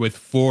 again, with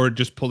Ford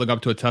just pulling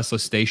up to a Tesla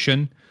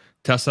station,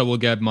 Tesla will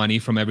get money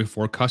from every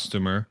Ford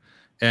customer.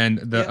 And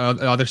the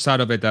other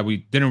side of it that we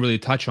didn't really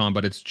touch on,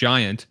 but it's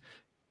giant,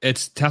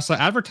 it's Tesla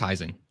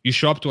advertising. You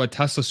show up to a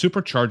Tesla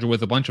supercharger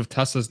with a bunch of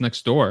Teslas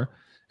next door,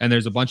 and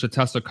there's a bunch of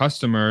Tesla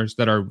customers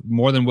that are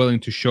more than willing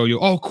to show you,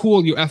 oh,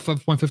 cool, your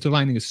F-150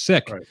 Lightning is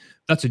sick. Right.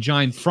 That's a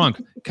giant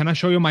frunk. Can I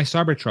show you my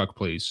Cybertruck,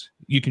 please?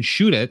 You can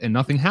shoot it and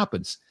nothing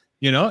happens.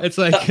 It's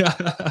like,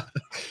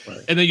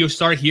 and then you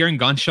start hearing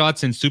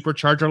gunshots in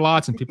supercharger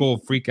lots and people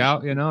will freak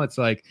out. It's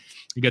like,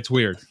 it gets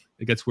weird.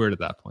 It gets weird at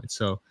that point.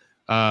 So,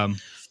 but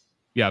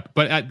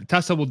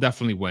Tesla will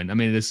definitely win. I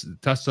mean,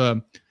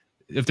 Tesla,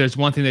 if there's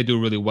one thing they do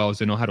really well is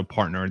they know how to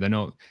partner. They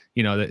know,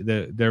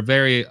 they're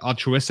very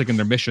altruistic in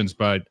their missions,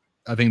 but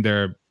I think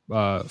their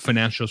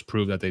financials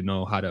prove that they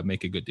know how to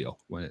make a good deal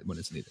when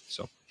it's needed.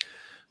 So,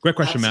 great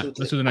question, Absolutely. Matt.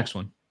 Let's do the next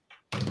one.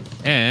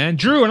 And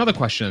Drew, another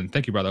question.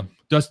 Thank you, brother.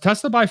 Does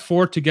Tesla buy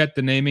Ford to get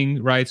the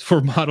naming rights for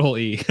Model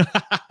E?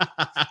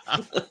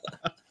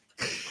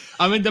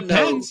 I mean,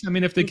 depends. No. I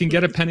mean, if they can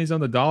get a pennies on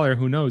the dollar,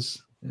 who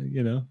knows?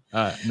 No,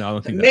 I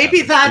don't think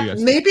maybe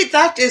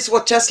that is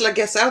what Tesla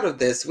gets out of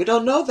this. We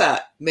don't know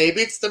that.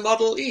 Maybe it's the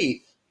Model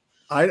E.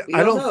 I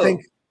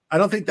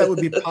don't think that would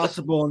be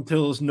possible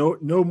until there's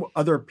no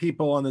other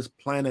people on this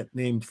planet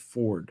named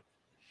Ford.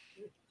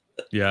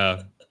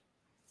 Yeah,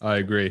 I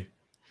agree.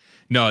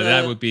 No,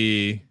 that would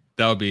be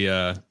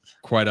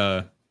quite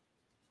a.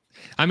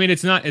 I mean,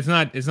 it's not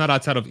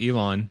outside of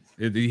Elon.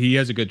 He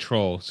has a good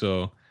troll,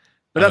 so.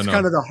 But that's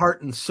kind of the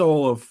heart and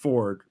soul of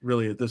Ford,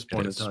 really, at this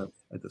point in time.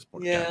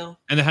 Yeah.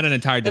 And they had an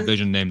entire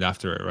division named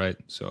after it, right?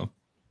 So.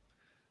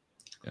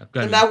 Yeah.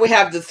 And now we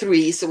have the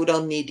 3, so we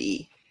don't need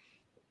E.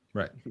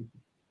 Right.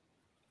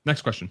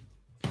 Next question.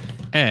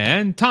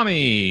 And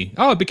Tommy.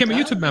 Oh, it became a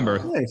YouTube member.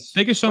 Nice.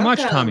 Thank you so much,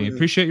 Tommy.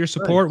 Appreciate your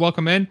support. Nice.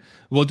 Welcome in.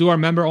 We'll do our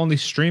member-only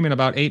stream in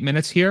about 8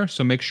 minutes here.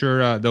 So make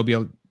sure there'll be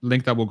a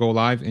link that will go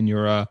live in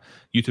your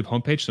YouTube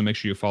homepage. So make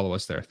sure you follow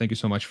us there. Thank you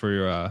so much for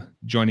your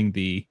joining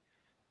the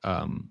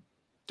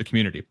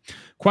community.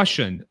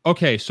 Question.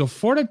 Okay, so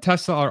Ford and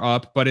Tesla are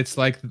up, but it's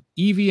like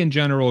EV in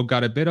general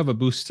got a bit of a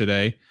boost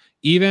today.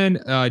 Even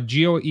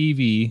Geo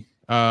EV,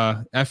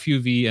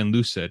 FUV, and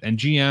Lucid, and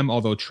GM,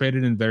 although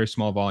traded in very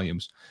small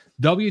volumes.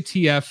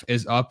 WTF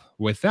is up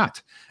with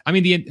that. I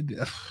mean,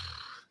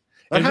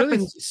 that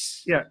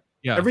happens. Really,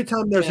 yeah. Every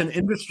time there's an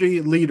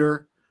industry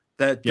leader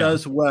that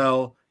does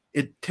well,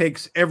 it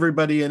takes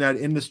everybody in that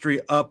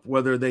industry up,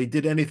 whether they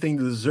did anything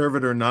to deserve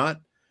it or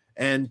not.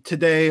 And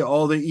today,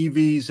 all the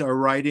EVs are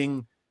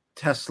riding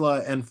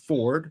Tesla and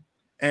Ford.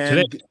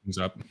 And today is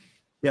up.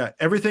 Yeah,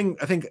 everything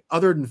I think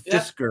other than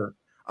Fisker,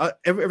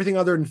 everything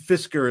other than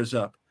Fisker is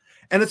up.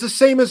 And it's the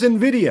same as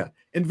NVIDIA.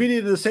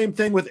 NVIDIA did the same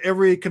thing with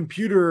every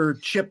computer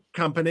chip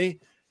company.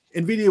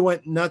 NVIDIA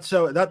went nuts.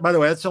 So that, by the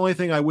way, that's the only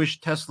thing I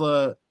wish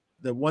Tesla,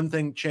 the one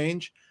thing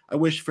change. I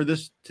wish for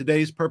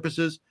today's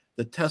purposes,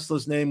 that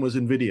Tesla's name was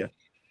NVIDIA.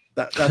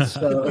 That's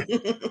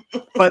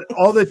but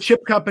all the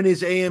chip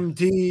companies,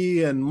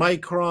 AMD and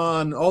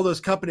Micron, all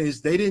those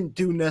companies, they didn't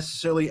do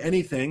necessarily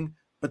anything,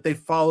 but they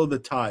follow the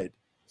tide.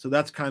 So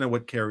that's kind of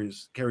what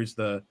carries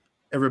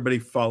everybody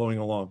following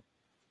along.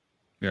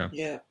 Yeah.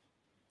 Yeah.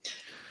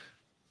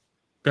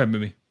 Go ahead,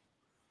 Mimi.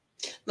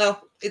 No,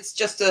 it's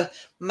just a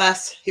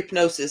mass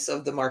hypnosis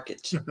of the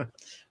market.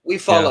 We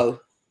follow. Yeah.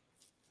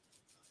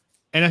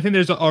 And I think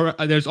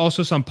there's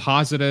also some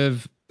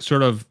positive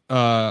sort of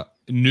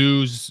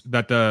news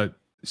that the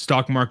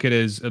stock market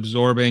is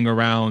absorbing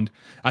around.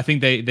 I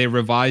think they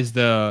revised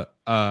GDP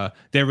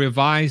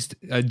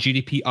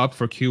up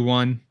for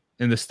Q1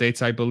 in the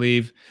States, I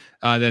believe.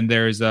 Then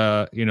there's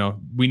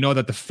we know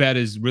that the Fed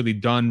is really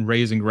done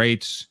raising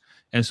rates.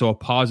 And so a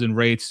pause in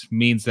rates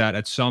means that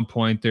at some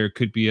point there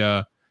could be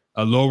a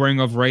lowering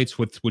of rates,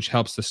 which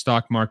helps the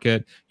stock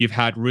market. You've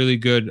had really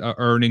good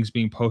earnings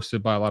being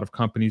posted by a lot of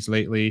companies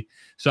lately.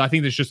 So I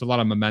think there's just a lot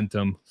of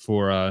momentum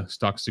for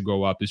stocks to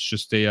go up. It's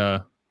just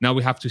now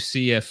we have to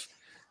see if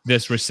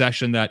this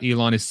recession that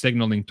Elon is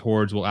signaling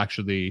towards will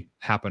actually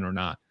happen or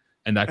not.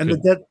 And that the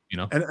debt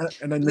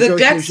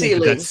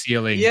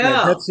ceiling.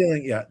 Yeah. Debt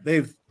ceiling. Yeah.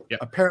 They've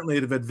apparently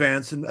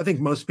advanced. And I think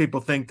most people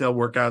think they'll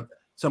work out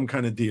some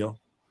kind of deal.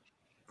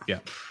 Yeah.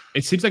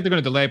 It seems like they're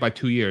going to delay it by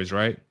 2 years,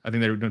 right? I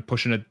think they're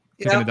pushing it,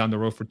 kicking it down the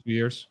road for 2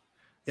 years.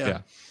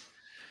 Yeah.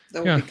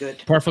 That would be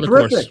good. Par for the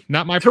Terrific. course.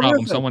 Not my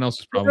problem, someone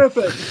else's problem.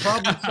 Terrific.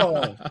 Problem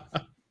solved.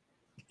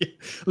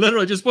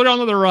 Literally, just put it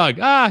under the rug.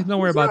 Don't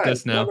worry about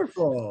this now.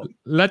 Wonderful.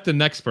 Let the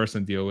next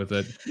person deal with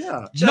it.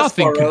 Yeah.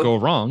 Nothing could go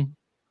wrong.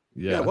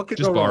 Yeah. What could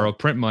just go borrow, wrong?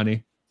 print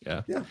money.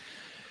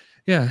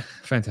 Yeah.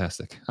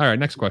 Fantastic. All right,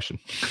 next question.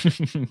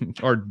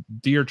 Our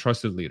dear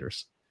trusted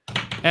leaders.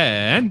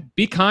 And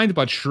be kind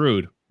but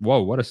shrewd.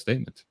 Whoa, what a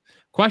statement.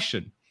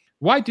 Question.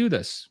 Why do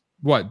this?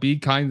 What? Be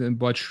kind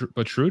but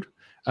shrewd?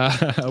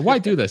 Why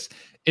do this?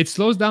 It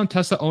slows down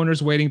Tesla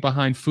owners waiting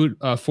behind Ford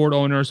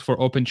owners for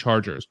open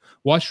chargers.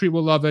 Wall Street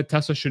will love it.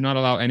 Tesla should not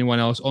allow anyone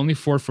else. Only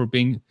Ford for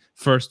being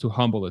first to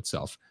humble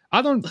itself.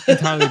 I don't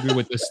entirely agree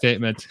with this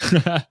statement,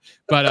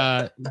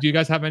 but do you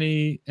guys have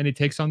any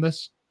takes on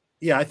this?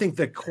 Yeah, I think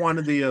the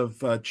quantity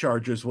of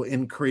chargers will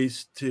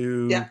increase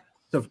to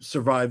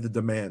survive the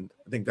demand.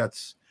 I think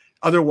that's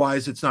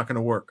otherwise it's not going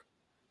to work.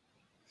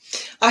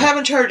 I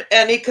haven't heard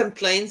any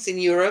complaints in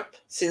Europe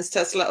since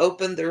Tesla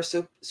opened their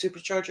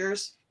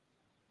superchargers.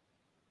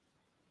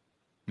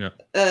 Yeah.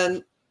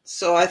 And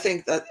so I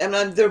think that, and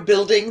then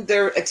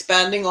they're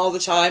expanding all the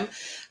time.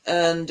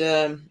 And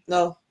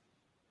no,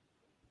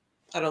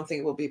 I don't think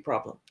it will be a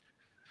problem.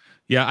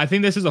 Yeah, I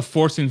think this is a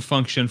forcing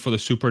function for the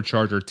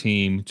supercharger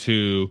team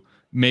to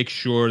make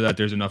sure that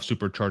there's enough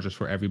superchargers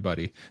for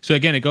everybody. So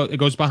again, it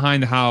goes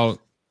behind how,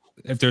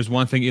 if there's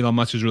one thing Elon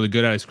Musk is really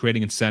good at, is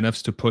creating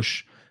incentives to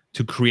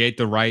create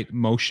the right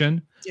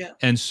motion. Yeah.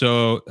 And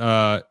so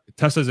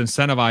Tesla's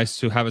incentivized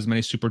to have as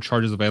many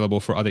superchargers available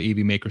for other EV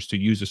makers to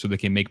use it, so they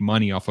can make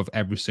money off of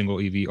every single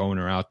EV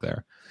owner out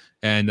there.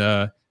 And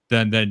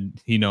then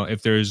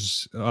if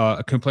there's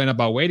a complaint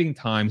about waiting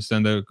times,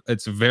 then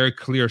it's a very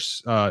clear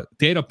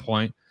data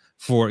point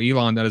for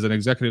Elon that as an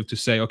executive to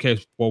say, okay,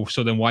 well,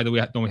 so then why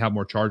don't we have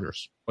more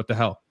chargers? What the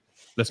hell?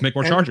 Let's make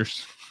more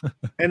chargers.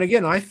 And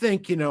again, I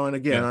think,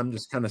 I'm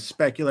just kind of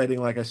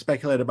speculating like I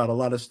speculate about a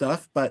lot of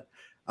stuff, but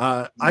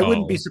I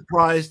wouldn't be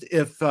surprised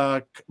if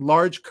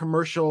large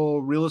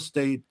commercial real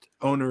estate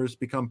owners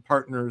become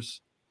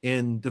partners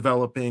in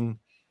developing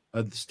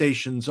the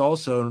stations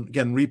also, and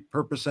again,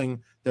 repurposing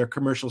their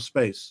commercial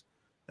space.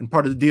 And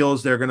part of the deal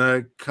is they're going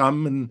to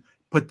come and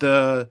put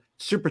the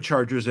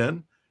superchargers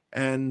in,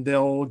 and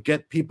they'll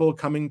get people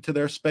coming to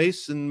their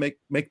space and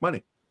make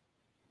money.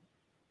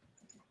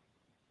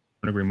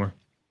 I agree more.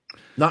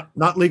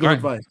 Not legal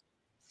advice.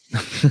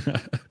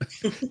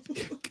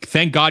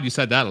 Thank God you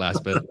said that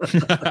last bit.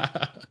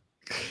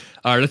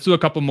 All right, let's do a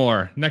couple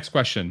more. Next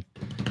question.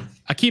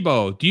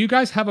 Akibo, do you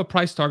guys have a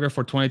price target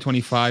for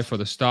 2025 for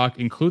the stock?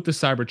 Include the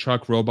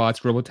Cybertruck,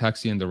 robots,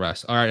 Robotaxi, and the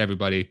rest. All right,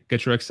 everybody,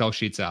 get your Excel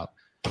sheets out.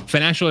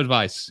 Financial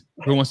advice.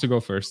 Who wants to go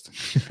first?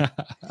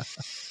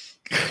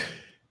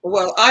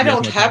 Well, I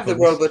don't have the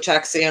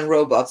Robotaxi and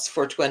robots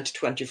for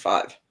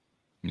 2025.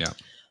 Yeah.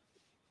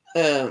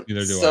 Neither do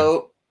I.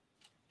 So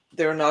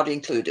they're not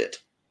included.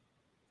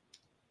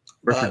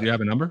 Perfect. Do you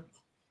have a number?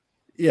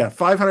 Yeah,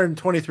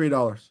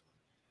 $523.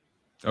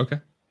 Okay.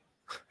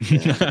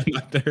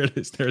 There it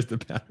is. There's the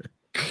pattern.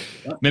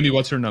 Maybe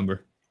what's her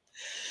number?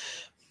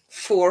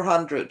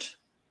 400.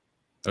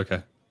 Okay.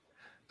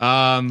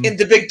 In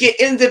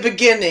the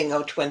beginning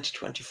of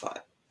 2025.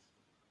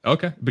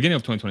 Okay, beginning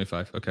of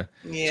 2025. Okay.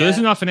 Yeah. So this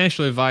is not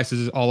financial advice. This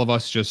is all of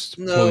us just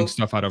pulling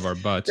stuff out of our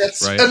butts.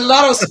 That's right? A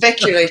lot of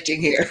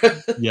speculating here.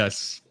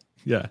 Yes.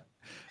 Yeah.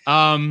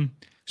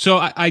 So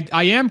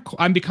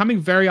I'm becoming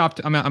very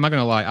I'm not going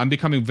to lie. I'm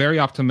becoming very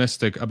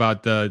optimistic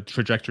about the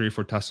trajectory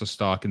for Tesla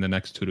stock in the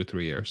next 2 to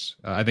 3 years.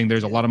 I think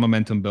there's a lot of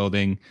momentum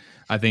building.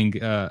 I think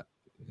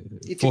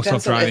full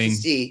self-driving.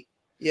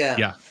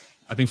 Yeah.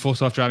 I think full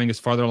self-driving is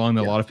farther along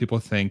than a lot of people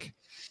think.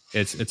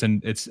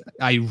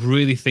 I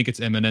really think it's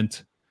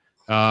imminent.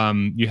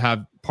 You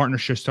have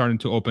partnerships starting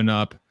to open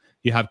up.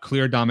 You have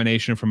clear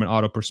domination from an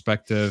auto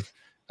perspective.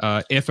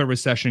 If a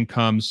recession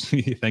comes,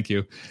 thank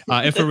you.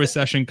 If a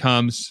recession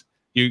comes,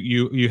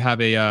 you have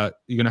you're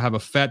going to have a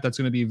Fed that's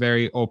going to be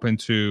very open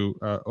to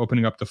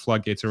opening up the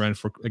floodgates around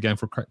for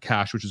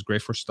cash, which is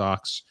great for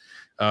stocks.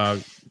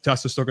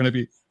 Tesla's still going to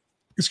be,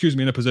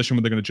 in a position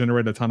where they're going to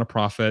generate a ton of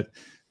profit.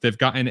 They've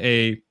gotten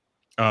a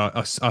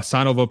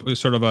sign of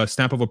sort of a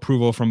stamp of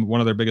approval from one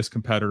of their biggest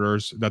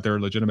competitors that they're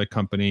a legitimate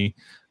company.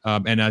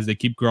 And as they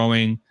keep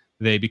growing,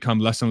 they become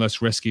less and less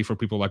risky for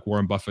people like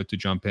Warren Buffett to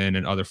jump in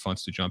and other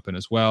funds to jump in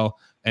as well.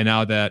 And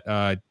now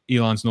that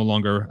Elon's no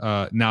longer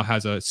now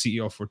has a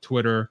CEO for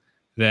Twitter,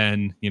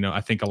 then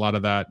I think a lot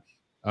of that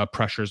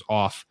pressure's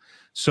off.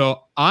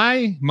 So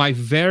my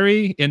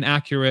very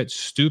inaccurate,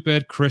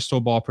 stupid crystal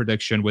ball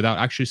prediction, without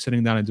actually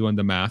sitting down and doing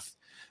the math,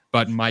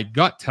 but my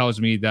gut tells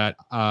me that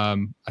I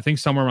think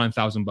somewhere around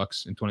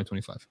 $1,000 in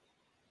 2025.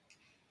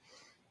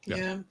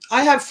 Yeah,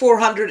 I have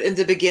 400 in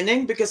the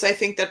beginning because I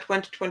think that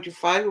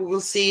 2025 we will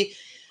see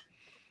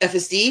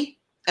FSD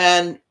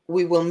and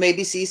we will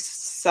maybe see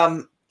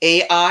some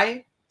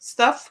AI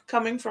stuff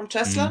coming from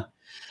Tesla.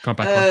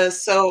 Compact car.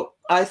 So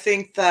I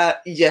think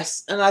that,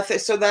 yes. And I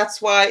think so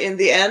that's why in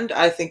the end,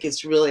 I think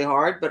it's really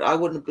hard, but I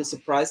wouldn't be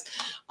surprised.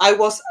 I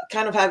was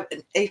kind of have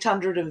an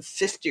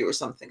 850 or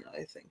something,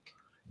 I think.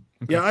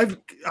 Okay. Yeah,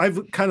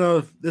 I've kind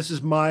of, this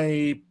is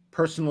my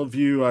personal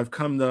view. I've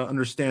come to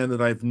understand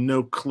that I have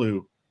no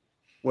clue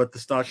what the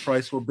stock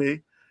price will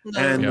be.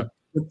 No.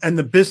 And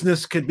the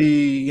business could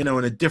be, you know,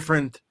 in a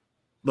different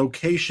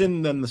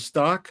location than the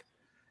stock,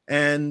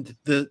 and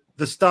the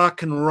stock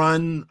can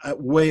run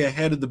way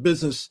ahead of the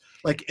business,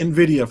 like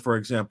Nvidia, for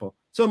example.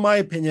 So in my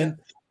opinion,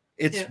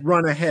 it's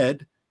run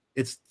ahead.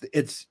 It's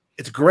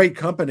a great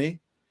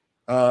company.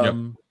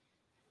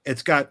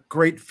 It's got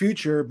great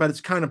future, but it's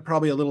kind of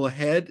probably a little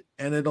ahead,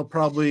 and it'll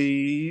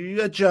probably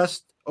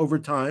adjust over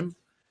time.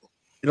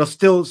 It'll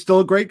still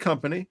a great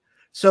company.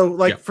 So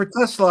like for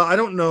Tesla, I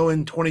don't know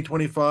in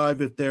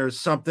 2025 if there's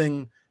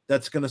something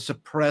that's going to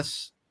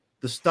suppress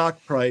the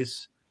stock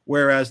price,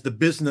 whereas the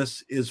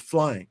business is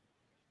flying.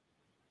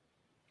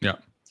 Yeah.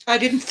 I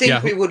didn't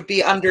think we would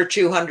be under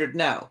 200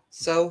 now.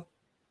 So.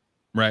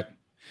 Right.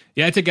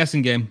 Yeah, it's a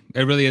guessing game.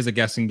 It really is a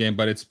guessing game,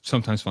 but it's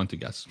sometimes fun to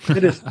guess.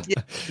 It is.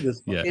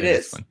 It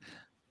is fun.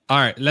 All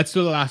right, let's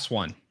do the last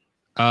one.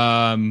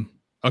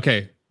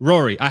 Okay.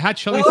 Rory, I had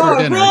chili for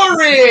dinner.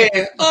 Rory!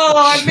 Oh,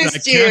 I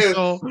missed you.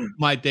 Cancel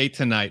my date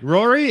tonight.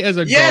 Rory is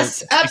a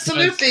yes,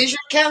 absolutely. You should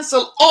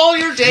cancel all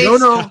your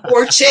dates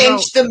or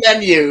change the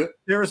menu.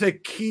 There is a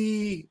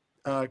key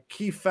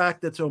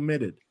fact that's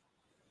omitted.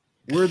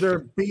 Were there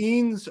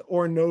beans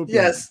or no beans?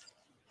 Yes.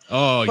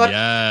 Oh,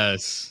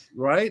 yes.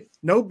 Right?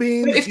 No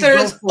beans. If there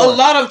is a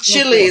lot of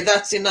chili,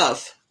 that's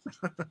enough.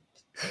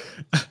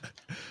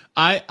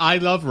 I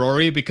love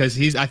Rory because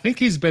I think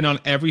he's been on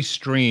every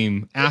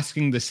stream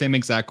asking the same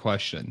exact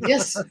question.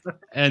 Yes.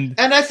 And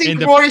I think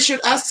Rory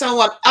should ask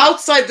someone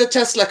outside the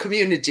Tesla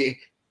community.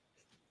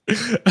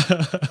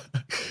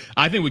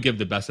 I think we give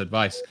the best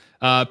advice.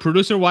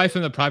 Producer wife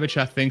in the private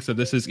chat thinks that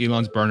this is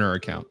Elon's burner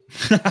account.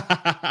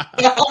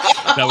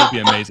 That would be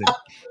amazing.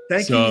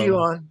 Thank you,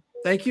 Elon.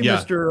 Thank you,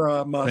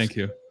 Mr. Musk. Thank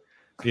you.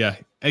 Yeah,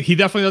 he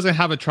definitely doesn't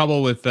have a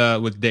trouble with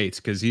dates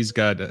because he's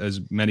got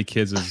as many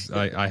kids as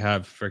I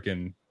have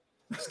freaking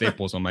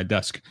staples on my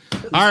desk.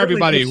 All right,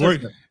 everybody.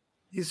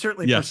 He's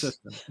certainly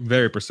persistent.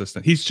 Very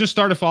persistent. He's just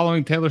started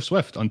following Taylor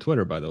Swift on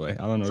Twitter, by the way.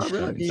 I don't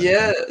know.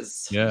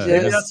 Yes.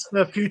 That's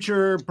the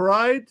future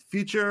bride,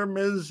 future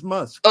Ms.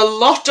 Musk. A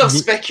lot of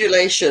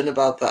speculation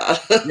about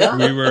that.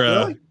 We were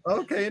really?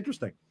 Okay,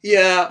 interesting.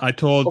 Yeah. I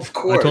told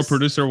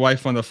producer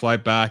wife on the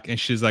flight back, and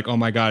she's like, "Oh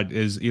my God,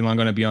 is Elon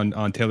going to be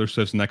on Taylor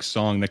Swift's next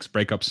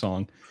breakup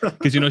song?"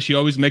 Because she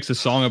always makes a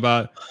song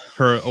about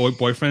her old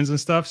boyfriends and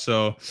stuff.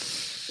 So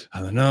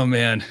I don't know,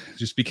 man.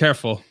 Just be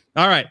careful.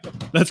 All right,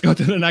 let's go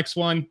to the next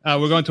one.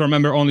 We're going to our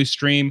member-only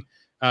stream.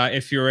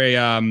 If you're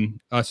a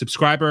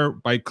subscriber,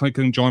 by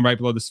clicking join right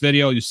below this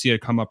video, you see it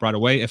come up right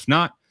away. If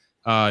not,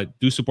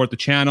 do support the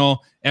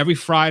channel. Every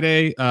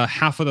Friday,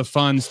 half of the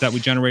funds that we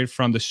generate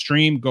from the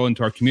stream go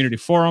into our community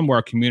forum, where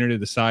our community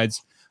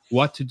decides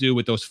what to do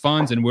with those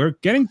funds. And we're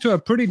getting to a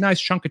pretty nice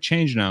chunk of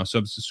change now. So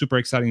it's super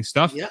exciting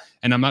stuff. Yeah.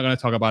 And I'm not going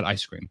to talk about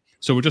ice cream.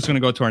 So we're just going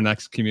to go to our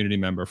next community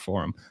member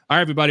forum. All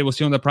right, everybody. We'll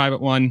see you on the private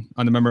one,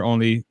 on the member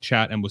only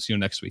chat, and we'll see you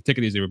next week. Take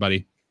it easy,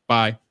 everybody.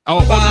 Bye.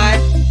 Oh, bye.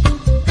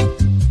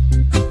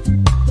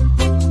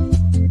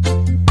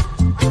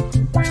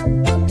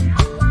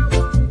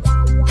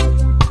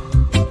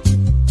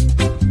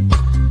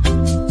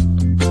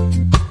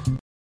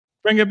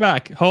 Bring it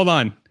back. Hold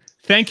on.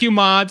 Thank you,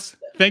 mods.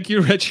 Thank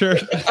you, Richard.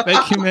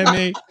 Thank you,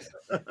 Mimi.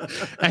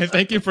 And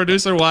thank you,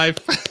 producer wife.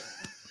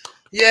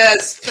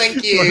 Yes,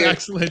 thank you. For an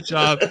excellent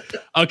job.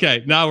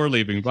 Okay, now we're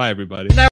leaving. Bye, everybody.